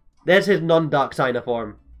 There's his non-dark signer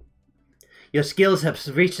form. Your skills have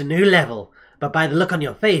reached a new level, but by the look on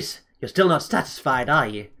your face, you're still not satisfied, are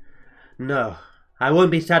you? No, I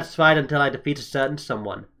won't be satisfied until I defeat a certain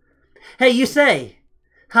someone. Hey, Yusei!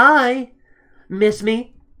 Hi! Miss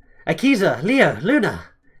me? Akiza, Leo, Luna,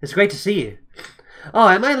 it's great to see you. Oh,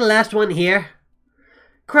 am I the last one here?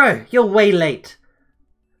 Crow, you're way late.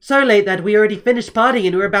 So late that we already finished partying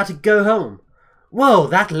and we're about to go home. Whoa,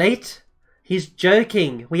 that late? He's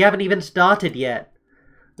joking. We haven't even started yet.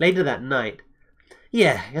 Later that night.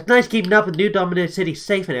 Yeah, it's nice keeping up with New Domino City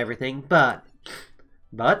safe and everything, but...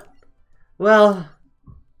 Well...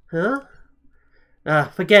 Huh?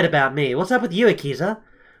 Forget about me. What's up with you, Akiza?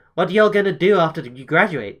 What are y'all gonna do after you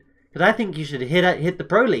graduate? Because I think you should hit the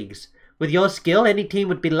pro leagues. With your skill, any team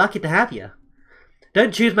would be lucky to have you.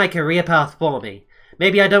 Don't choose my career path for me.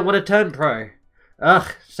 Maybe I don't want to turn pro.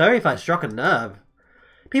 Ugh, sorry if I struck a nerve.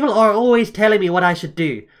 People are always telling me what I should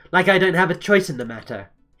do, like I don't have a choice in the matter.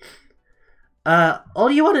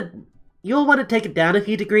 You'll want to take it down a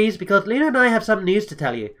few degrees because Luna and I have some news to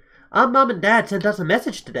tell you. Our mum and dad sent us a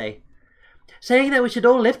message today, saying that we should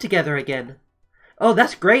all live together again. Oh,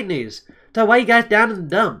 that's great news. So why are you guys down in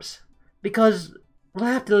the dumps? Because we'll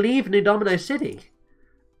have to leave New Domino City.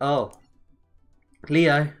 Oh.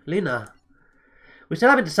 Leo, Luna. We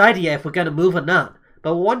still haven't decided yet if we're going to move or not,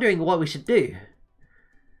 but we're wondering what we should do.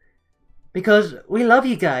 Because we love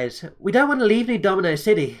you guys. We don't want to leave New Domino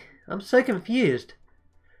City. I'm so confused.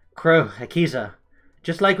 Crow, Akiza.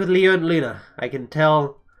 Just like with Leo and Luna, I can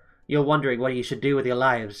tell you're wondering what you should do with your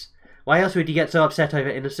lives. Why else would you get so upset over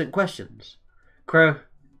innocent questions? Crow,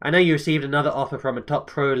 I know you received another offer from a top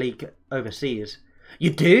pro league overseas.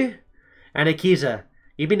 You do? And Akiza,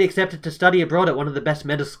 you've been accepted to study abroad at one of the best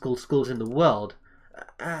medical schools in the world.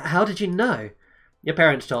 How did you know? Your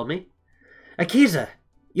parents told me. Akiza,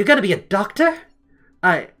 you're going to be a doctor?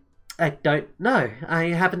 I don't know. I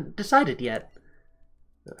haven't decided yet.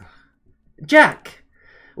 Jack,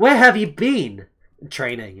 where have you been?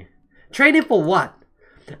 Training. Training for what?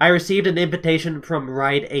 I received an invitation from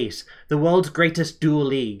Ride Ace, the world's greatest duel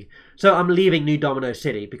league. So I'm leaving New Domino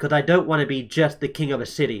City because I don't want to be just the king of a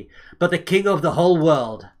city, but the king of the whole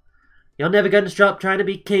world. You're never going to stop trying to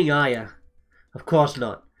be king, are you? Of course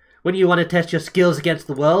not. Wouldn't you want to test your skills against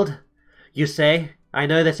the world? You say, I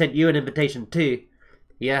know they sent you an invitation too.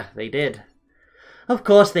 Yeah, they did. Of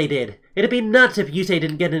course they did. It'd be nuts if Yusei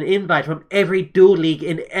didn't get an invite from every duel league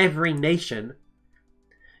in every nation.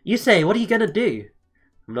 Yusei, what are you gonna do?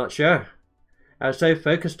 I'm not sure. I was so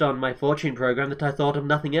focused on my fortune program that I thought of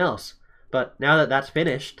nothing else. But now that that's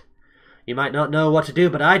finished, you might not know what to do,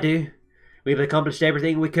 but I do. We've accomplished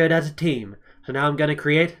everything we could as a team, so now I'm gonna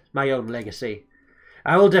create my own legacy.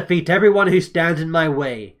 I will defeat everyone who stands in my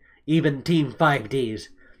way, even Team 5D's.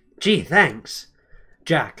 Gee, thanks.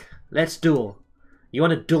 Jack, let's duel. You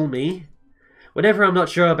want to duel me? Whenever I'm not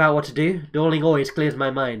sure about what to do, dueling always clears my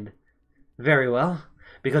mind. Very well,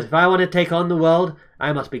 because if I want to take on the world,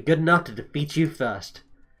 I must be good enough to defeat you first.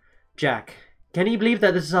 Jack, can you believe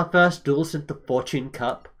that this is our first duel since the Fortune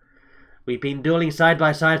Cup? We've been dueling side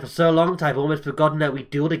by side for so long that I've almost forgotten that we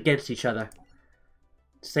dueled against each other.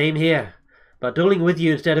 Same here, but dueling with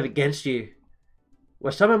you instead of against you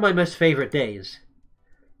were some of my most favorite days.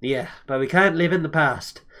 Yeah, but we can't live in the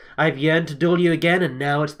past. I've yearned to duel you again, and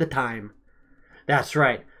now it's the time. That's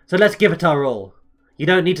right, so let's give it our all. You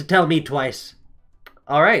don't need to tell me twice.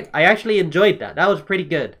 Alright, I actually enjoyed that. That was pretty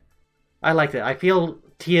good. I liked it. I feel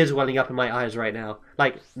tears welling up in my eyes right now.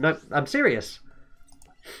 Like, no, I'm serious.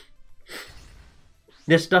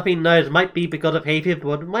 This stuffy nose might be because of hay fever,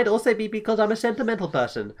 but it might also be because I'm a sentimental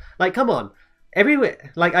person. Like, come on.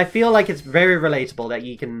 Everywhere, like, I feel like it's very relatable that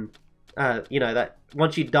you can, you know, that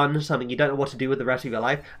once you've done something, you don't know what to do with the rest of your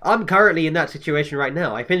life. I'm currently in that situation right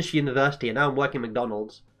now. I finished university and now I'm working at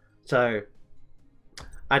McDonald's. So,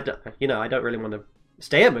 I don't really want to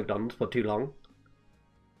stay at McDonald's for too long.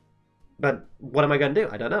 But what am I going to do?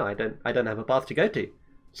 I don't know. I don't have a path to go to.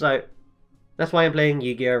 So, that's why I'm playing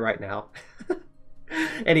Yu-Gi-Oh! Right now.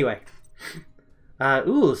 Anyway.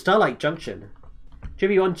 Ooh, Starlight Junction.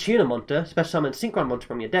 Tribute 1 Tuna Monster, special summon Synchron Monster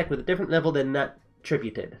from your deck with a different level than that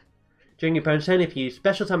tributed. During your opponent's turn, if you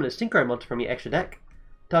special summon a Synchro Monster from your extra deck,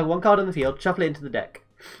 target one card on the field, shuffle it into the deck.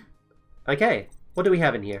 Okay, what do we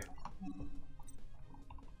have in here?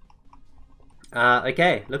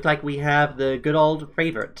 Okay, looks like we have the good old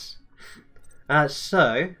favorites.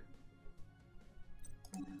 So,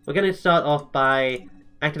 we're going to start off by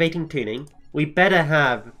activating Tuning. We better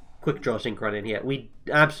have Quick Draw Synchron in here. We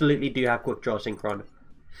absolutely do have Quick Draw Synchron.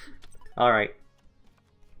 Alright.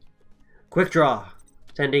 Quick Draw.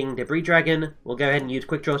 Sending Debris Dragon. We'll go ahead and use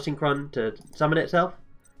Quick Draw Synchron to summon itself.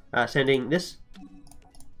 Sending this.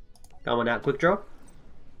 Come on out, Quick Draw.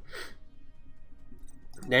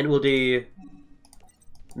 Then we'll do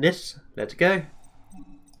this. Let's go.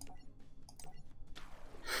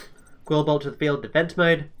 Quill Bolt to the field, defense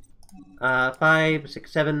mode. 5,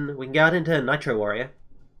 6, 7. We can go out into Nitro Warrior.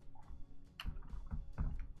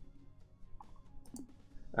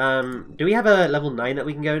 Do we have a level 9 that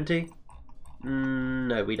we can go into?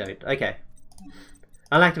 No, we don't. Okay.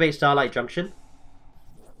 I'll activate Starlight Junction.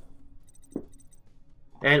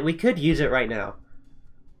 And we could use it right now.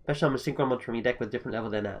 Special summon a Synchron Monster from your deck with a different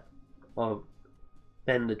level than that. Or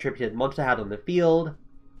than the tributed monster had on the field.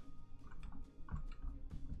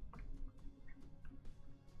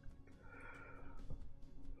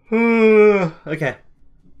 Okay.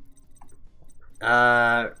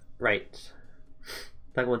 Right.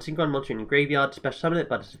 Target one Synchron Monster in your graveyard, special summon it,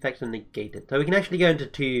 but its effects are negated. So we can actually go into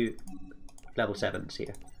 2 level 7s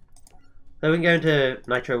here. So we can go into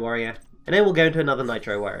Nitro Warrior, and then we'll go into another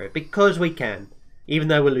Nitro Warrior, because we can, even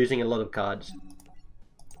though we're losing a lot of cards.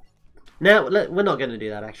 Now, we're not going to do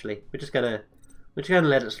that actually. We're just going to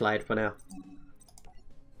let it slide for now.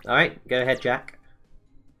 Alright, go ahead, Jack.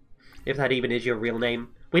 If that even is your real name.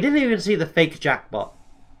 We didn't even see the fake Jackbot.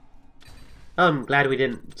 Oh, I'm glad we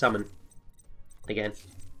didn't summon. Again.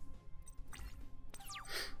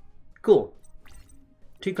 Cool.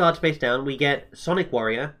 2 cards face down, we get Sonic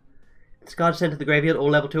Warrior. This card sent to the graveyard, all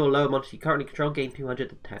level 2 or lower monsters you currently control gain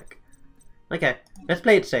 200 attack. Okay, let's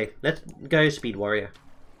play it safe. Let's go Speed Warrior.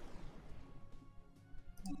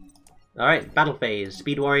 Alright, battle phase.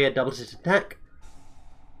 Speed Warrior doubles its attack.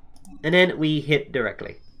 And then we hit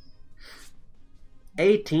directly.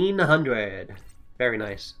 1800. Very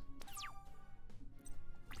nice.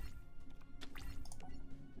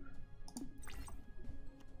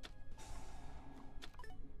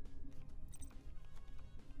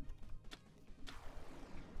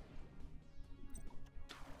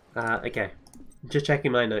 Okay. Just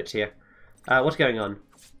checking my notes here. What's going on?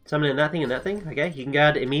 Summoning that thing and that thing? Okay, you can go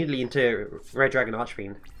ahead immediately into Red Dragon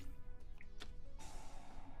Archfiend.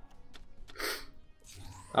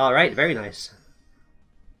 Alright, very nice.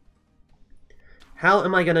 How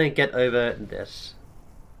am I gonna get over this?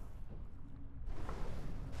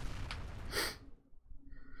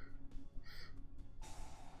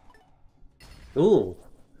 Ooh.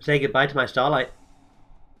 Say goodbye to my Starlight.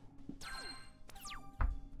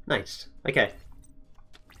 Nice. Okay.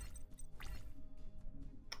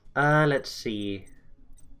 Let's see.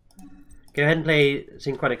 Go ahead and play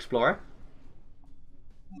Synchron Explorer.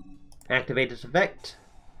 Activate this effect.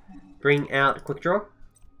 Bring out Quick Draw.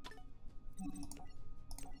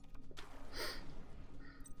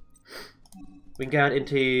 We can go out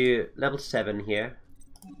into level 7 here.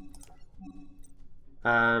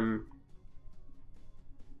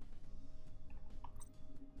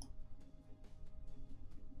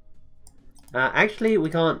 Actually, we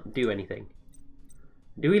can't do anything.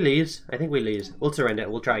 Do we lose? I think we lose. We'll surrender.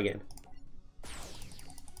 We'll try again.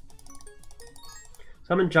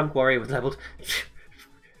 Summon Junk Warrior with leveled...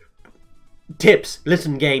 Tips!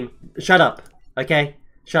 Listen, game. Shut up. Okay?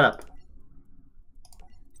 Shut up.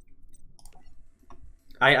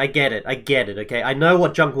 I get it. I get it, okay? I know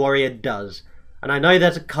what Junk Warrior does. And I know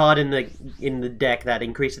there's a card in the deck that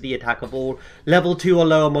increases the attack of all level 2 or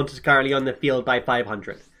lower monsters currently on the field by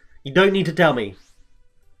 500. You don't need to tell me.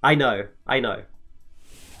 I know. I know.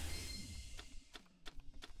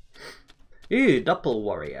 Ooh, Doppel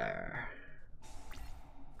Warrior.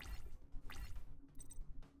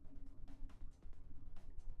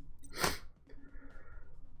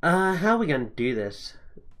 How are we going to do this?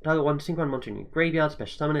 Target one synchron monster in your graveyard,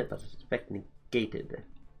 special summon it, but it's effect negated.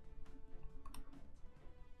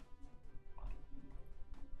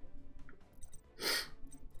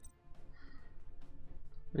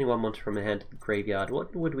 Only one monster from the hand to the graveyard.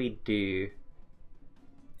 What would we do?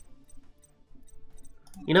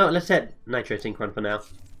 You know what, let's set Nitro Synchron for now.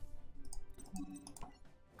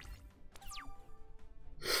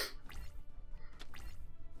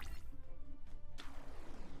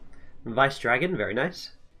 Vice Dragon, very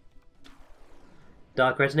nice.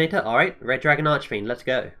 Dark Resonator, alright. Red Dragon Archfiend, let's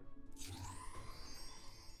go.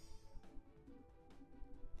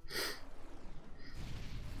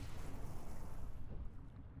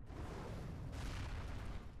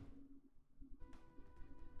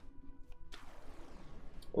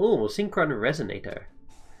 Oh, Synchron Resonator.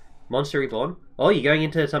 Monster Reborn. Oh, you're going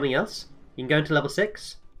into something else? You can go into level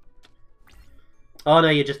 6? Oh no,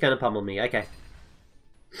 you're just going to pummel me. Okay.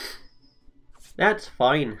 That's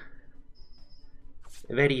fine.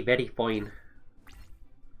 Very, very fine.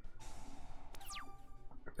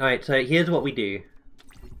 Alright, so here's what we do.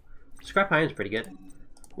 Scrap Iron's pretty good.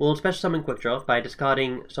 We'll special summon Quick Draw by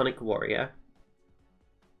discarding Sonic Warrior.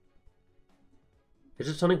 Is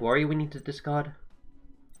it Sonic Warrior we need to discard?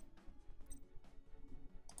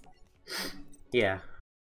 Yeah.